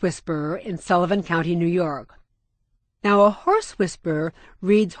horse whisperer in Sullivan County, New York. Now, a horse whisperer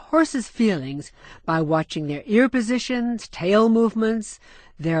reads horses' feelings by watching their ear positions, tail movements,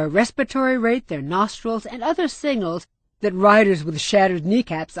 their respiratory rate, their nostrils, and other signals that riders with shattered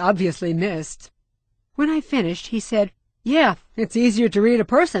kneecaps obviously missed. When I finished, he said, "Yeah, it's easier to read a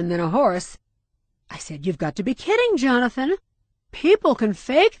person than a horse." I said, "You've got to be kidding, Jonathan. People can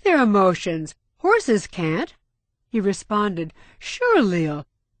fake their emotions. Horses can't." He responded, "Sure, Leil.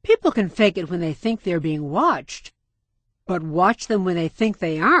 People can fake it when they think they're being watched. But watch them when they think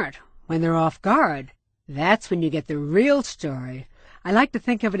they aren't, when they're off guard. That's when you get the real story. I like to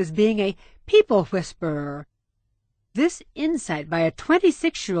think of it as being a people whisperer." This insight by a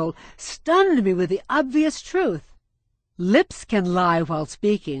 26-year-old stunned me with the obvious truth. Lips can lie while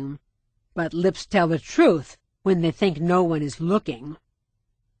speaking, but lips tell the truth when they think no one is looking.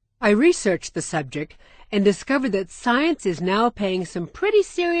 I researched the subject and discovered that science is now paying some pretty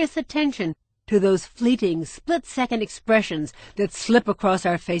serious attention to those fleeting, split-second expressions that slip across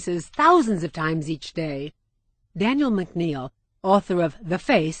our faces thousands of times each day. Daniel McNeil, author of The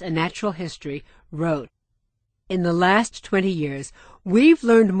Face, A Natural History, wrote, "In the last 20 years, we've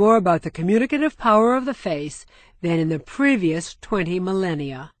learned more about the communicative power of the face than in the previous 20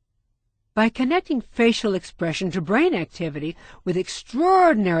 millennia. By connecting facial expression to brain activity with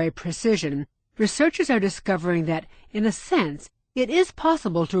extraordinary precision, researchers are discovering that, in a sense, it is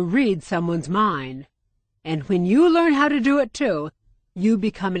possible to read someone's mind. And when you learn how to do it too, you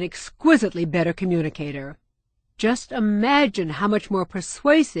become an exquisitely better communicator. Just imagine how much more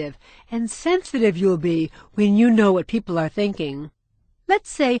persuasive and sensitive you'll be when you know what people are thinking. Let's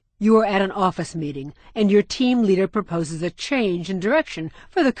say you are at an office meeting and your team leader proposes a change in direction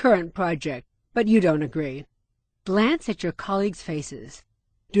for the current project, but you don't agree. Glance at your colleagues' faces.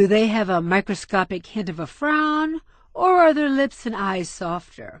 Do they have a microscopic hint of a frown, or are their lips and eyes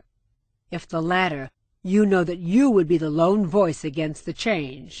softer? If the latter, you know that you would be the lone voice against the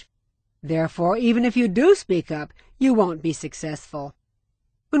change. Therefore, even if you do speak up, you won't be successful.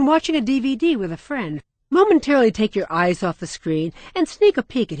 When watching a DVD with a friend, momentarily take your eyes off the screen and sneak a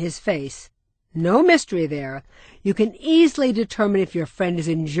peek at his face. No mystery there. You can easily determine if your friend is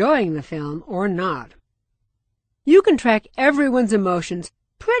enjoying the film or not. You can track everyone's emotions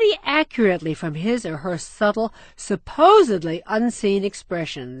pretty accurately from his or her subtle, supposedly unseen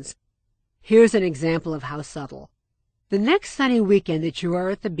expressions. Here's an example of how subtle. The next sunny weekend that you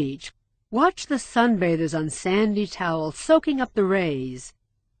are at the beach, watch the sunbathers on sandy towels soaking up the rays.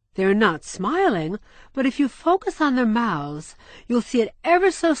 They're not smiling, but if you focus on their mouths, you'll see an ever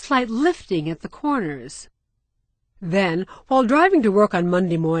so slight lifting at the corners. Then, while driving to work on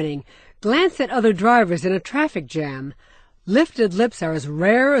Monday morning, glance at other drivers in a traffic jam. Lifted lips are as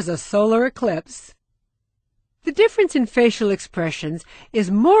rare as a solar eclipse. The difference in facial expressions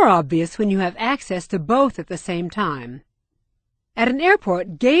is more obvious when you have access to both at the same time. At an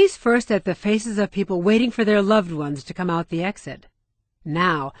airport, gaze first at the faces of people waiting for their loved ones to come out the exit.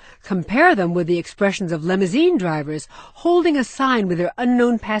 Now, compare them with the expressions of limousine drivers holding a sign with their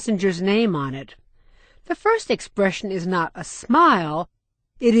unknown passenger's name on it. The first expression is not a smile,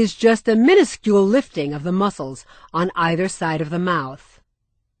 it is just a minuscule lifting of the muscles on either side of the mouth.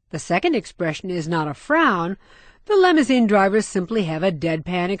 The second expression is not a frown, the limousine drivers simply have a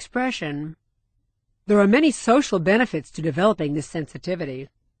deadpan expression. There are many social benefits to developing this sensitivity.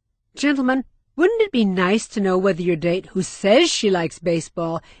 Gentlemen, wouldn't it be nice to know whether your date who says she likes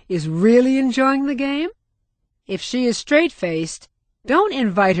baseball is really enjoying the game? If she is straight-faced, don't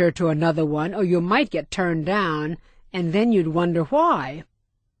invite her to another one or you might get turned down, and then you'd wonder why.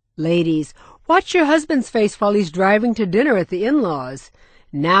 Ladies, watch your husband's face while he's driving to dinner at the in-laws.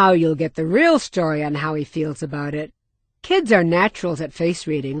 Now you'll get the real story on how he feels about it. Kids are naturals at face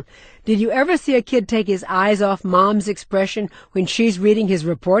reading. Did you ever see a kid take his eyes off Mom's expression when she's reading his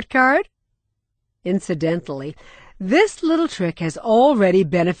report card? Incidentally, this little trick has already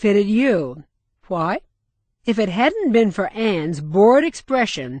benefited you. Why? If it hadn't been for Anne's bored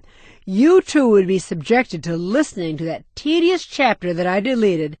expression, you too would be subjected to listening to that tedious chapter that I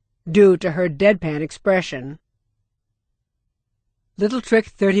deleted due to her deadpan expression. Little trick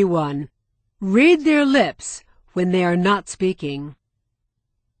 31. Read their lips when they are not speaking.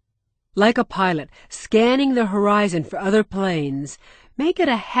 Like a pilot scanning the horizon for other planes, make it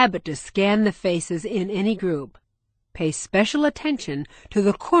a habit to scan the faces in any group. Pay special attention to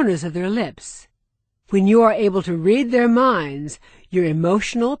the corners of their lips. When you are able to read their minds, your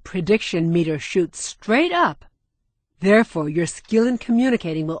emotional prediction meter shoots straight up. Therefore, your skill in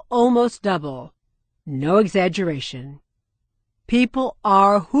communicating will almost double. No exaggeration. People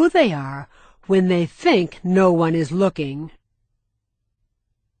are who they are when they think no one is looking.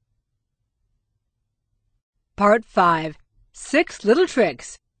 Part 5. 6 little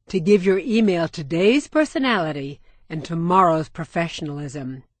tricks to give your email today's personality and tomorrow's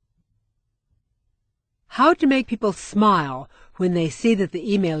professionalism. How to make people smile when they see that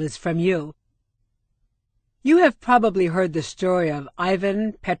the email is from you. You have probably heard the story of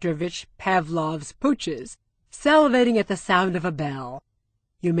Ivan Petrovich Pavlov's pooches salivating at the sound of a bell.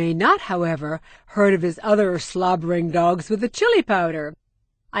 You may not, however, heard of his other slobbering dogs with the chili powder.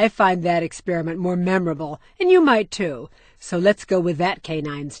 I find that experiment more memorable, and you might too, so let's go with that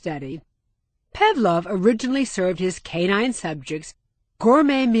canine study. Pavlov originally served his canine subjects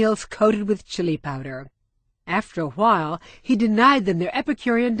gourmet meals coated with chili powder. After a while, he denied them their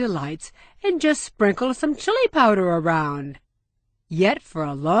Epicurean delights and just sprinkled some chili powder around. Yet for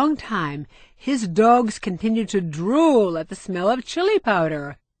a long time, his dogs continued to drool at the smell of chili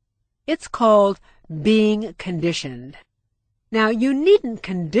powder. It's called being conditioned. Now, you needn't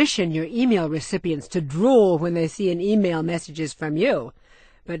condition your email recipients to drool when they see an email messages from you,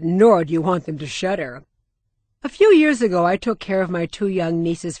 but nor do you want them to shudder. A few years ago, I took care of my 2 young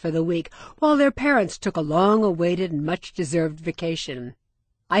nieces for the week while their parents took a long-awaited and much-deserved vacation.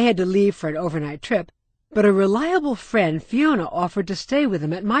 I had to leave for an overnight trip, but a reliable friend, Fiona, offered to stay with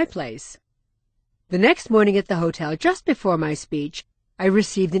them at my place. The next morning at the hotel, just before my speech, I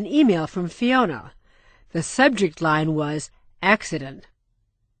received an email from Fiona. The subject line was, "Accident."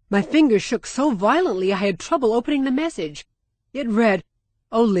 My fingers shook so violently I had trouble opening the message. It read,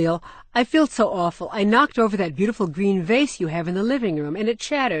 "Oh, Leil, I feel so awful. I knocked over that beautiful green vase you have in the living room, and it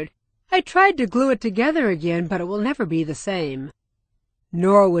shattered. I tried to glue it together again, but it will never be the same."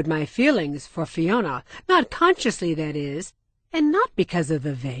 Nor would my feelings for Fiona, not consciously, that is, and not because of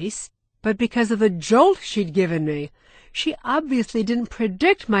the vase, but because of the jolt she'd given me. She obviously didn't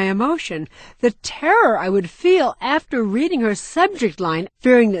predict my emotion, the terror I would feel after reading her subject line,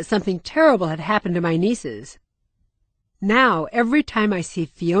 fearing that something terrible had happened to my nieces. Now, every time I see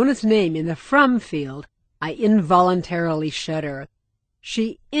Fiona's name in the from field, I involuntarily shudder.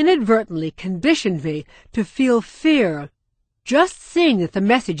 She inadvertently conditioned me to feel fear, just seeing that the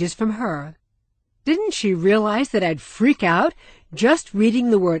message is from her. Didn't she realize that I'd freak out just reading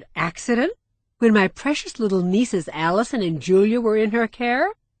the word accident when my precious little nieces Allison and Julia were in her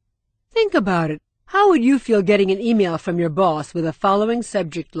care? Think about it. How would you feel getting an email from your boss with the following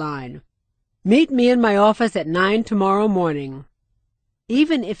subject line? "Meet me in my office at 9 tomorrow morning."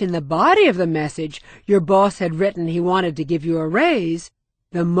 Even if in the body of the message your boss had written he wanted to give you a raise,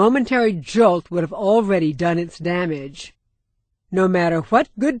 the momentary jolt would have already done its damage. No matter what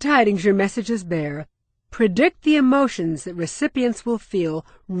good tidings your messages bear, predict the emotions that recipients will feel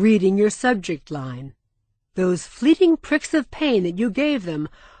reading your subject line. Those fleeting pricks of pain that you gave them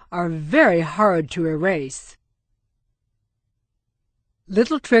are very hard to erase.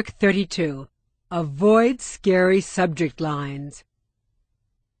 Little trick 32. Avoid scary subject lines.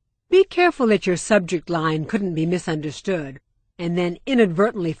 Be careful that your subject line couldn't be misunderstood, and then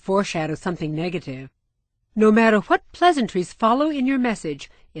inadvertently foreshadow something negative. No matter what pleasantries follow in your message,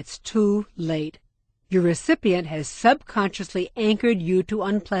 it's too late. Your recipient has subconsciously anchored you to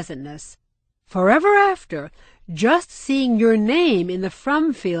unpleasantness. Forever after, just seeing your name in the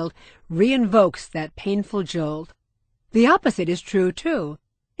from field reinvokes that painful jolt. The opposite is true, too.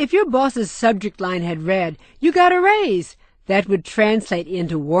 If your boss's subject line had read, "You got a raise," that would translate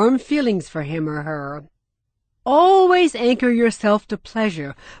into warm feelings for him or her. Always anchor yourself to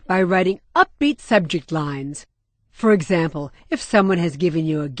pleasure by writing upbeat subject lines. For example, if someone has given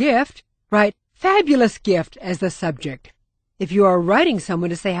you a gift, write "fabulous gift" as the subject. If you are writing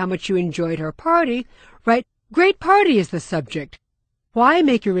someone to say how much you enjoyed her party, write "great party" as the subject. Why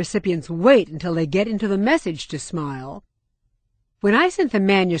make your recipients wait until they get into the message to smile? When I sent the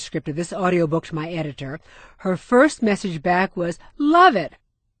manuscript of this audiobook to my editor, her first message back was, "Love it."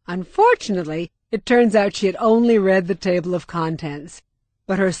 Unfortunately, it turns out she had only read the table of contents.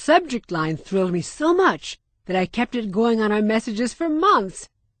 But her subject line thrilled me so much that I kept it going on our messages for months,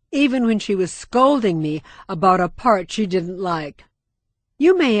 even when she was scolding me about a part she didn't like.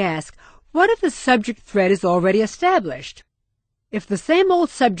 You may ask, what if the subject thread is already established? If the same old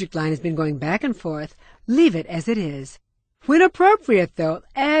subject line has been going back and forth, leave it as it is. When appropriate, though,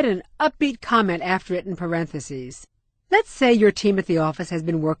 add an upbeat comment after it in parentheses. Let's say your team at the office has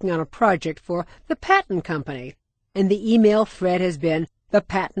been working on a project for the patent company, and the email thread has been the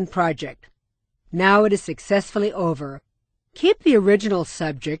patent project. Now it is successfully over. Keep the original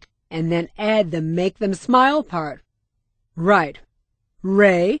subject and then add the make them smile part. Right.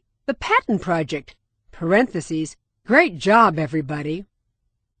 Ray, the patent project. Parentheses. Great job, everybody.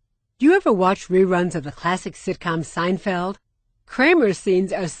 Do you ever watch reruns of the classic sitcom Seinfeld? Kramer's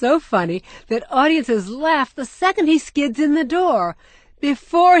scenes are so funny that audiences laugh the second he skids in the door,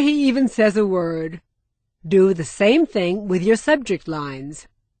 before he even says a word. Do the same thing with your subject lines.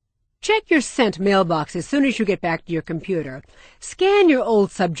 Check your sent mailbox as soon as you get back to your computer. Scan your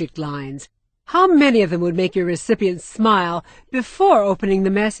old subject lines. How many of them would make your recipient smile before opening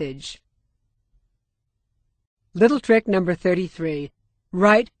the message? Little trick number 33.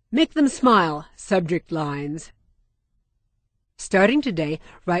 Write make them smile subject lines. Starting today,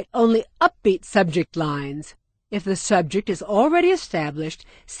 write only upbeat subject lines. If the subject is already established,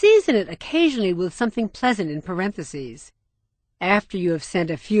 season it occasionally with something pleasant in parentheses. After you have sent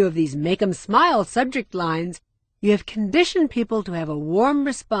a few of these make 'em smile subject lines, you have conditioned people to have a warm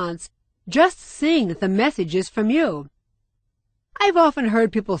response just seeing that the message is from you. I've often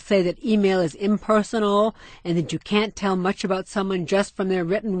heard people say that email is impersonal and that you can't tell much about someone just from their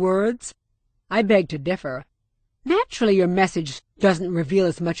written words. I beg to differ. Naturally, your message doesn't reveal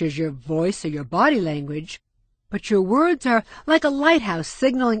as much as your voice or your body language, but your words are like a lighthouse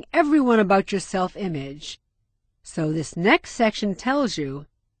signaling everyone about your self-image. So this next section tells you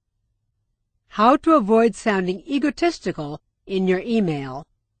how to avoid sounding egotistical in your email.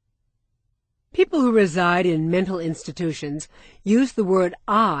 People who reside in mental institutions use the word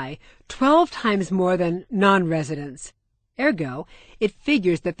I 12 times more than non-residents. Ergo, it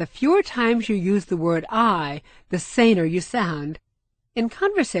figures that the fewer times you use the word I, the saner you sound. In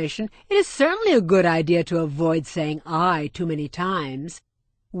conversation, it is certainly a good idea to avoid saying I too many times.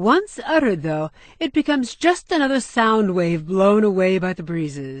 Once uttered, though, it becomes just another sound wave blown away by the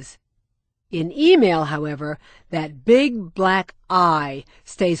breezes. In email, however, that big black I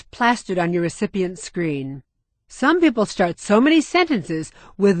stays plastered on your recipient's screen. Some people start so many sentences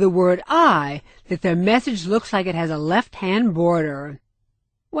with the word I that their message looks like it has a left-hand border.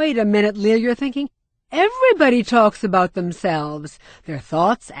 Wait a minute, Leil, you're thinking. Everybody talks about themselves. Their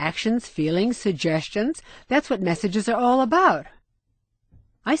thoughts, actions, feelings, suggestions. That's what messages are all about.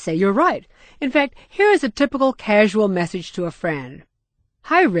 I say you're right. In fact, here is a typical casual message to a friend.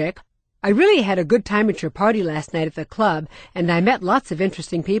 Hi, Rick. I really had a good time at your party last night at the club, and I met lots of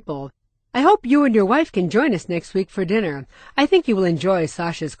interesting people. I hope you and your wife can join us next week for dinner. I think you will enjoy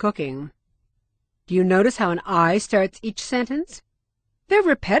Sasha's cooking. Do you notice how an I starts each sentence? They're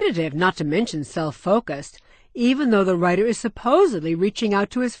repetitive, not to mention self-focused, even though the writer is supposedly reaching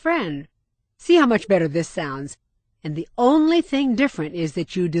out to his friend. See how much better this sounds. And the only thing different is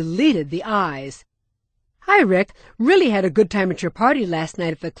that you deleted the I's. Hi, Rick. Really had a good time at your party last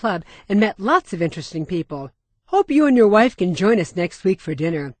night at the club and met lots of interesting people. Hope you and your wife can join us next week for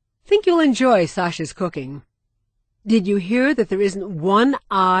dinner. Think you'll enjoy Sasha's cooking. Did you hear that there isn't one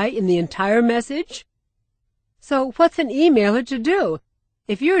I in the entire message? So what's an emailer to do?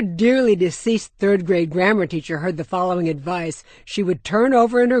 If your dearly deceased third-grade grammar teacher heard the following advice, she would turn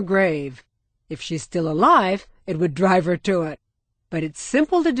over in her grave. If she's still alive, it would drive her to it. But it's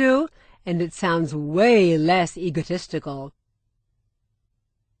simple to do, and it sounds way less egotistical.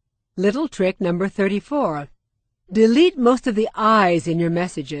 Little trick number 34. Delete most of the I's in your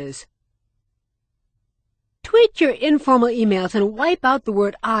messages. Tweak your informal emails and wipe out the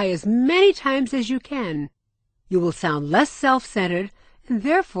word I as many times as you can. You will sound less self-centered and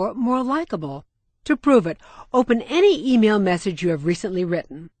therefore more likable. To prove it, open any email message you have recently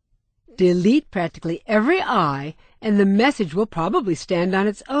written. Delete practically every I, and the message will probably stand on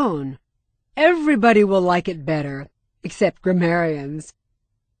its own. Everybody will like it better, except grammarians.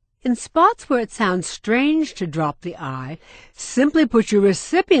 In spots where it sounds strange to drop the I, simply put your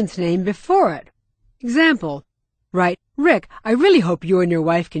recipient's name before it. Example, write, Rick, I really hope you and your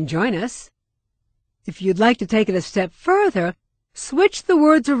wife can join us. If you'd like to take it a step further, switch the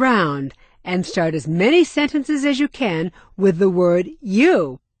words around and start as many sentences as you can with the word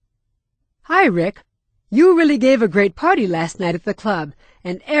you. Hi, Rick. You really gave a great party last night at the club,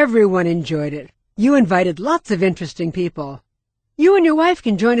 and everyone enjoyed it. You invited lots of interesting people. You and your wife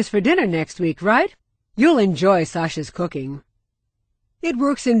can join us for dinner next week, right? You'll enjoy Sasha's cooking. It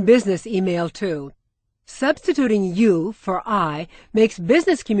works in business email, too. Substituting you for I makes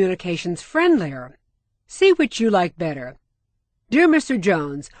business communications friendlier. See which you like better. Dear Mr.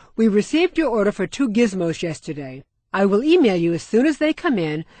 Jones, we received your order for 2 gizmos yesterday. I will email you as soon as they come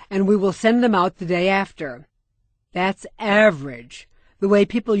in, and we will send them out the day after. That's average, the way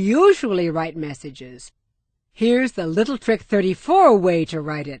people usually write messages. Here's the Little Trick 34 way to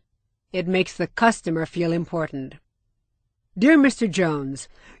write it. It makes the customer feel important. Dear Mr. Jones,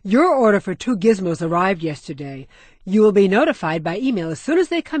 your order for 2 gizmos arrived yesterday. You will be notified by email as soon as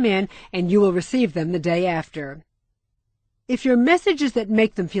they come in, and you will receive them the day after. If your messages that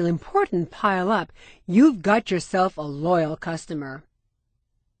make them feel important pile up, you've got yourself a loyal customer.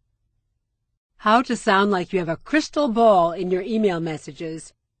 How to sound like you have a crystal ball in your email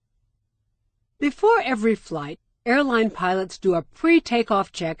messages. Before every flight, airline pilots do a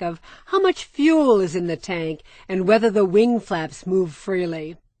pre-takeoff check of how much fuel is in the tank and whether the wing flaps move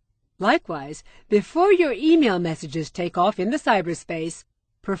freely. Likewise, before your email messages take off into cyberspace,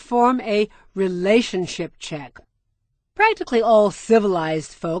 perform a relationship check. Practically all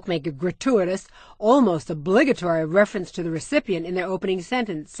civilized folk make a gratuitous, almost obligatory reference to the recipient in their opening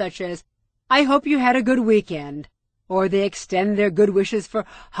sentence, such as, I hope you had a good weekend, or they extend their good wishes for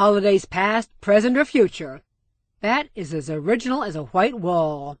holidays past, present, or future. That is as original as a white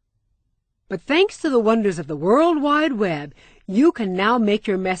wall. But thanks to the wonders of the World Wide Web, you can now make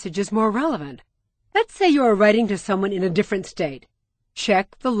your messages more relevant. Let's say you are writing to someone in a different state.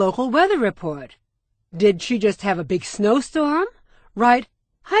 Check the local weather report. Did she just have a big snowstorm? Write,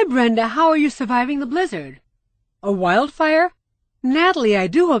 Hi Brenda, how are you surviving the blizzard? A wildfire? Natalie, I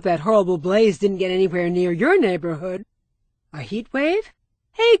do hope that horrible blaze didn't get anywhere near your neighborhood. A heat wave?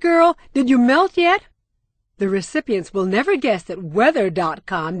 Hey girl, did you melt yet? The recipients will never guess that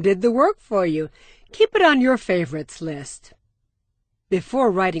weather.com did the work for you. Keep it on your favorites list. Before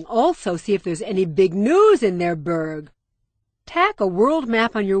writing, also see if there's any big news in their burg. Tack a world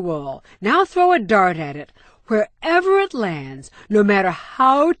map on your wall. Now throw a dart at it. Wherever it lands, no matter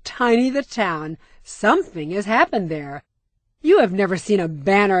how tiny the town, something has happened there. You have never seen a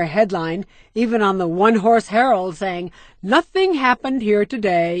banner headline, even on the One-Horse Herald, saying, Nothing happened here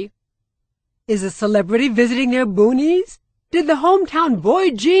today. Is a celebrity visiting their boonies? Did the hometown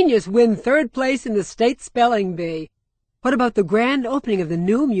boy genius win 3rd place in the state spelling bee? What about the grand opening of the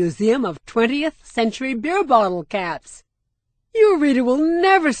new Museum of 20th Century Beer Bottle Caps? Your reader will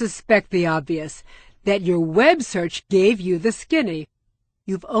never suspect the obvious, that your web search gave you the skinny.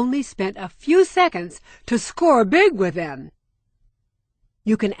 You've only spent a few seconds to score big with them.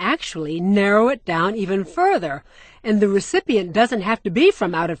 You can actually narrow it down even further, and the recipient doesn't have to be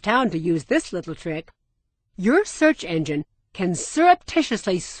from out of town to use this little trick. Your search engine can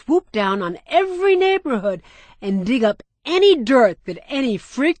surreptitiously swoop down on every neighborhood and dig up any dirt that any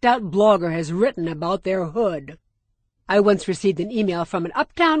freaked-out blogger has written about their hood. I once received an email from an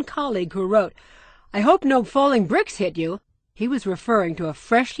uptown colleague who wrote, I hope no falling bricks hit you. He was referring to a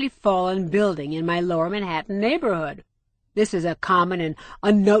freshly fallen building in my lower Manhattan neighborhood. This is a common and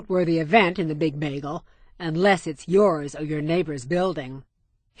unnoteworthy event in the Big Bagel, unless it's yours or your neighbor's building.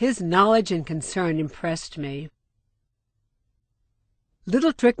 His knowledge and concern impressed me.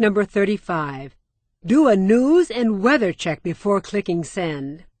 Little trick number 35. Do a news and weather check before clicking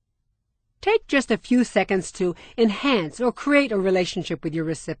send. Take just a few seconds to enhance or create a relationship with your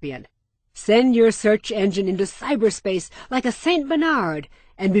recipient. Send your search engine into cyberspace like a Saint Bernard,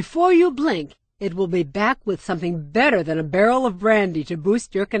 and before you blink, it will be back with something better than a barrel of brandy to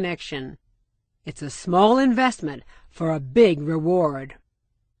boost your connection. It's a small investment for a big reward.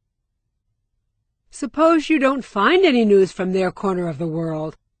 Suppose you don't find any news from their corner of the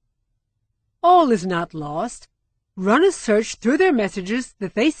world. All is not lost. Run a search through their messages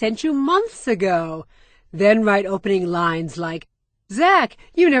that they sent you months ago. Then write opening lines like, Zach,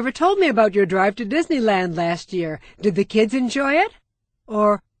 you never told me about your drive to Disneyland last year. Did the kids enjoy it?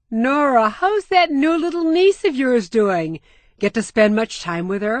 Or, Nora, how's that new little niece of yours doing? Get to spend much time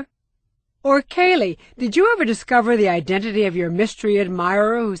with her? Or, Kaylee, did you ever discover the identity of your mystery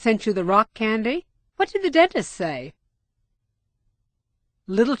admirer who sent you the rock candy? What did the dentist say?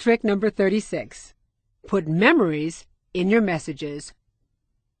 Little trick number 36. Put memories in your messages.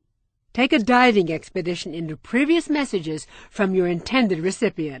 Take a diving expedition into previous messages from your intended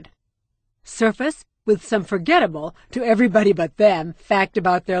recipient. Surface with some forgettable, to everybody but them, fact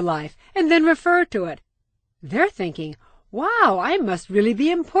about their life, and then refer to it. They're thinking, wow, I must really be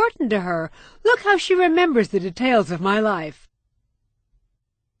important to her. Look how she remembers the details of my life.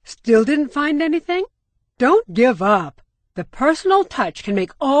 Still didn't find anything? Don't give up. The personal touch can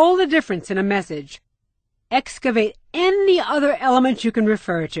make all the difference in a message. Excavate any other element you can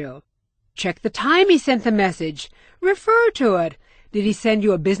refer to. Check the time he sent the message. Refer to it. Did he send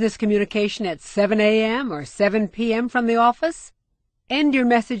you a business communication at 7 a.m. or 7 p.m. from the office? End your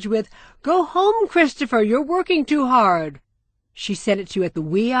message with, "Go home, Christopher, you're working too hard." She sent it to you at the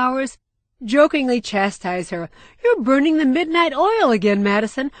wee hours? Jokingly chastise her. "You're burning the midnight oil again,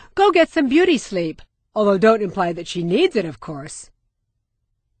 Madison. Go get some beauty sleep." Although don't imply that she needs it, of course.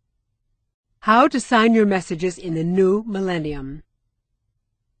 How to sign your messages in the new millennium.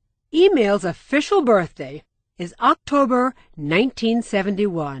 Email's official birthday is October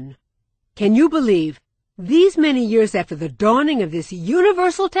 1971. Can you believe, these many years after the dawning of this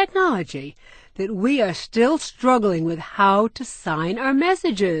universal technology, that we are still struggling with how to sign our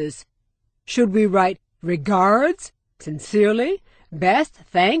messages? Should we write regards, sincerely, best,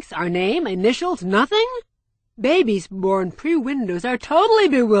 thanks, our name, initials, nothing? Babies born pre-Windows are totally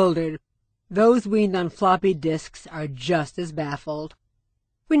bewildered. Those weaned on floppy disks are just as baffled.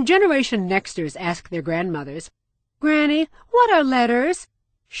 When Generation Nexters ask their grandmothers, "Granny, what are letters?"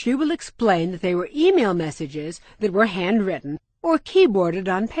 she will explain that they were email messages that were handwritten or keyboarded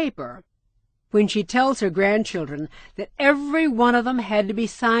on paper. When she tells her grandchildren that every one of them had to be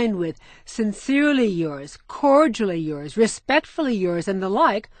signed with "Sincerely yours," "Cordially yours," "Respectfully yours," and the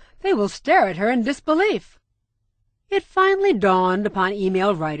like, they will stare at her in disbelief. It finally dawned upon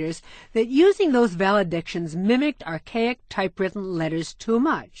email writers that using those valedictions mimicked archaic typewritten letters too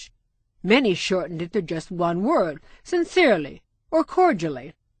much. Many shortened it to just one word, "sincerely" or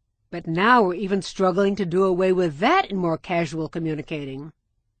 "cordially." But now we're even struggling to do away with that in more casual communicating.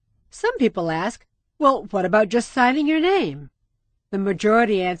 Some people ask, well, what about just signing your name? The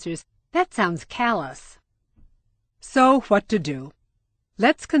majority answers, that sounds callous. So what to do?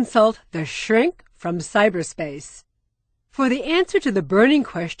 Let's consult the shrink from cyberspace. For the answer to the burning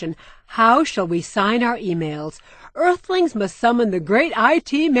question, how shall we sign our emails, Earthlings must summon the great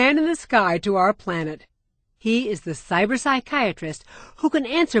IT man in the sky to our planet. He is the cyber-psychiatrist who can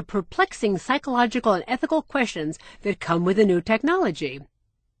answer perplexing psychological and ethical questions that come with the new technology.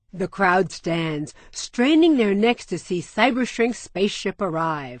 The crowd stands, straining their necks to see Cybershrink's spaceship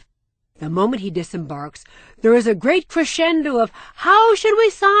arrive. The moment he disembarks, there is a great crescendo of, "How should we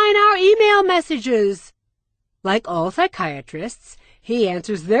sign our email messages?" Like all psychiatrists, he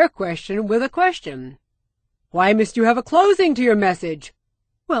answers their question with a question. "Why must you have a closing to your message?"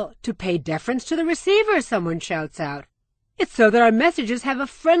 "Well, to pay deference to the receiver," someone shouts out. "It's so that our messages have a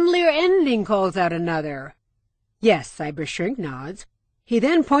friendlier ending," calls out another. "Yes," Cybershrink nods. He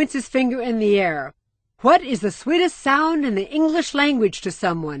then points his finger in the air. "What is the sweetest sound in the English language to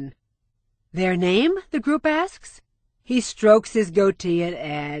someone?" "Their name?" the group asks. He strokes his goatee and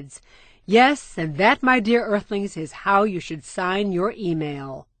adds, "Yes, and that, my dear Earthlings, is how you should sign your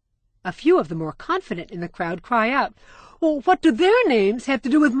email." A few of the more confident in the crowd cry out, "Well, what do their names have to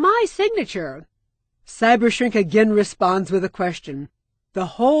do with my signature?" Cybershrink again responds with a question.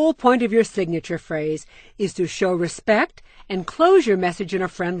 "The whole point of your signature phrase is to show respect and close your message in a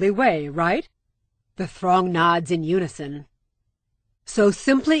friendly way, right?" The throng nods in unison. So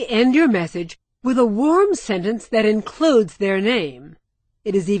simply end your message with a warm sentence that includes their name.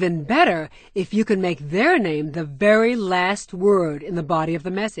 It is even better if you can make their name the very last word in the body of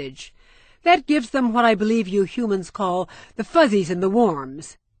the message. That gives them what I believe you humans call the fuzzies and the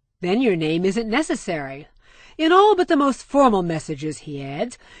warms. Then your name isn't necessary. In all but the most formal messages, he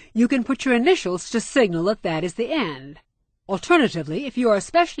adds, you can put your initials to signal that that is the end. Alternatively, if you are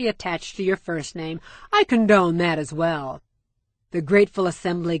especially attached to your first name, I condone that as well. The grateful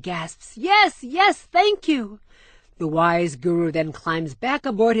assembly gasps, "Yes, yes, thank you." The wise guru then climbs back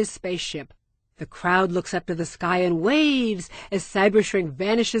aboard his spaceship. The crowd looks up to the sky and waves as Cybershrink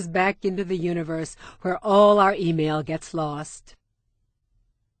vanishes back into the universe where all our email gets lost.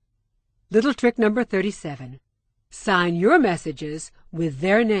 Little trick number 37. Sign your messages with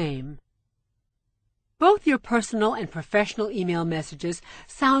their name. Both your personal and professional email messages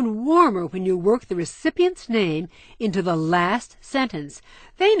sound warmer when you work the recipient's name into the last sentence.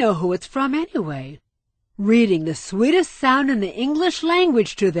 They know who it's from anyway. Reading the sweetest sound in the English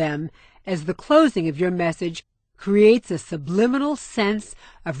language to them as the closing of your message creates a subliminal sense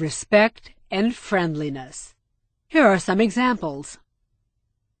of respect and friendliness. Here are some examples.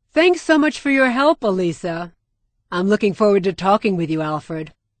 "Thanks so much for your help, Elisa." "I'm looking forward to talking with you,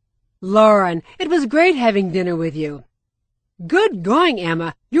 Alfred." Lauren, it was great having dinner with you. Good going,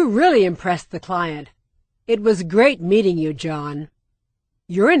 Emma. You really impressed the client. It was great meeting you, John.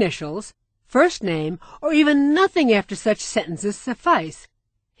 Your initials, first name, or even nothing after such sentences suffice.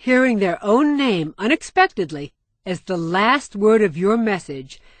 Hearing their own name unexpectedly as the last word of your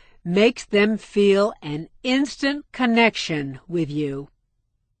message makes them feel an instant connection with you.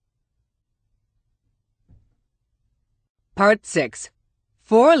 Part 6.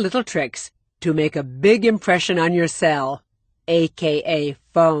 4 little tricks to make a big impression on your cell, aka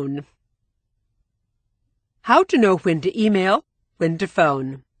phone. How to know when to email, when to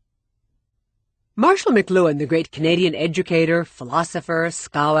phone. Marshall McLuhan, the great Canadian educator, philosopher,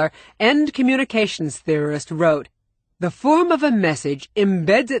 scholar, and communications theorist, wrote, "The form of a message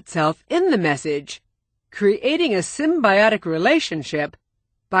embeds itself in the message, creating a symbiotic relationship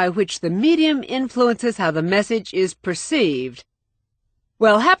by which the medium influences how the message is perceived."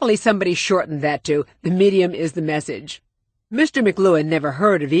 Well, happily somebody shortened that to, "The medium is the message." Mr. McLuhan never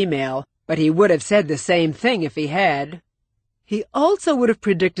heard of email, but he would have said the same thing if he had. He also would have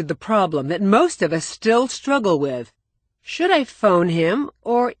predicted the problem that most of us still struggle with. Should I phone him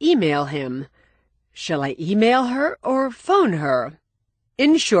or email him? Shall I email her or phone her?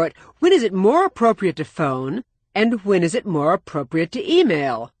 In short, when is it more appropriate to phone, and when is it more appropriate to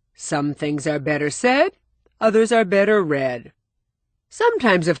email? Some things are better said, others are better read.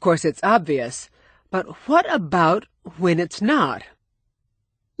 Sometimes, of course, it's obvious, but what about when it's not?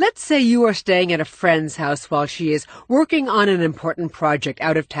 Let's say you are staying at a friend's house while she is working on an important project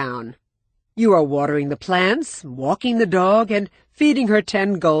out of town. You are watering the plants, walking the dog, and feeding her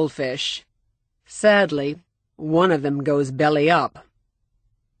 10 goldfish. Sadly, one of them goes belly up.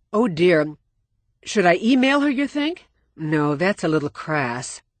 Oh dear, should I email her, you think? No, that's a little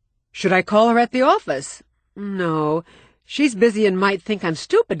crass. Should I call her at the office? No, she's busy and might think I'm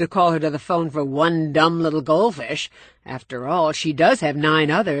stupid to call her to the phone for one dumb little goldfish. After all, she does have 9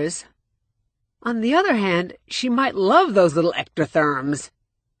 others. On the other hand, she might love those little ectotherms.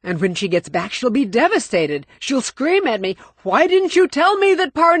 And when she gets back, she'll be devastated. She'll scream at me, "Why didn't you tell me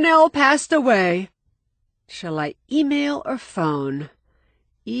that Parnell passed away?" Shall I email or phone?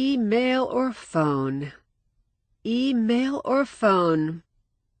 Email or phone? Email or phone?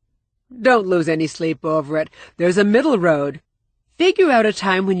 Don't lose any sleep over it. There's a middle road. Figure out a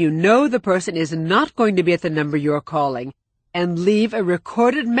time when you know the person is not going to be at the number you're calling, and leave a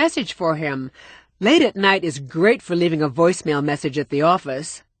recorded message for him. Late at night is great for leaving a voicemail message at the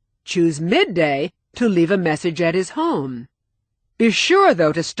office. Choose midday to leave a message at his home. Be sure,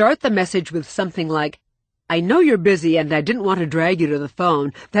 though, to start the message with something like, "I know you're busy and I didn't want to drag you to the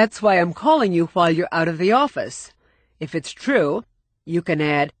phone. That's why I'm calling you while you're out of the office." If it's true, you can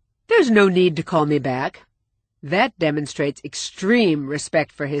add, "There's no need to call me back." That demonstrates extreme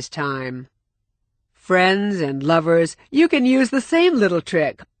respect for his time. Friends and lovers, you can use the same little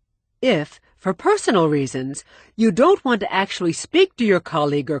trick. If, for personal reasons, you don't want to actually speak to your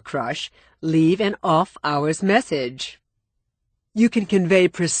colleague or crush, leave an off-hours message. You can convey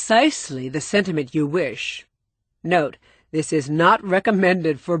precisely the sentiment you wish. Note, this is not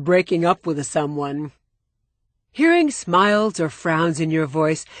recommended for breaking up with someone. Hearing smiles or frowns in your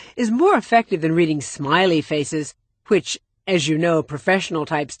voice is more effective than reading smiley faces, which, as you know, professional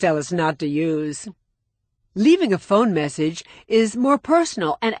types tell us not to use. Leaving a phone message is more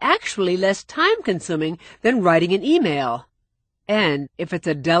personal and actually less time-consuming than writing an email. And if it's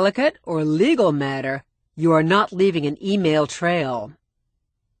a delicate or legal matter, you are not leaving an email trail.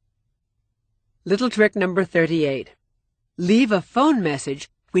 Little trick number 38. Leave a phone message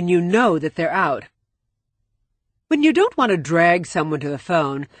when you know that they're out. When you don't want to drag someone to the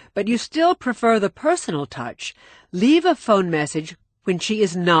phone, but you still prefer the personal touch, leave a phone message when she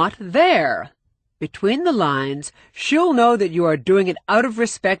is not there. Between the lines, she'll know that you are doing it out of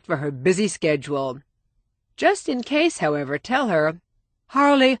respect for her busy schedule. Just in case, however, tell her,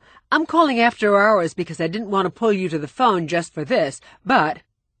 "Harley, I'm calling after hours because I didn't want to pull you to the phone just for this, but,"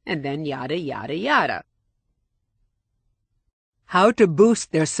 and then yada, yada, yada. How to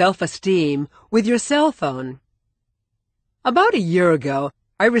boost their self-esteem with your cell phone. About a year ago,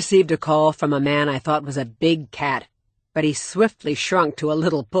 I received a call from a man I thought was a big cat, but he swiftly shrunk to a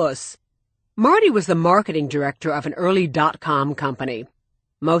little puss. Marty was the marketing director of an early dot-com company.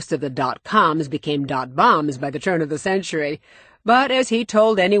 Most of the dot-coms became dot-bombs by the turn of the century, but as he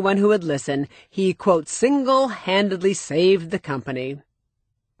told anyone who would listen, he, quote, single-handedly saved the company.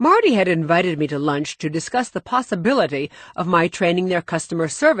 Marty had invited me to lunch to discuss the possibility of my training their customer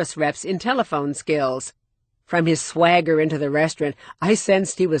service reps in telephone skills. From his swagger into the restaurant, I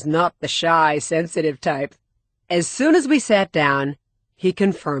sensed he was not the shy, sensitive type. As soon as we sat down, He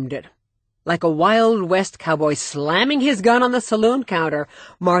confirmed it. Like a Wild West cowboy slamming his gun on the saloon counter,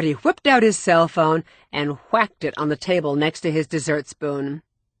 Marty whipped out his cell phone and whacked it on the table next to his dessert spoon.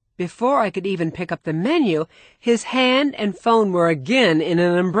 Before I could even pick up the menu, his hand and phone were again in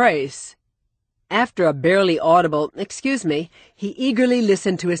an embrace. After a barely audible, "Excuse me," he eagerly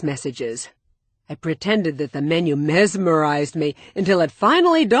listened to his messages. I pretended that the menu mesmerized me until it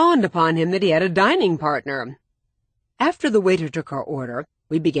finally dawned upon him that he had a dining partner. After the waiter took our order,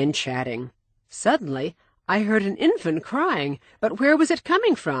 we began chatting. Suddenly, I heard an infant crying, but where was it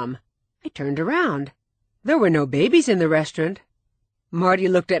coming from? I turned around. There were no babies in the restaurant. Marty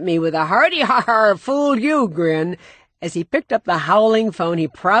looked at me with a hearty "ha-ha, fooled you" grin. As he picked up the howling phone, he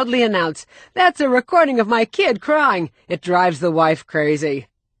proudly announced, "That's a recording of my kid crying. It drives the wife crazy."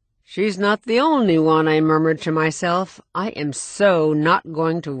 "She's not the only one," I murmured to myself. "I am so not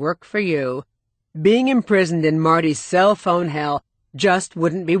going to work for you." Being imprisoned in Marty's cell phone hell just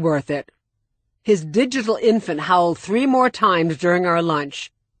wouldn't be worth it. His digital infant howled 3 more times during our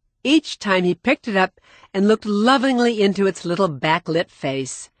lunch. Each time he picked it up and looked lovingly into its little backlit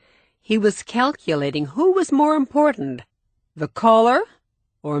face. He was calculating who was more important, the caller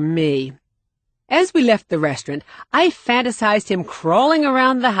or me. As we left the restaurant, I fantasized him crawling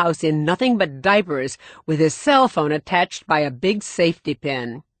around the house in nothing but diapers with his cell phone attached by a big safety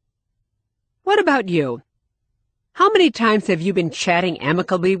pin. What about you? How many times have you been chatting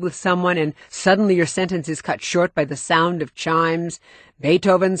amicably with someone and suddenly your sentence is cut short by the sound of chimes,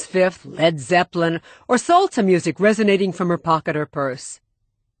 Beethoven's Fifth, Led Zeppelin, or salsa music resonating from her pocket or purse?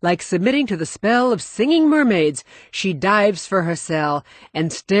 Like submitting to the spell of singing mermaids, she dives for her cell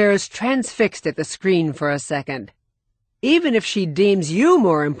and stares transfixed at the screen for a second. Even if she deems you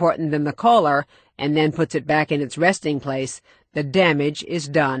more important than the caller and then puts it back in its resting place, the damage is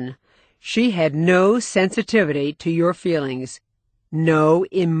done. She had no sensitivity to your feelings, no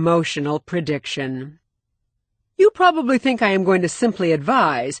emotional prediction. You probably think I am going to simply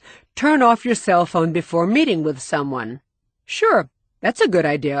advise, turn off your cell phone before meeting with someone. Sure, that's a good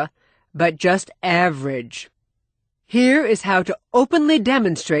idea, but just average. Here is how to openly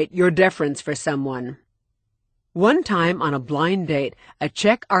demonstrate your deference for someone. One time on a blind date, a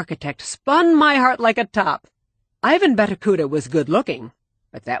Czech architect spun my heart like a top. Ivan Batakuta was good-looking,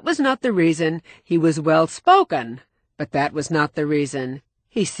 but that was not the reason. He was well-spoken, but that was not the reason.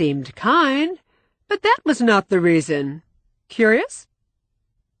 He seemed kind, but that was not the reason. Curious?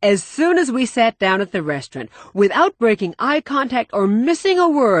 As soon as we sat down at the restaurant, without breaking eye contact or missing a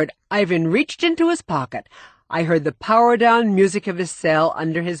word, Ivan reached into his pocket. I heard the power-down music of his cell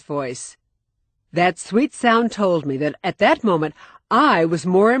under his voice. That sweet sound told me that at that moment I was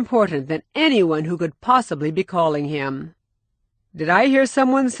more important than anyone who could possibly be calling him. Did I hear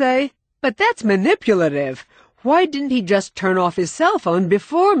someone say, "But that's manipulative. Why didn't he just turn off his cell phone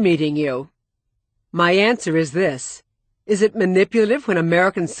before meeting you?" My answer is this. Is it manipulative when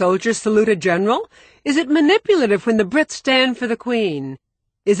American soldiers salute a general? Is it manipulative when the Brits stand for the Queen?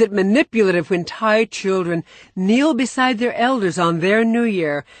 Is it manipulative when Thai children kneel beside their elders on their New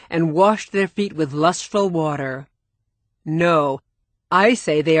Year and wash their feet with lustful water? No, I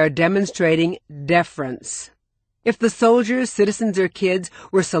say they are demonstrating deference. If the soldiers, citizens, or kids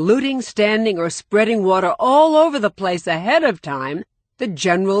were saluting, standing, or spreading water all over the place ahead of time, the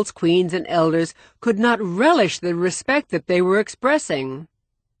generals, queens, and elders could not relish the respect that they were expressing.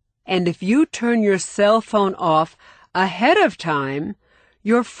 And if you turn your cell phone off ahead of time,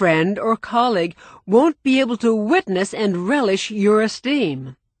 your friend or colleague won't be able to witness and relish your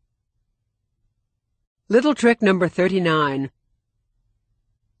esteem. Little trick number 39.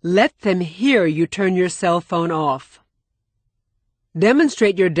 Let them hear you turn your cell phone off.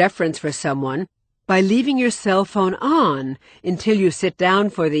 Demonstrate your deference for someone by leaving your cell phone on until you sit down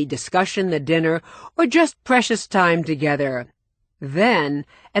for the discussion, the dinner, or just precious time together. Then,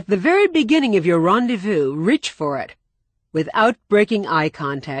 at the very beginning of your rendezvous, reach for it. Without breaking eye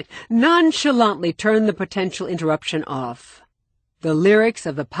contact, nonchalantly turn the potential interruption off. The lyrics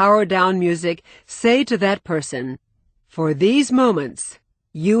of the power-down music say to that person, "For these moments,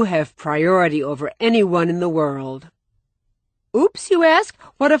 you have priority over anyone in the world." Oops, you ask,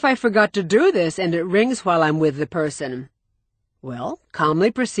 what if I forgot to do this and it rings while I'm with the person? Well,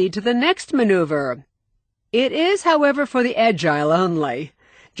 calmly proceed to the next maneuver. It is, however, for the agile only.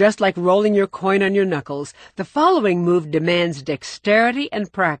 Just like rolling your coin on your knuckles, the following move demands dexterity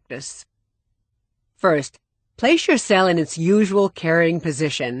and practice. First, place your cell in its usual carrying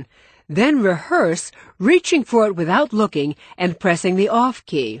position. Then rehearse reaching for it without looking and pressing the off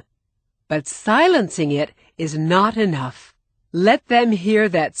key. But silencing it is not enough. Let them hear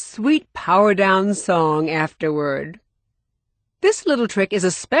that sweet power-down song afterward. This little trick is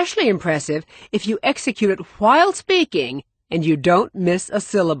especially impressive if you execute it while speaking and you don't miss a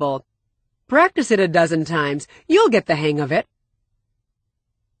syllable. Practice it a dozen times. You'll get the hang of it.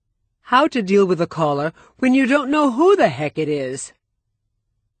 How to deal with a caller when you don't know who the heck it is.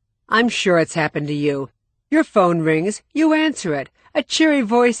 I'm sure it's happened to you. Your phone rings, you answer it. A cheery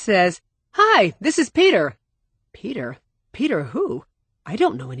voice says, "Hi, this is Peter." Peter? Peter who? I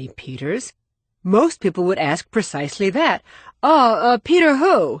don't know any Peters. Most people would ask precisely that. Peter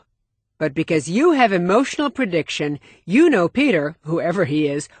who? But because you have emotional prediction, you know Peter, whoever he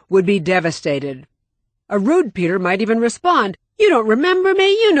is, would be devastated. A rude Peter might even respond, "You don't remember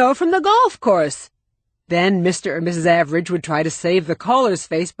me, you know, from the golf course." Then Mr. or Mrs. Average would try to save the caller's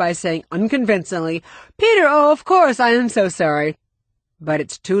face by saying unconvincingly, "Peter, oh, of course, I am so sorry." But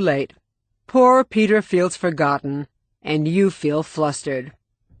it's too late. Poor Peter feels forgotten, and you feel flustered.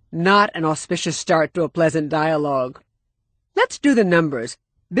 Not an auspicious start to a pleasant dialogue. Let's do the numbers.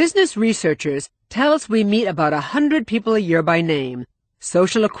 Business researchers tell us we meet about 100 people a year by name.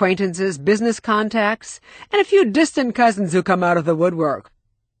 Social acquaintances, business contacts, and a few distant cousins who come out of the woodwork.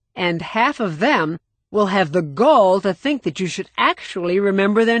 And half of them will have the gall to think that you should actually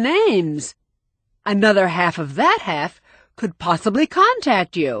remember their names. Another half of that half could possibly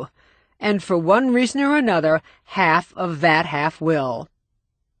contact you, and for one reason or another, half of that half will.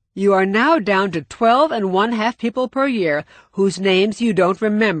 You are now down to 12 1/2 people per year whose names you don't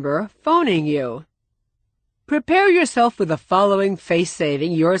remember phoning you. Prepare yourself with the following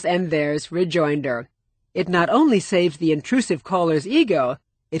face-saving, yours and theirs, rejoinder. It not only saves the intrusive caller's ego,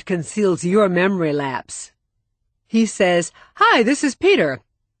 it conceals your memory lapse. He says, "Hi, this is Peter."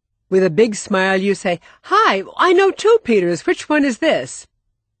 With a big smile you say, "Hi, I know 2 Peters. Which one is this?"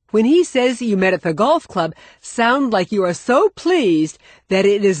 When he says you met at the golf club, sound like you are so pleased that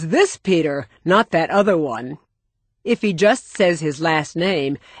it is this Peter, not that other one. If he just says his last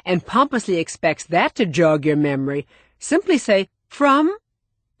name and pompously expects that to jog your memory, simply say, "From?"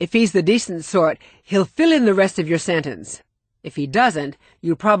 If he's the decent sort, he'll fill in the rest of your sentence. If he doesn't,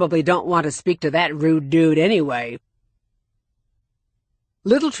 you probably don't want to speak to that rude dude anyway.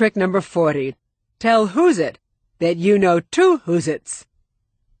 Little trick number 40. Tell who's it that you know 2 who's its.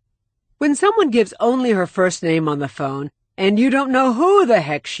 When someone gives only her first name on the phone, and you don't know who the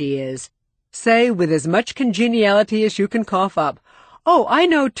heck she is, say with as much congeniality as you can cough up, "Oh, I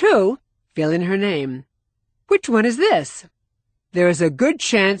know 2. Fill in her name. "Which one is this?" There is a good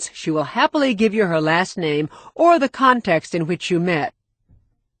chance she will happily give you her last name or the context in which you met.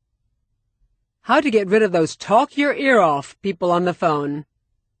 How to get rid of those talk-your-ear-off people on the phone.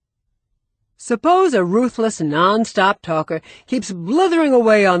 Suppose a ruthless, non-stop talker keeps blithering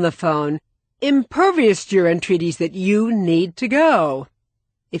away on the phone, impervious to your entreaties that you need to go.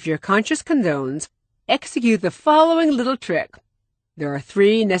 If your conscience condones, execute the following little trick. There are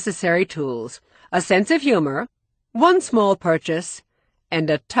 3 necessary tools: a sense of humor, 1 small purchase,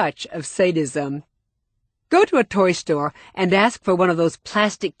 and a touch of sadism. Go to a toy store and ask for one of those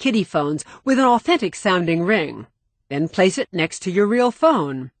plastic kiddie phones with an authentic-sounding ring. Then place it next to your real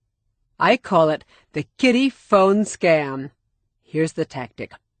phone. I call it the kiddie phone scam. Here's the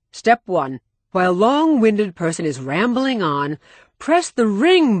tactic. Step 1. While long-winded person is rambling on, press the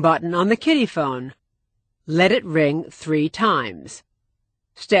ring button on the kiddie phone. Let it ring 3 times.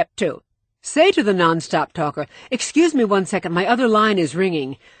 Step 2. Say to the non-stop talker, "Excuse me 1 second, my other line is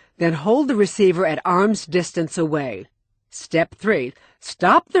ringing." Then hold the receiver at arm's distance away. Step 3.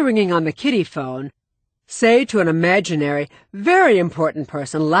 Stop the ringing on the kiddie phone. Say to an imaginary, very important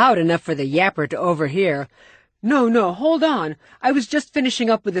person, loud enough for the yapper to overhear, No, hold on. I was just finishing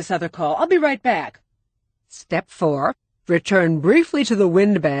up with this other call. I'll be right back." Step 4. Return briefly to the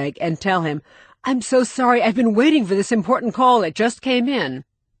windbag and tell him, "I'm so sorry, I've been waiting for this important call. It just came in."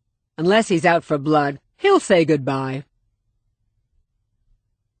 Unless he's out for blood, he'll say goodbye.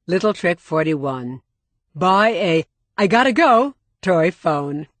 Little trick 41. Buy a "I gotta go" toy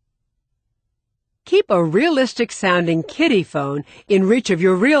phone. Keep a realistic-sounding kiddie phone in reach of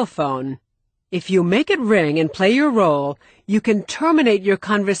your real phone. If you make it ring and play your role, you can terminate your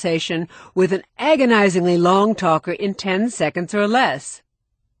conversation with an agonizingly long talker in 10 seconds or less.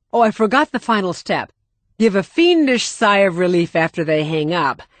 Oh, I forgot the final step. Give a fiendish sigh of relief after they hang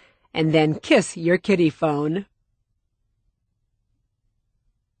up, and then kiss your kiddie phone.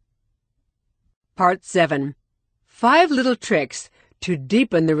 Part 7. 5 little tricks to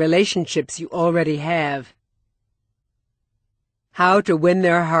deepen the relationships you already have. How to win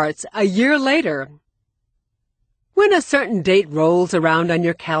their hearts a year later. When a certain date rolls around on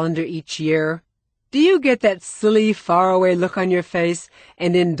your calendar each year, Do you get that silly, faraway look on your face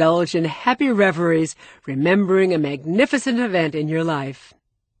and indulge in happy reveries, remembering a magnificent event in your life?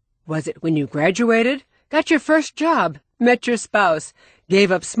 Was it when you graduated, got your first job, met your spouse,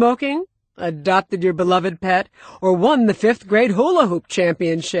 gave up smoking, adopted your beloved pet, or won the 5th grade hula hoop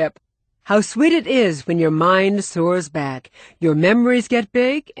championship? How sweet it is when your mind soars back, your memories get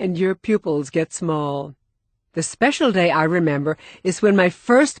big, and your pupils get small. The special day I remember is when my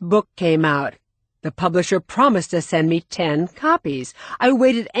first book came out. The publisher promised to send me 10 copies. I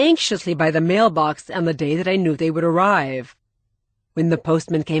waited anxiously by the mailbox on the day that I knew they would arrive. When the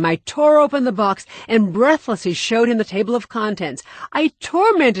postman came, I tore open the box and breathlessly showed him the table of contents. I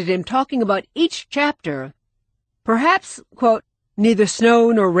tormented him, talking about each chapter. Perhaps, quote, neither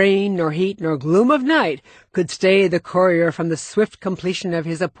snow nor rain nor heat nor gloom of night could stay the courier from the swift completion of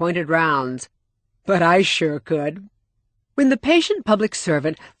his appointed rounds. But I sure could. When the patient public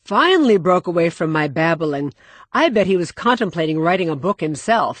servant finally broke away from my babbling, I bet he was contemplating writing a book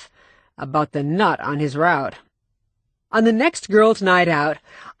himself about the nut on his route. On the next girls' night out,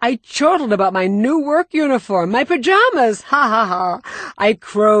 I chortled about my new work uniform, my pajamas, ha ha ha. I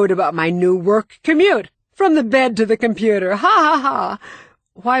crowed about my new work commute, from the bed to the computer, ha ha ha.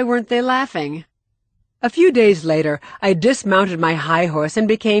 Why weren't they laughing? A few days later, I dismounted my high horse and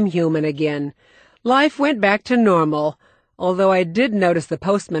became human again. Life went back to normal, although I did notice the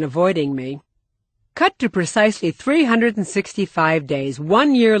postman avoiding me. Cut to precisely 365 days,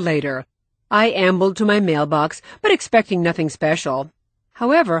 1 year later, I ambled to my mailbox, but expecting nothing special.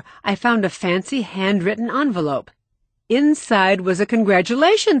 However, I found a fancy handwritten envelope. Inside was a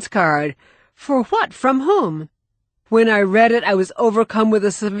congratulations card. For what? From whom? When I read it, I was overcome with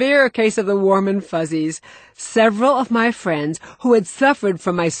a severe case of the warm and fuzzies. Several of my friends, who had suffered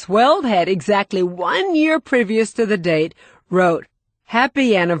from my swelled head exactly 1 year previous to the date, wrote,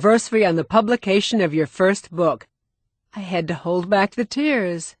 "Happy anniversary on the publication of your first book." I had to hold back the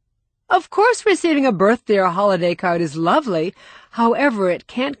tears. Of course, receiving a birthday or holiday card is lovely. However, it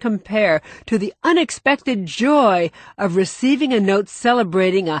can't compare to the unexpected joy of receiving a note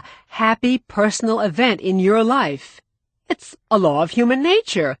celebrating a happy personal event in your life. It's a law of human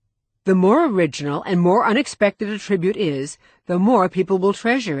nature. The more original and more unexpected a tribute is, the more people will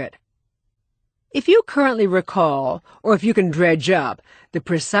treasure it. If you currently recall, or if you can dredge up, the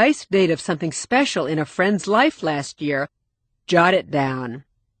precise date of something special in a friend's life last year, jot it down.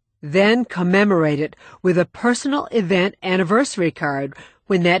 Then commemorate it with a personal event anniversary card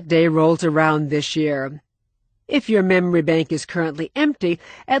when that day rolls around this year. If your memory bank is currently empty,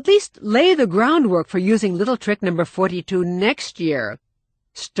 at least lay the groundwork for using little trick number 42 next year.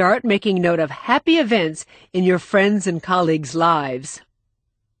 Start making note of happy events in your friends' and colleagues' lives.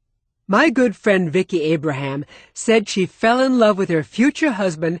 My good friend Vicki Abraham said she fell in love with her future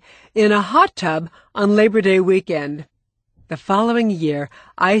husband in a hot tub on Labor Day weekend. The following year,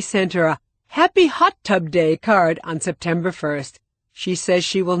 I sent her a Happy Hot Tub Day card on September 1st. She says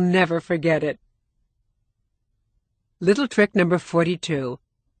she will never forget it. Little trick number 42.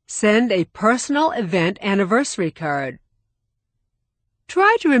 Send a personal event anniversary card.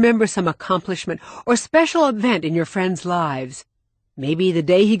 Try to remember some accomplishment or special event in your friends' lives. Maybe the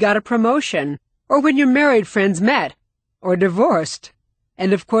day he got a promotion, or when your married friends met, or divorced.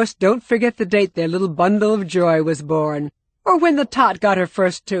 And of course, don't forget the date their little bundle of joy was born. Or when the tot got her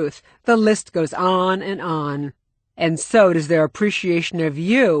first tooth. The list goes on and on. And so does their appreciation of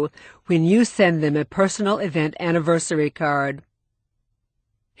you when you send them a personal event anniversary card.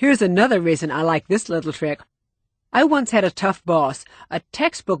 Here's another reason I like this little trick. I once had a tough boss, a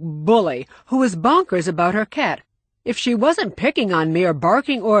textbook bully, who was bonkers about her cat. If she wasn't picking on me or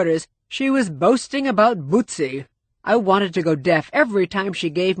barking orders, she was boasting about Bootsy. I wanted to go deaf every time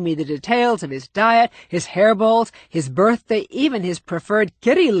she gave me the details of his diet, his hairballs, his birthday, even his preferred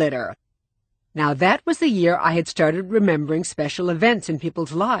kitty litter. Now that was the year I had started remembering special events in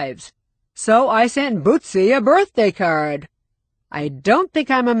people's lives. So I sent Bootsy a birthday card. I don't think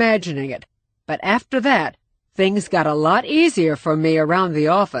I'm imagining it, but after that, things got a lot easier for me around the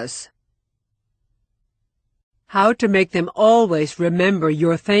office. How to make them always remember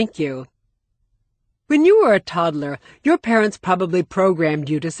your thank you. When you were a toddler, your parents probably programmed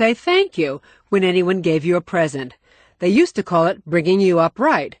you to say thank you when anyone gave you a present. They used to call it bringing you up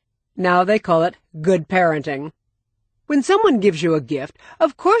right. Now they call it good parenting. When someone gives you a gift,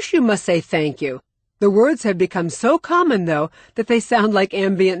 of course you must say thank you. The words have become so common, though, that they sound like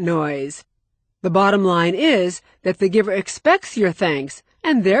ambient noise. The bottom line is that the giver expects your thanks,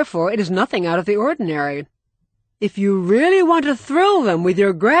 and therefore it is nothing out of the ordinary. If you really want to thrill them with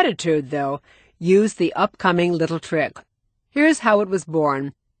your gratitude, though, use the upcoming little trick. Here's how it was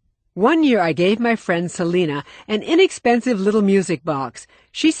born. One year I gave my friend Selena an inexpensive little music box.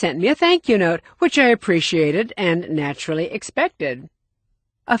 She sent me a thank you note, which I appreciated and naturally expected.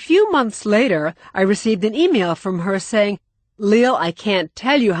 A few months later, I received an email from her saying, "Leil, I can't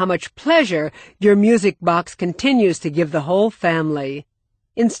tell you how much pleasure your music box continues to give the whole family.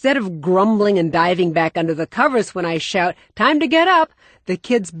 Instead of grumbling and diving back under the covers when I shout, 'Time to get up,' the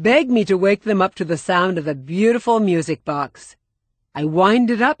kids beg me to wake them up to the sound of the beautiful music box. I wind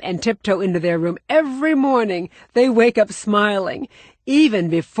it up and tiptoe into their room every morning. They wake up smiling, even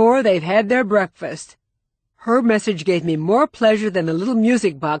before they've had their breakfast." Her message gave me more pleasure than the little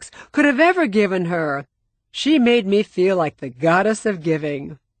music box could have ever given her. She made me feel like the goddess of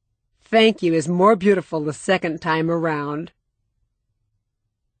giving. Thank you is more beautiful the second time around.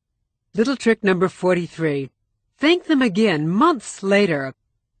 Little trick number 43. Thank them again months later.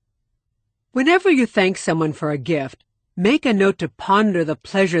 Whenever you thank someone for a gift, make a note to ponder the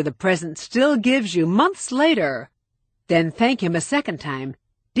pleasure the present still gives you months later. Then thank him a second time,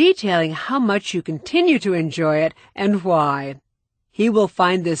 detailing how much you continue to enjoy it and why. He will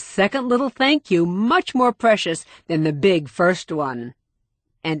find this second little thank you much more precious than the big first one.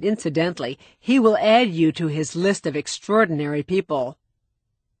 And incidentally, he will add you to his list of extraordinary people.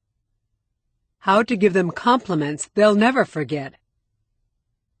 How to give them compliments they'll never forget.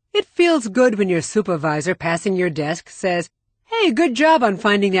 It feels good when your supervisor passing your desk says, "Hey, good job on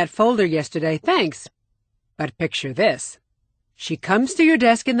finding that folder yesterday, thanks." But picture this. She comes to your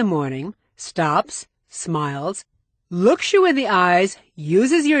desk in the morning, stops, smiles, looks you in the eyes,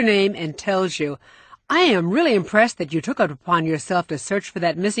 uses your name, and tells you, "I am really impressed that you took it upon yourself to search for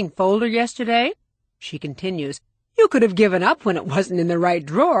that missing folder yesterday." She continues, "You could have given up when it wasn't in the right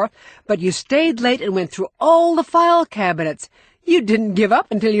drawer, but you stayed late and went through all the file cabinets. You didn't give up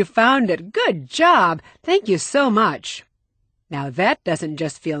until you found it. Good job. Thank you so much." Now that doesn't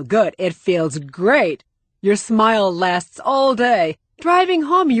just feel good, it feels great. Your smile lasts all day. Driving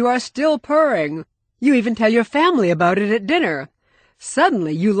home, you are still purring. You even tell your family about it at dinner.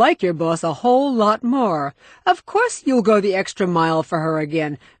 Suddenly, you like your boss a whole lot more. Of course you'll go the extra mile for her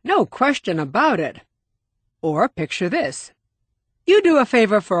again. No question about it. Or picture this. You do a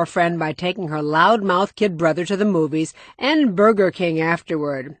favor for a friend by taking her loudmouth kid brother to the movies and Burger King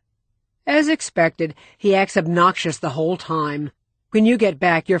afterward. As expected, he acts obnoxious the whole time. When you get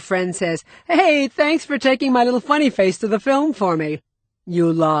back, your friend says, "Hey, thanks for taking my little funny face to the film for me."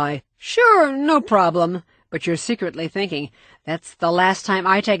 You lie. "Sure, no problem." But you're secretly thinking, "That's the last time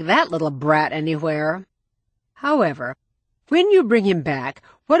I take that little brat anywhere." However, when you bring him back,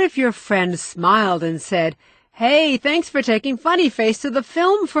 what if your friend smiled and said, "Hey, thanks for taking Funny Face to the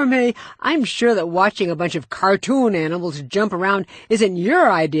film for me. I'm sure that watching a bunch of cartoon animals jump around isn't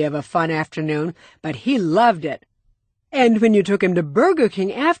your idea of a fun afternoon, but he loved it. And when you took him to Burger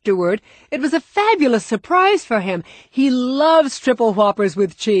King afterward, it was a fabulous surprise for him. He loves triple whoppers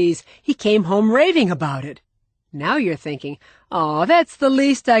with cheese. He came home raving about it." Now you're thinking, "Oh, that's the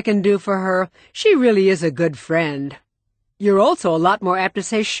least I can do for her. She really is a good friend." You're also a lot more apt to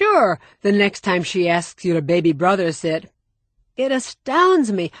say "sure" the next time she asks you to baby brother sit. It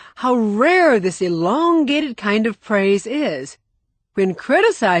astounds me how rare this elongated kind of praise is. When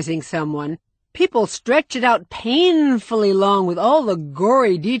criticizing someone, people stretch it out painfully long with all the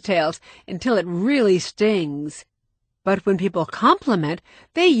gory details until it really stings. But when people compliment,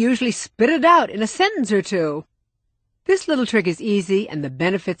 they usually spit it out in a sentence or two. This little trick is easy and the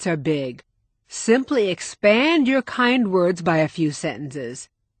benefits are big. Simply expand your kind words by a few sentences.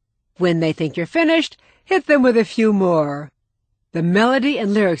 When they think you're finished, hit them with a few more. The melody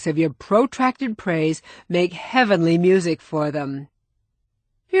and lyrics of your protracted praise make heavenly music for them.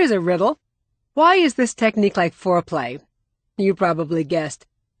 Here's a riddle. Why is this technique like foreplay? You probably guessed.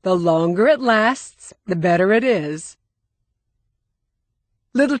 The longer it lasts, the better it is.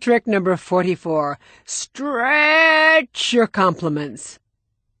 Little trick number 44. Stretch your compliments.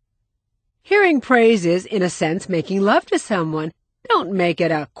 Hearing praise is, in a sense, making love to someone. Don't make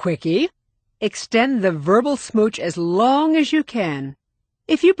it a quickie. Extend the verbal smooch as long as you can.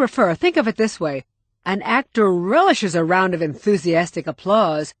 If you prefer, think of it this way. An actor relishes a round of enthusiastic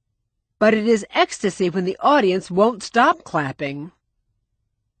applause, but it is ecstasy when the audience won't stop clapping.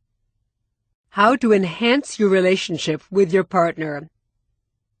 How to enhance your relationship with your partner.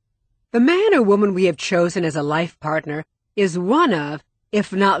 The man or woman we have chosen as a life partner is one of,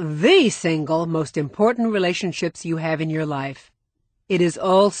 if not the single, most important relationships you have in your life. It is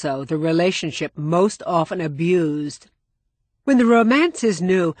also the relationship most often abused. When the romance is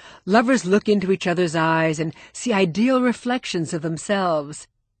new, lovers look into each other's eyes and see ideal reflections of themselves.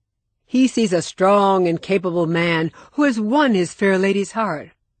 He sees a strong and capable man who has won his fair lady's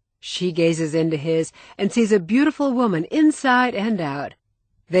heart. She gazes into his and sees a beautiful woman inside and out.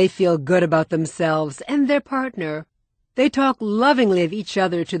 They feel good about themselves and their partner. They talk lovingly of each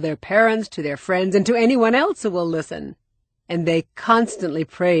other to their parents, to their friends, and to anyone else who will listen. And they constantly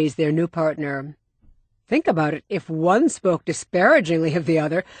praise their new partner. Think about it. If one spoke disparagingly of the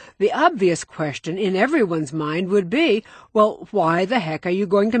other, the obvious question in everyone's mind would be, well, why the heck are you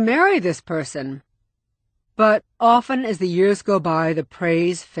going to marry this person? But often as the years go by, the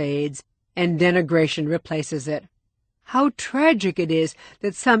praise fades and denigration replaces it. How tragic it is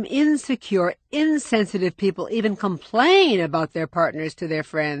that some insecure, insensitive people even complain about their partners to their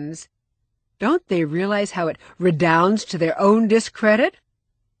friends. Don't they realize how it redounds to their own discredit?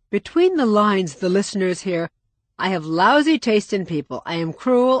 Between the lines, the listeners hear, I have lousy taste in people, I am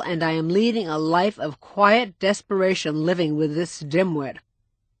cruel, and I am leading a life of quiet desperation living with this dimwit.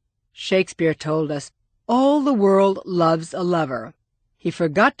 Shakespeare told us, all the world loves a lover. He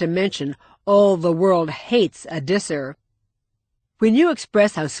forgot to mention, all the world hates a disser. When you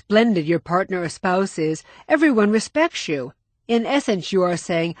express how splendid your partner or spouse is, everyone respects you. In essence, you are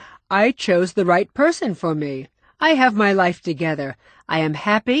saying, I chose the right person for me. I have my life together. I am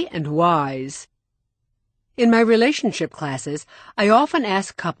happy and wise. In my relationship classes, I often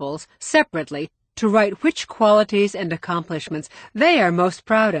ask couples, separately, to write which qualities and accomplishments they are most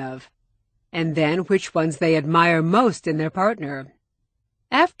proud of, and then which ones they admire most in their partner.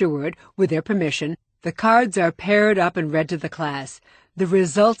 Afterward, with their permission, the cards are paired up and read to the class. The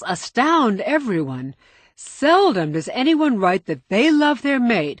results astound everyone. Seldom does anyone write that they love their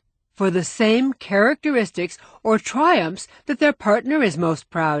mate for the same characteristics or triumphs that their partner is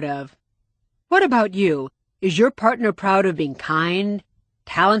most proud of. What about you? Is your partner proud of being kind,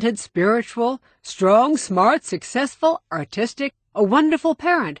 talented, spiritual, strong, smart, successful, artistic, a wonderful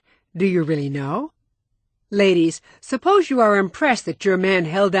parent? Do you really know? Ladies, suppose you are impressed that your man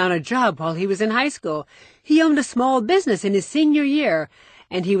held down a job while he was in high school. He owned a small business in his senior year,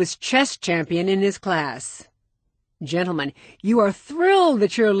 and he was chess champion in his class. Gentlemen, you are thrilled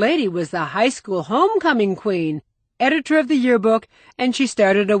that your lady was the high school homecoming queen, editor of the yearbook, and she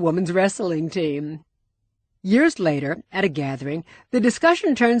started a women's wrestling team. Years later, at a gathering, the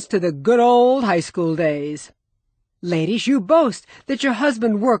discussion turns to the good old high school days. Ladies, you boast that your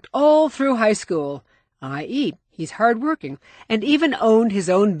husband worked all through high school, i.e., he's hard-working, and even owned his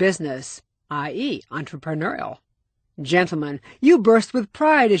own business, i.e., entrepreneurial. Gentlemen, you burst with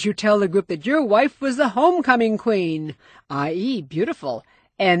pride as you tell the group that your wife was the homecoming queen, i.e., beautiful,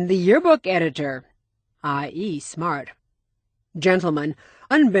 and the yearbook editor, i.e., smart. Gentlemen,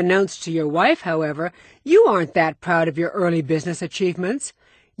 unbeknownst to your wife, however, you aren't that proud of your early business achievements.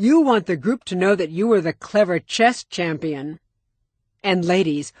 You want the group to know that you were the clever chess champion. And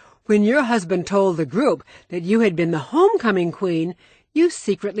ladies, when your husband told the group that you had been the homecoming queen, you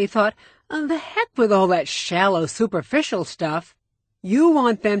secretly thought, the heck with all that shallow, superficial stuff. You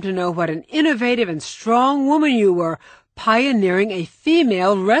want them to know what an innovative and strong woman you were, pioneering a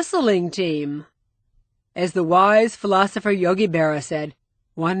female wrestling team. As the wise philosopher Yogi Berra said,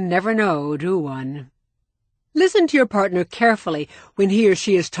 one never know, do one? Listen to your partner carefully when he or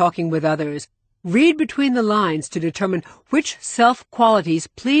she is talking with others. Read between the lines to determine which self-qualities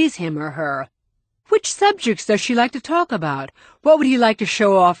please him or her. Which subjects does she like to talk about? What would he like to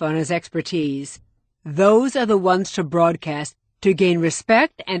show off on his expertise? Those are the ones to broadcast to gain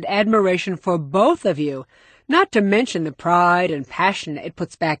respect and admiration for both of you, not to mention the pride and passion it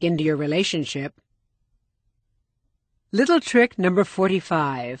puts back into your relationship. Little trick number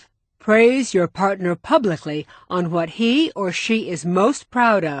 45. Praise your partner publicly on what he or she is most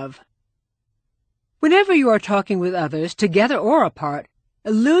proud of. Whenever you are talking with others, together or apart,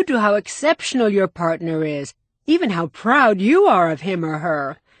 allude to how exceptional your partner is, even how proud you are of him or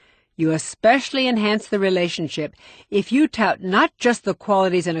her. You especially enhance the relationship if you tout not just the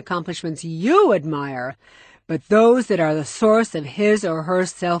qualities and accomplishments you admire, but those that are the source of his or her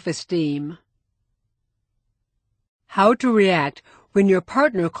self-esteem. How to react when your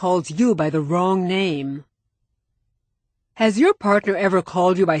partner calls you by the wrong name. Has your partner ever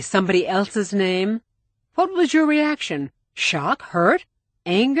called you by somebody else's name? What was your reaction? Shock? Hurt?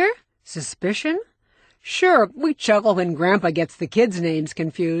 Anger? Suspicion? Sure, we chuckle when Grandpa gets the kids' names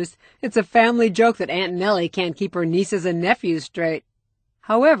confused. It's a family joke that Aunt Nellie can't keep her nieces and nephews straight.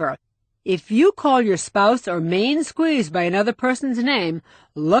 However, if you call your spouse or main squeeze by another person's name,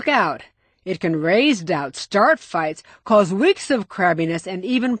 look out. It can raise doubt, start fights, cause weeks of crabbiness, and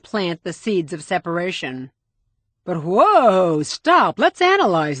even plant the seeds of separation. But whoa, stop, let's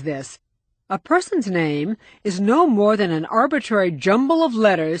analyze this. A person's name is no more than an arbitrary jumble of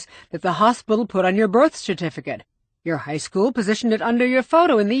letters that the hospital put on your birth certificate. Your high school positioned it under your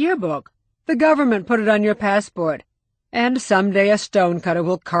photo in the yearbook. The government put it on your passport. And someday a stonecutter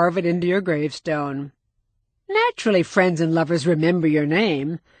will carve it into your gravestone. Naturally, friends and lovers remember your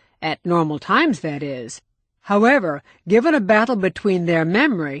name. At normal times, that is. However, given a battle between their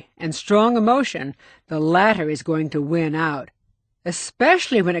memory and strong emotion, the latter is going to win out,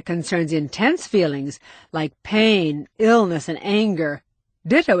 especially when it concerns intense feelings like pain, illness, and anger,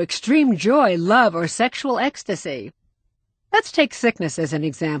 ditto extreme joy, love, or sexual ecstasy. Let's take sickness as an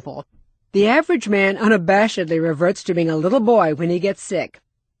example. The average man unabashedly reverts to being a little boy when he gets sick.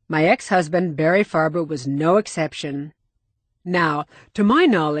 My ex-husband, Barry Farber, was no exception. Now, to my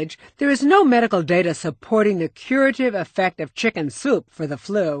knowledge, there is no medical data supporting the curative effect of chicken soup for the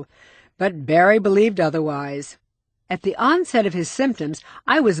flu, but Barry believed otherwise. At the onset of his symptoms,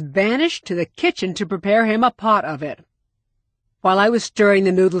 I was banished to the kitchen to prepare him a pot of it. While I was stirring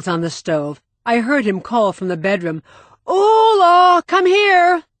the noodles on the stove, I heard him call from the bedroom, "Ulla, come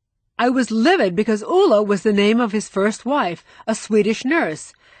here!" I was livid because Ulla was the name of his first wife, a Swedish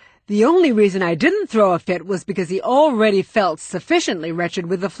nurse. The only reason I didn't throw a fit was because he already felt sufficiently wretched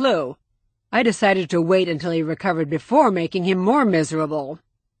with the flu. I decided to wait until he recovered before making him more miserable.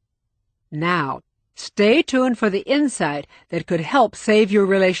 Now, stay tuned for the insight that could help save your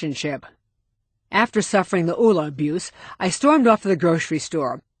relationship. After suffering the Ulla abuse, I stormed off to the grocery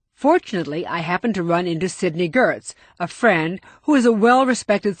store. Fortunately, I happened to run into Sidney Gertz, a friend who is a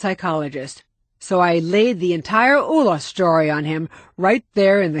well-respected psychologist. So I laid the entire Ulla story on him right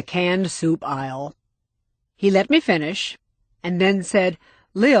there in the canned soup aisle. He let me finish, and then said,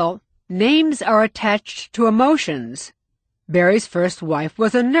 "Leil, names are attached to emotions. Barry's first wife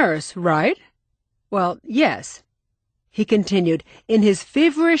was a nurse, right?" "Well, yes." He continued, "In his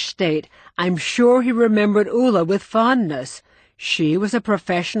feverish state, I'm sure he remembered Ulla with fondness. She was a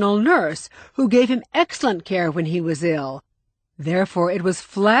professional nurse who gave him excellent care when he was ill. Therefore it was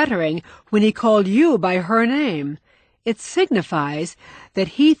flattering when he called you by her name. It signifies that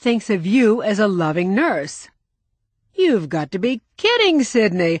he thinks of you as a loving nurse." "You've got to be kidding,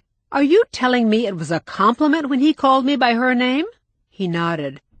 Sidney. Are you telling me it was a compliment when he called me by her name?" He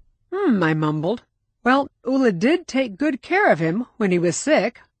nodded. I mumbled. "Well, Ulla did take good care of him when he was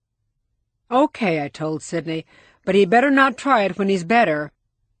sick." "Okay," I told Sidney, "but he better not try it when he's better."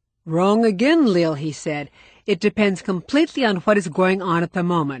 "Wrong again, Leil," he said. "It depends completely on what is going on at the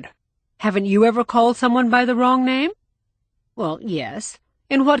moment. Haven't you ever called someone by the wrong name?" "Well, yes."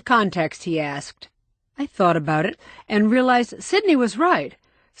 "In what context?" he asked. I thought about it and realized Sidney was right.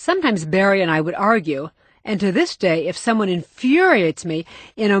 Sometimes Barry and I would argue, and to this day, if someone infuriates me,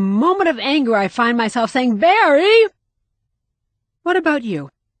 in a moment of anger I find myself saying, "Barry!" What about you?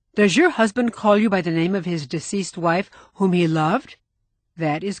 Does your husband call you by the name of his deceased wife, whom he loved?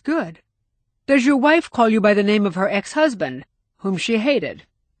 That is good. Does your wife call you by the name of her ex-husband, whom she hated?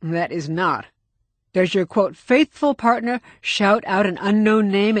 That is not. Does your, quote, faithful partner shout out an unknown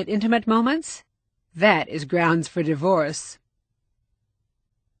name at intimate moments? That is grounds for divorce.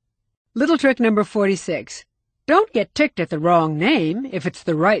 Little trick number 46. Don't get ticked at the wrong name if it's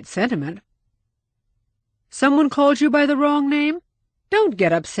the right sentiment. Someone called you by the wrong name? Don't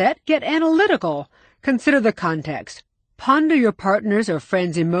get upset. Get analytical. Consider the context. Ponder your partner's or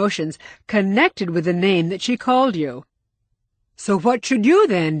friend's emotions connected with the name that she called you. So what should you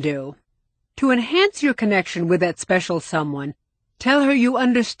then do? To enhance your connection with that special someone, tell her you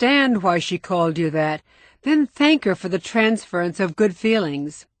understand why she called you that, then thank her for the transference of good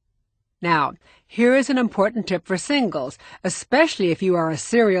feelings. Now, here is an important tip for singles, especially if you are a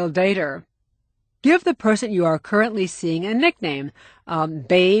serial dater. Give the person you are currently seeing a nickname,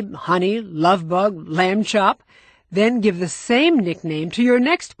 Babe, Honey, Lovebug, Lamb Chop. Then give the same nickname to your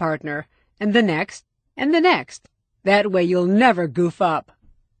next partner, and the next, and the next. That way you'll never goof up.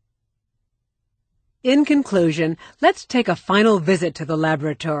 In conclusion, let's take a final visit to the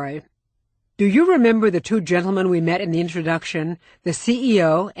laboratory. Do you remember the two gentlemen we met in the introduction, the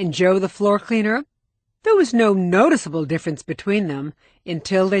CEO and Joe the floor cleaner? There was no noticeable difference between them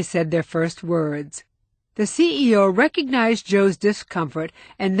until they said their first words. The CEO recognized Joe's discomfort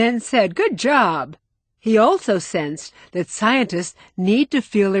and then said, "Good job." He also sensed that scientists need to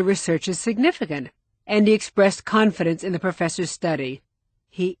feel their research is significant, and he expressed confidence in the professor's study.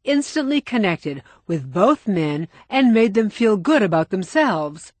 He instantly connected with both men and made them feel good about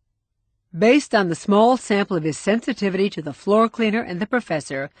themselves. Based on the small sample of his sensitivity to the floor cleaner and the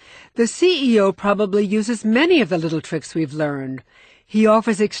professor, the CEO probably uses many of the little tricks we've learned. He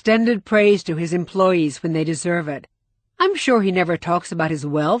offers extended praise to his employees when they deserve it. I'm sure he never talks about his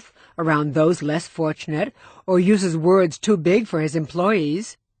wealth around those less fortunate or uses words too big for his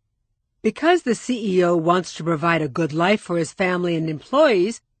employees. Because the CEO wants to provide a good life for his family and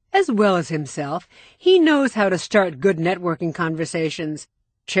employees, as well as himself, he knows how to start good networking conversations,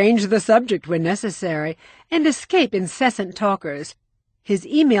 change the subject when necessary, and escape incessant talkers. His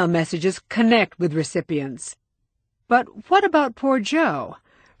email messages connect with recipients. But what about poor Joe?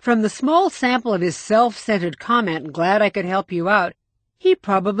 From the small sample of his self-centered comment, "Glad I could help you out," he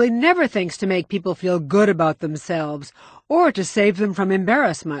probably never thinks to make people feel good about themselves or to save them from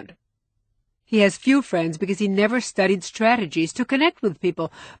embarrassment. He has few friends because he never studied strategies to connect with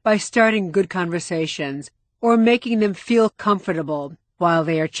people by starting good conversations or making them feel comfortable while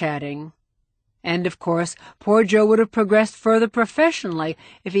they are chatting. And, of course, poor Joe would have progressed further professionally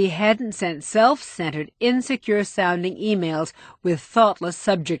if he hadn't sent self-centered, insecure-sounding emails with thoughtless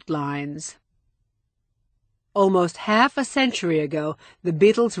subject lines. Almost half a century ago, the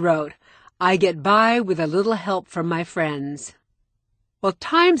Beatles wrote, "I get by with a little help from my friends." Well,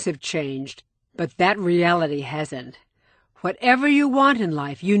 times have changed, but that reality hasn't. Whatever you want in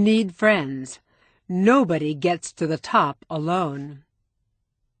life, you need friends. Nobody gets to the top alone.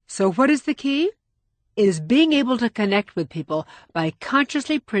 So what is the key? It is being able to connect with people by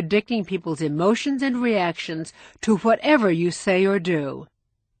consciously predicting people's emotions and reactions to whatever you say or do,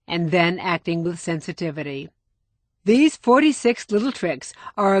 and then acting with sensitivity. These 46 little tricks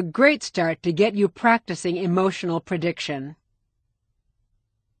are a great start to get you practicing emotional prediction.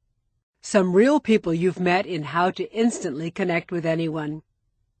 Some real people you've met in how to instantly connect with anyone.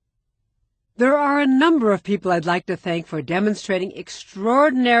 There are a number of people I'd like to thank for demonstrating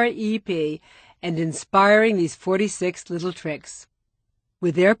extraordinary EP and inspiring these 46 little tricks.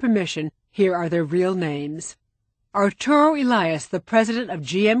 With their permission, here are their real names. Arturo Elias, the president of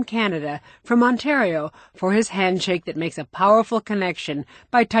GM Canada from Ontario, for his handshake that makes a powerful connection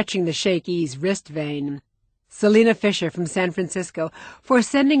by touching the shakee's wrist vein. Selena Fisher from San Francisco for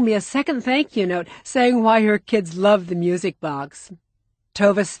sending me a second thank you note saying why her kids love the music box.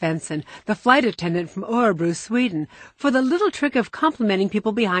 Tova Svensson, the flight attendant from Örebro, Sweden, for the little trick of complimenting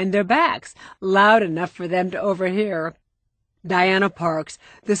people behind their backs, loud enough for them to overhear. Diana Parks,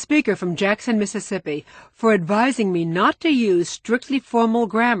 the speaker from Jackson, Mississippi, for advising me not to use strictly formal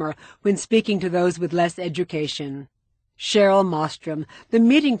grammar when speaking to those with less education. Cheryl Mostrom, the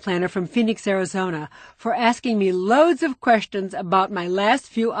meeting planner from Phoenix, Arizona, for asking me loads of questions about my last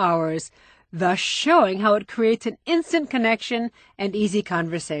few hours, thus showing how it creates an instant connection and easy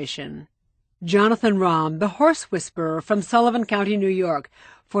conversation. Jonathan Rahm, the horse whisperer from Sullivan County, New York,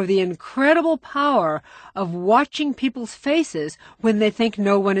 for the incredible power of watching people's faces when they think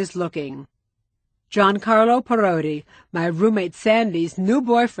no one is looking. Giancarlo Parodi, my roommate Sandy's new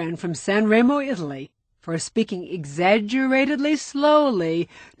boyfriend from San Remo, Italy, for speaking exaggeratedly slowly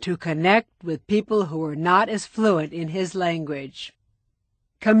to connect with people who are not as fluent in his language.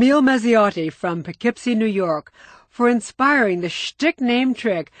 Camille Mazziotti from Poughkeepsie, New York, for inspiring the shtick name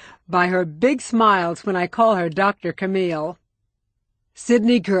trick by her big smiles when I call her Dr. Camille.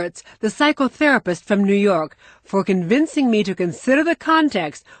 Sydney Gertz, the psychotherapist from New York, for convincing me to consider the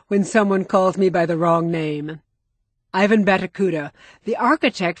context when someone calls me by the wrong name. Ivan Batakuda, the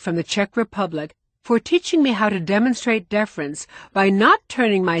architect from the Czech Republic, for teaching me how to demonstrate deference by not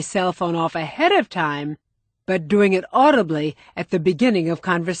turning my cell phone off ahead of time, but doing it audibly at the beginning of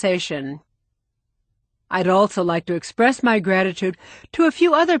conversation. I'd also like to express my gratitude to a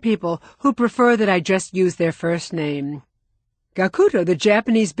few other people who prefer that I just use their first name. Gakuto, the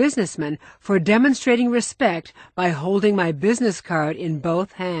Japanese businessman, for demonstrating respect by holding my business card in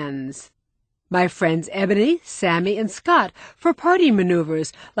both hands. My friends Ebony, Sammy, and Scott for party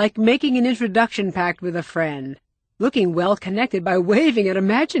maneuvers like making an introduction pact with a friend, looking well-connected by waving at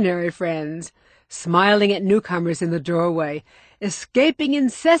imaginary friends, smiling at newcomers in the doorway, escaping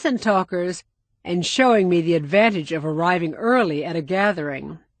incessant talkers, and showing me the advantage of arriving early at a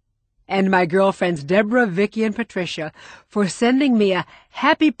gathering. And my girlfriends Deborah, Vicky, and Patricia for sending me a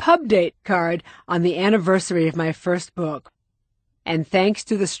happy pub date card on the anniversary of my first book. And thanks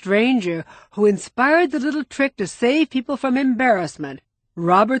to the stranger who inspired the little trick to save people from embarrassment,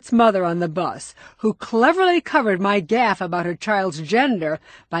 Robert's mother on the bus, who cleverly covered my gaffe about her child's gender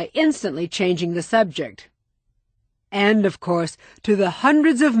by instantly changing the subject. And, of course, to the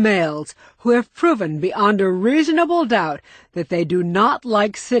hundreds of males who have proven beyond a reasonable doubt that they do not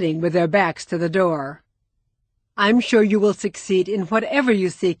like sitting with their backs to the door. I'm sure you will succeed in whatever you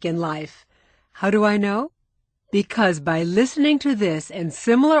seek in life. How do I know? Because by listening to this and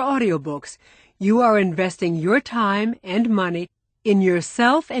similar audiobooks, you are investing your time and money in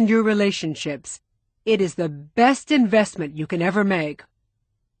yourself and your relationships. It is the best investment you can ever make.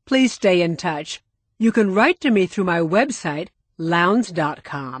 Please stay in touch. You can write to me through my website,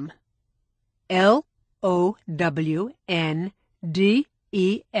 Lowndes.com.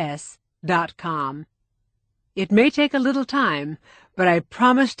 LOWNDES.com. It may take a little time, but I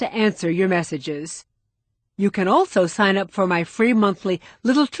promise to answer your messages. You can also sign up for my free monthly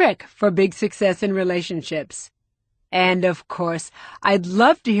Little Trick for Big Success in Relationships. And, of course, I'd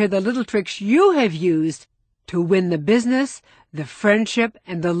love to hear the little tricks you have used to win the business, the friendship,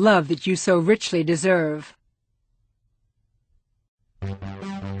 and the love that you so richly deserve.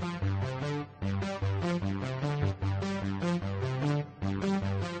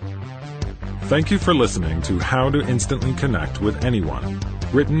 Thank you for listening to How to Instantly Connect with Anyone,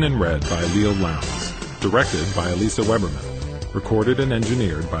 written and read by Leil Lowndes, directed by Elisa Weberman, recorded and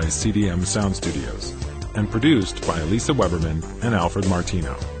engineered by CDM Sound Studios, and produced by Elisa Weberman and Alfred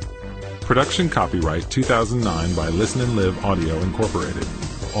Martino. Production copyright 2009 by Listen and Live Audio Incorporated.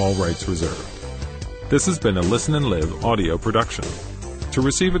 All rights reserved. This has been a Listen and Live audio production. To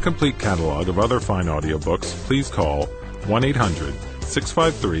receive a complete catalog of other fine audiobooks, please call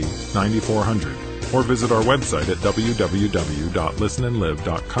 1-800-653-9400 or visit our website at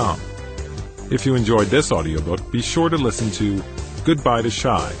www.listenandlive.com. If you enjoyed this audiobook, be sure to listen to Goodbye to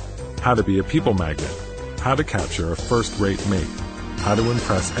Shy, How to Be a People Magnet, How to Capture a First-Rate Mate, How to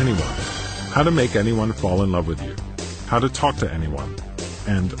Impress Anyone, How to Make Anyone Fall in Love with You, How to Talk to Anyone,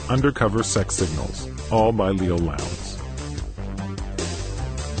 and Undercover Sex Signals, all by Leil Lowndes.